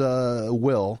Soros's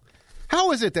will.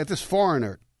 How is it that this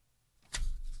foreigner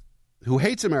who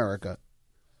hates America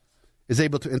is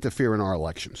able to interfere in our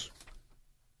elections?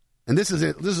 And this is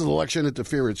it. This is election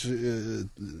interference to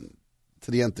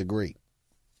the nth degree.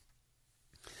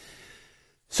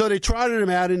 So they trotted him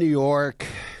out in New York.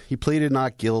 He pleaded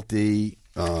not guilty.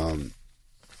 Then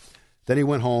he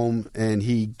went home and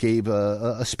he gave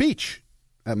a speech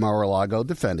at Mar-a-Lago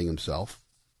defending himself.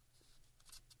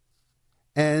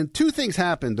 And two things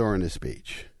happened during his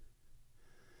speech.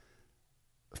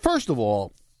 First of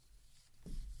all,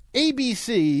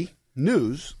 ABC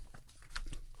News,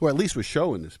 who at least was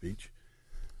showing the speech,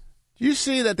 do you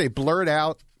see that they blurred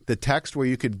out the text where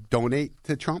you could donate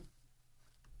to Trump?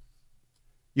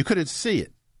 You couldn't see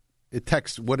it. It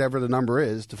texts whatever the number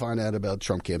is to find out about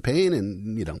Trump campaign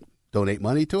and, donate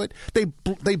money to it.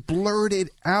 They blurred it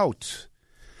out.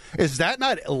 Is that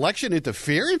not election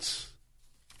interference?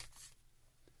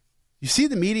 You see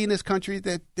the media in this country,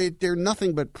 that they're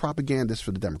nothing but propagandists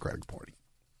for the Democratic Party.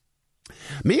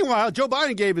 Meanwhile, Joe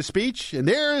Biden gave a speech, and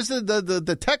there's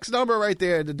the text number right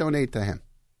there to donate to him.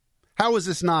 How is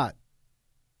this not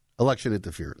election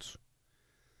interference?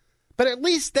 But at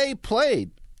least they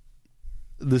played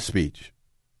the speech.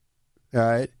 All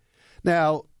right.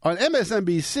 Now, on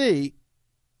MSNBC,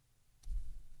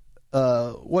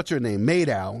 what's her name?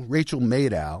 Rachel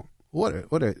Maddow.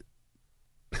 What a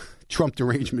Trump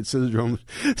derangement syndrome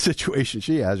situation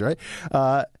she has, right?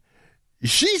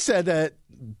 She said that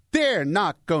they're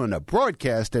not going to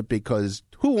broadcast it because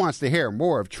who wants to hear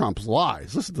more of Trump's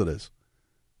lies? Listen to this.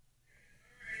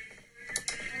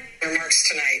 Remarks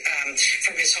tonight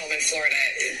from his home in Florida.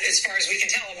 As far as we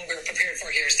can tell, and what we were prepared for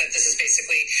here is that this is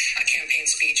basically a campaign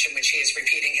speech in which he is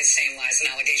repeating his same lies and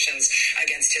allegations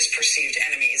against his perceived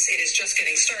enemies. It is just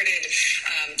getting started.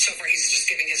 So far, he's just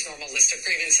giving his normal list of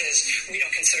grievances. We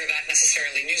don't consider that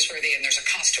necessarily newsworthy, and there's a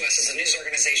cost to us as a news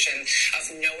organization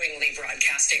of knowingly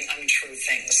broadcasting untrue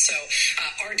things. So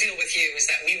our deal with you is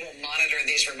that we will monitor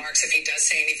these remarks. If he does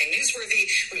say anything newsworthy,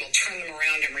 we will turn them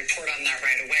around and report on that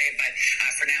right away. But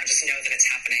for now, just know that it's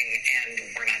happening and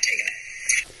we're not taking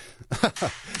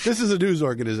it. This is a news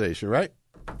organization, right?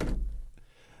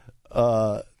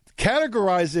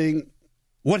 Categorizing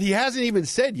what he hasn't even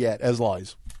said yet as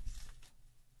lies.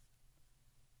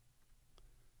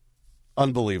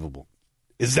 Unbelievable.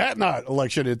 Is that not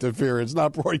election interference,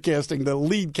 not broadcasting the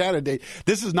lead candidate?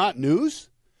 This is not news?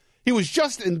 He was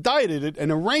just indicted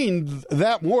and arraigned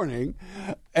that morning,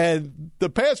 and the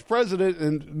past president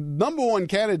and number one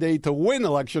candidate to win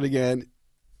election again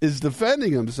is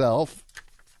defending himself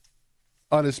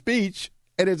on a speech,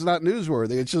 and it's not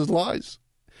newsworthy. It's just lies.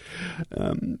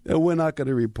 And we're not going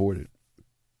to report it.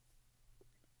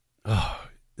 Oh,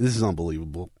 this is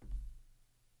unbelievable.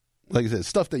 Like I said,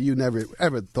 stuff that you never,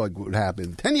 ever thought would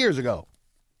happen 10 years ago.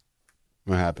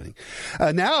 Are happening.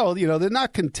 Now, they're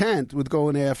not content with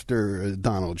going after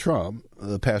Donald Trump,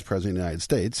 the past president of the United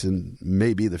States, and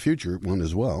maybe the future one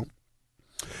as well.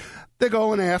 They're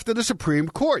going after the Supreme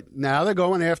Court. Now they're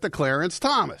going after Clarence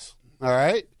Thomas, all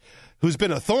right, who's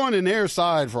been a thorn in their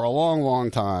side for a long,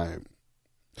 long time.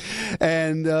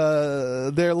 And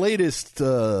their latest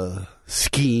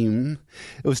scheme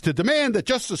was to demand that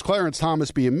Justice Clarence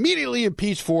Thomas be immediately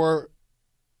impeached for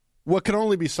what can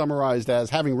only be summarized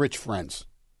as having rich friends.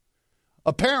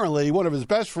 Apparently, one of his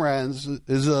best friends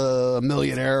is a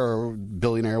millionaire or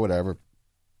billionaire, whatever.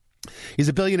 He's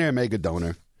a billionaire mega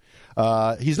donor.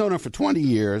 He's known him for 20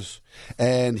 years,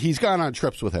 and he's gone on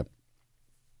trips with him.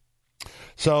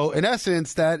 So, in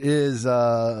essence, that is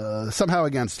somehow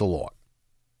against the law.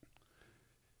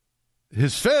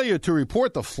 His failure to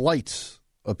report the flights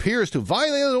appears to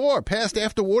violate the law passed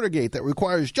after Watergate that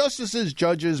requires justices,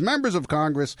 judges, members of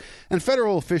Congress, and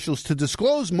federal officials to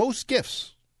disclose most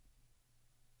gifts.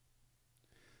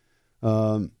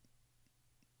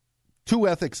 Two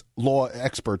ethics law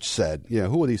experts said,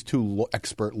 who are these two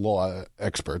law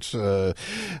experts?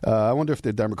 I wonder if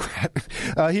they're Democrat.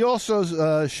 He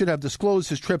also should have disclosed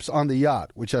his trips on the yacht,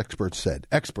 which experts said.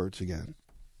 Experts again.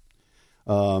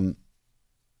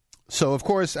 So, of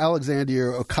course,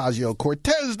 Alexandria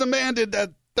Ocasio-Cortez demanded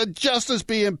that the justice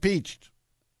be impeached.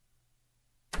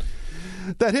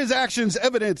 That his actions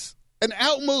evidence an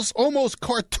almost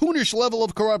cartoonish level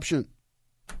of corruption.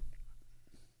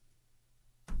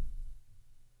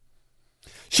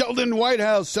 Sheldon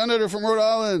Whitehouse, senator from Rhode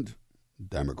Island,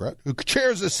 Democrat, who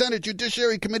chairs the Senate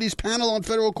Judiciary Committee's panel on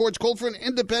federal courts, called for an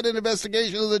independent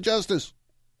investigation of the justice.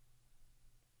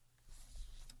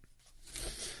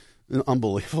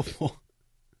 Unbelievable.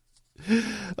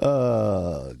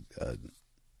 God.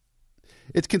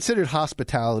 It's considered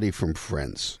hospitality from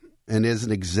friends, and there's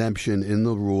an exemption in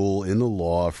the rule, in the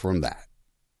law from that.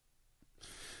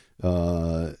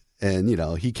 And,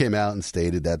 he came out and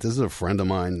stated that this is a friend of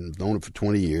mine, known him for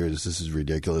 20 years. This is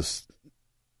ridiculous.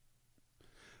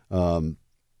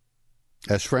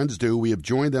 As friends do, we have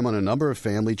joined them on a number of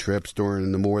family trips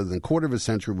during the more than a quarter of a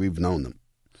century we've known them.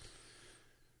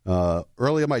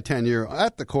 Early in my tenure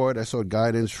at the court, I sought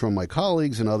guidance from my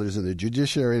colleagues and others in the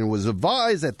judiciary and was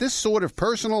advised that this sort of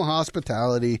personal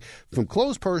hospitality from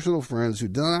close personal friends who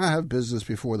do not have business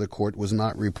before the court was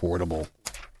not reportable.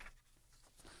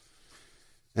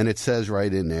 And it says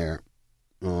right in there,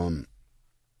 but,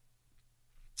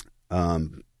 no,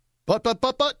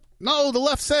 the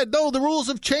left said, no, the rules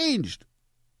have changed.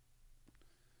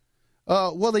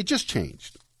 Well, they just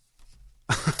changed.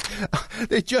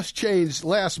 They just changed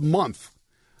last month,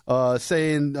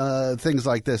 saying things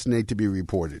like this need to be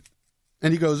reported.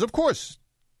 And he goes, of course,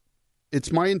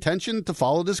 it's my intention to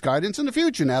follow this guidance in the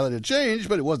future now that it changed,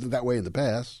 but it wasn't that way in the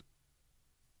past.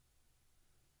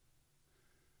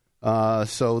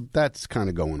 So that's kind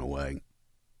of going away.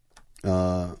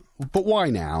 But why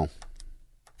now?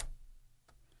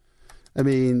 I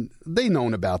mean, they've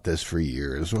known about this for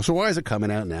years. So why is it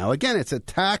coming out now? Again, it's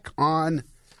attack on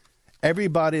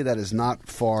everybody that is not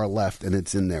far left, and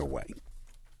it's in their way.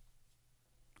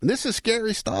 And this is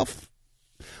scary stuff.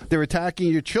 They're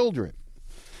attacking your children.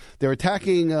 They're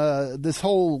attacking this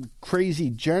whole crazy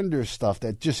gender stuff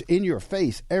that's just in your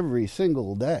face every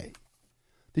single day.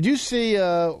 Did you see,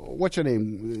 what's her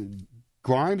name?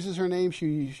 Grimes is her name.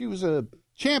 She was a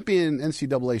champion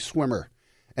NCAA swimmer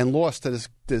and lost to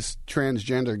this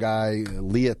transgender guy,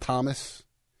 Leah Thomas,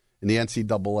 in the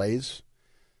NCAAs.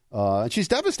 And she's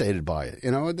devastated by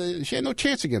it. She had no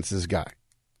chance against this guy,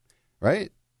 right?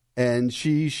 And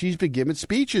she's been giving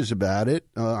speeches about it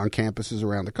on campuses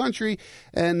around the country.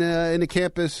 And in the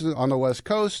campus on the West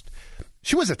Coast,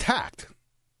 she was attacked.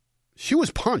 She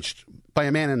was punched by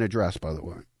a man in a dress, by the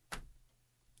way.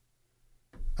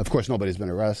 Of course, nobody's been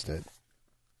arrested.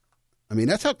 I mean,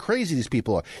 that's how crazy these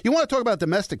people are. You want to talk about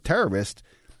domestic terrorists?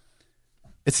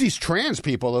 It's these trans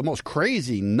people, the most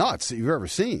crazy nuts that you've ever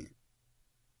seen.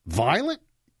 Violent?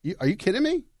 Are you kidding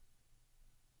me?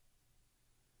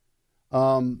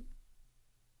 But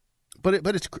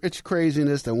it's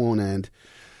craziness that won't end.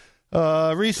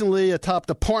 Recently, a top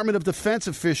Department of Defense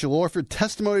official offered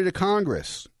testimony to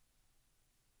Congress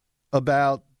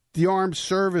about the armed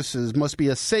services must be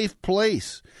a safe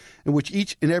place in which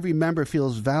each and every member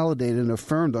feels validated and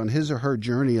affirmed on his or her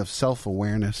journey of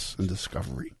self-awareness and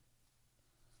discovery.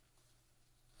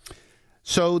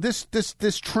 So this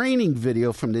training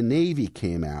video from the Navy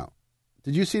came out.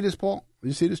 Did you see this, Paul? Did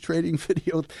you see this training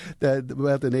video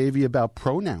about the Navy about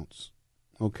pronouns?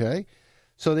 Okay.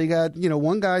 So they got,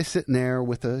 one guy sitting there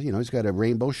with he's got a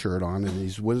rainbow shirt on and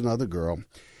he's with another girl.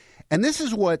 And this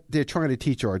is what they're trying to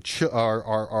teach our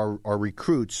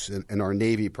recruits and our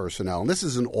Navy personnel. And this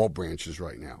is in all branches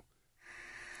right now.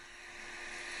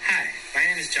 Hi, my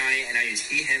name is Johnny, and I use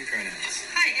he, him pronouns.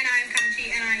 Hi, and I'm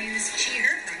Kanchi, and I use she,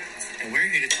 her pronouns. And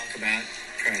we're here to talk about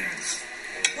pronouns.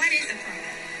 What is a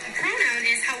pronoun? A pronoun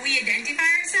is how we identify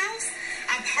ourselves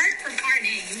apart from our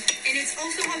name, and it's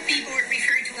also how people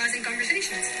refer to us in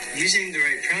conversations. Using the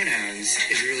right pronouns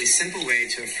is a really simple way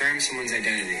to affirm someone's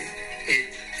identity.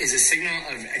 It is a signal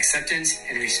of acceptance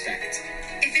and respect.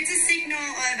 If it's a signal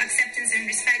of acceptance and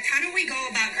respect, how do we go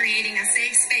about creating a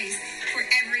safe space for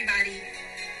everybody?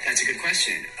 That's a good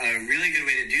question. A really good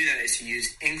way to do that is to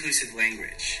use inclusive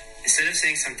language. Instead of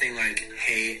saying something like,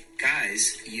 hey,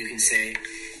 guys, you can say,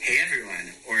 hey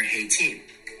everyone or hey team.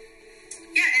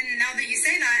 Yeah, and now that you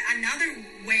say that, another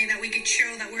way that we could show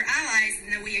that we're allies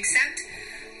and that we accept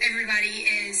everybody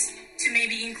is to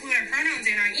maybe include our pronouns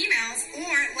in our emails,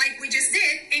 or like we just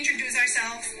did, introduce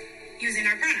ourselves using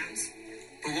our pronouns.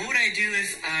 But what would I do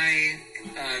if I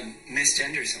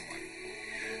misgender someone?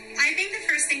 I think the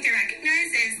first thing to recognize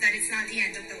is that it's not the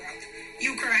end of the world.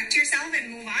 You correct yourself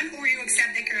and move on, or you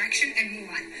accept the correction and move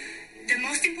on. The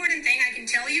most important thing I can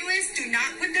tell you is do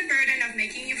not put the burden of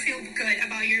making you feel good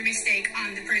about your mistake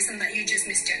on the person that you just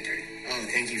misgendered. Oh,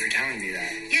 thank you for telling me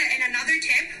that. Yeah, and another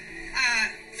tip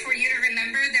for you to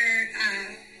remember their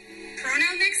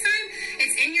pronoun next time,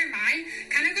 it's in your mind.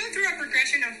 Kind of go through a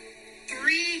progression of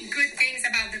 3 good things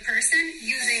about the person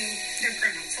using their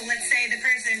pronoun. So let's say the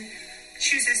person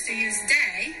chooses to use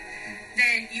they,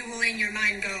 then you will in your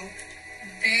mind go,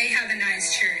 they have a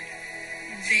nice shirt.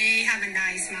 They have a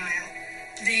nice smile.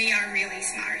 They are really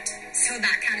smart. So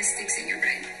that kind of sticks in your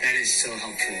brain. That is so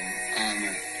helpful.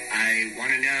 I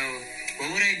want to know,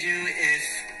 what would I do if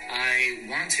I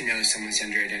want to know someone's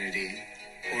gender identity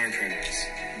or pronouns?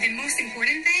 The most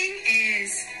important thing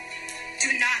is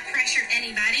do not pressure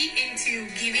anybody into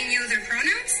giving you their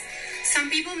pronouns. Some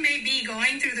people may be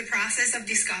going through the process of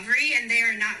discovery and they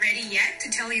are not ready yet to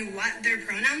tell you what their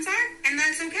pronouns are, and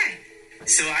that's okay.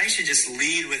 So I should just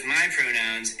lead with my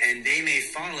pronouns and they may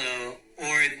follow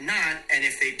or not, and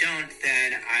if they don't,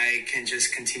 then I can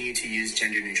just continue to use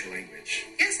gender-neutral language.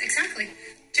 Yes, exactly.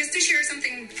 Just to share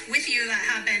something with you that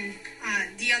happened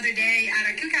the other day at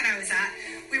a cookout I was at,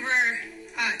 we were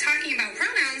talking about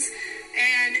pronouns,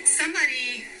 and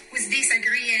somebody was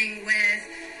disagreeing with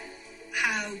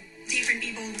how different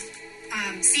people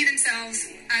see themselves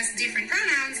as different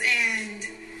pronouns, and...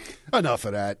 Enough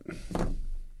of that.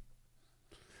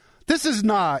 This is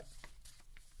not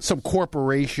some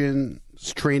corporation's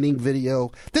training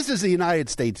video. This is the United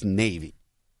States Navy.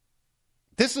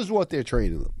 This is what they're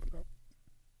training them about.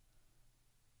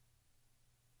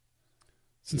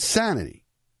 It's insanity.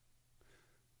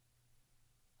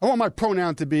 I want my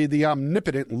pronoun to be the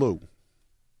omnipotent Lou.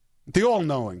 The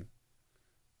all-knowing.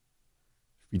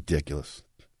 Ridiculous.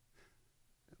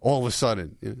 All of a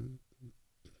sudden,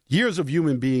 years of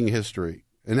human being history,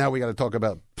 and now we got to talk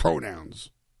about pronouns.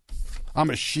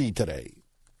 I'm a she today.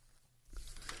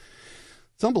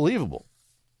 It's unbelievable.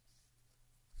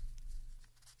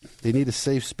 They need a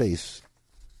safe space.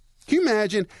 Can you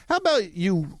imagine? How about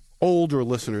you older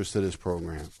listeners to this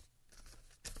program?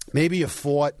 Maybe you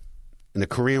fought in the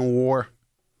Korean War,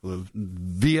 the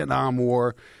Vietnam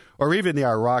War, or even the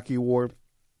Iraqi War.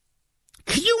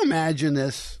 Can you imagine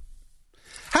this?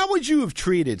 How would you have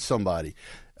treated somebody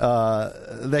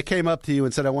that came up to you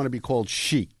and said, I want to be called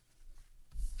she?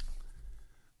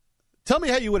 Tell me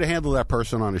how you would have handled that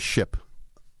person on a ship,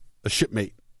 a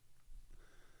shipmate.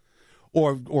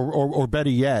 Or better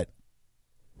yet,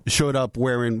 showed up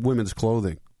wearing women's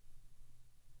clothing.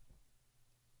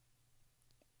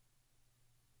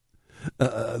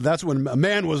 That's when a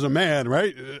man was a man,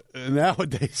 right?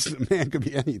 Nowadays, a man could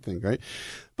be anything, right?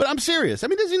 But I'm serious. I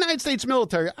mean, this is the United States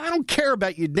military. I don't care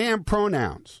about your damn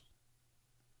pronouns.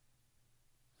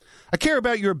 I care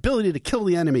about your ability to kill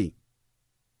the enemy.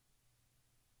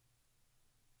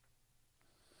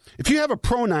 If you have a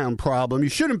pronoun problem, you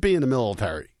shouldn't be in the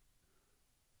military.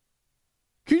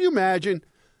 Can you imagine?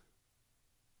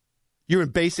 You're in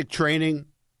basic training,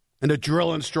 and the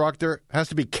drill instructor has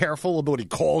to be careful about what he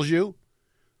calls you.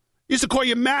 He used to call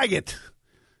you maggot.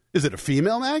 Is it a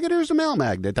female maggot or is it a male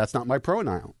magnet? That's not my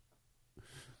pronoun.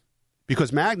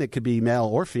 Because magnet could be male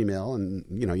or female, and,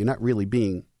 you're not really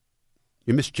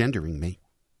you're misgendering me.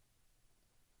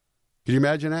 Can you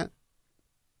imagine that?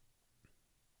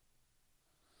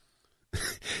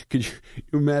 Could you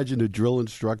imagine a drill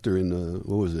instructor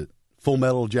in Full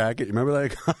Metal Jacket? Remember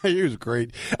that guy? He was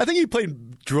great. I think he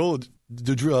played drill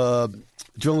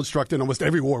instructor in almost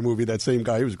every war movie. That same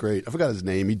guy, he was great. I forgot his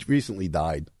name. He recently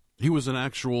died. He was an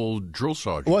actual drill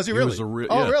sergeant. Was he really?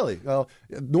 Yeah. Really? Well,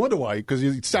 no wonder why, because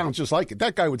he sounds just like it.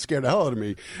 That guy would scare the hell out of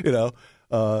me.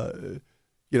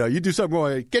 You do something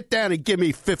wrong, get down and give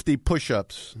me 50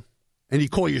 push-ups. And he'd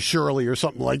call you Shirley or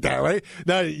something like that, right?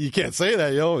 Now, you can't say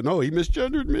that. No, he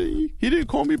misgendered me. He didn't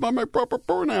call me by my proper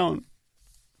pronoun.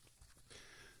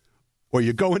 Or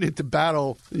you're going into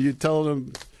battle, and you tell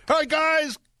them, all right,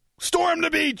 guys, storm the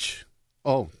beach.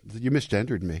 Oh, you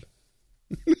misgendered me.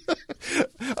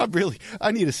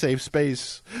 I need a safe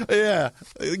space. Yeah,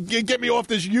 get me off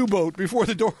this U-boat before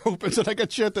the door opens and I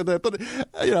get shit to that. But,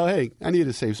 hey, I need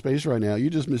a safe space right now. You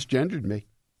just misgendered me.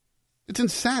 It's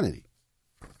insanity.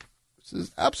 This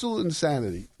is absolute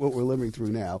insanity, what we're living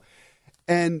through now.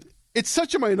 And It's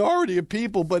such a minority of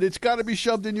people, but it's got to be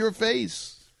shoved in your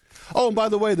face. Oh, and by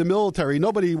the way, the military,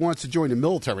 nobody wants to join the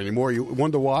military anymore. You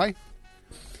wonder why?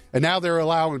 And now they're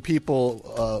allowing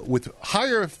people with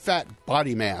higher fat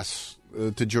body mass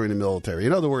to join the military.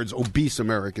 In other words, obese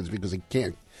Americans, because they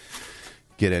can't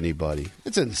get anybody.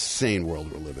 It's an insane world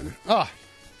we're living in.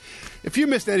 If you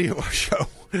missed any of our show,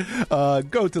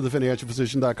 go to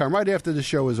thefinancialphysician.com. Right after the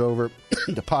show is over,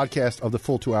 the podcast of the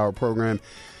full 2-hour program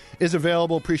is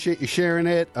available. Appreciate you sharing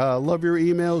it. Love your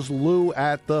emails. Lou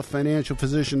at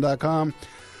thefinancialphysician.com.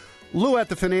 Lou at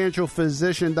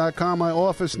thefinancialphysician.com. My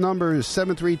office number is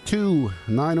 732-905-8100.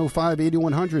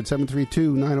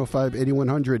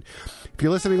 732-905-8100. If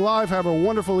you're listening live, have a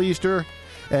wonderful Easter.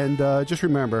 And just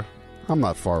remember, I'm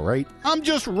not far right. I'm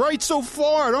just right so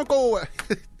far. Don't go away.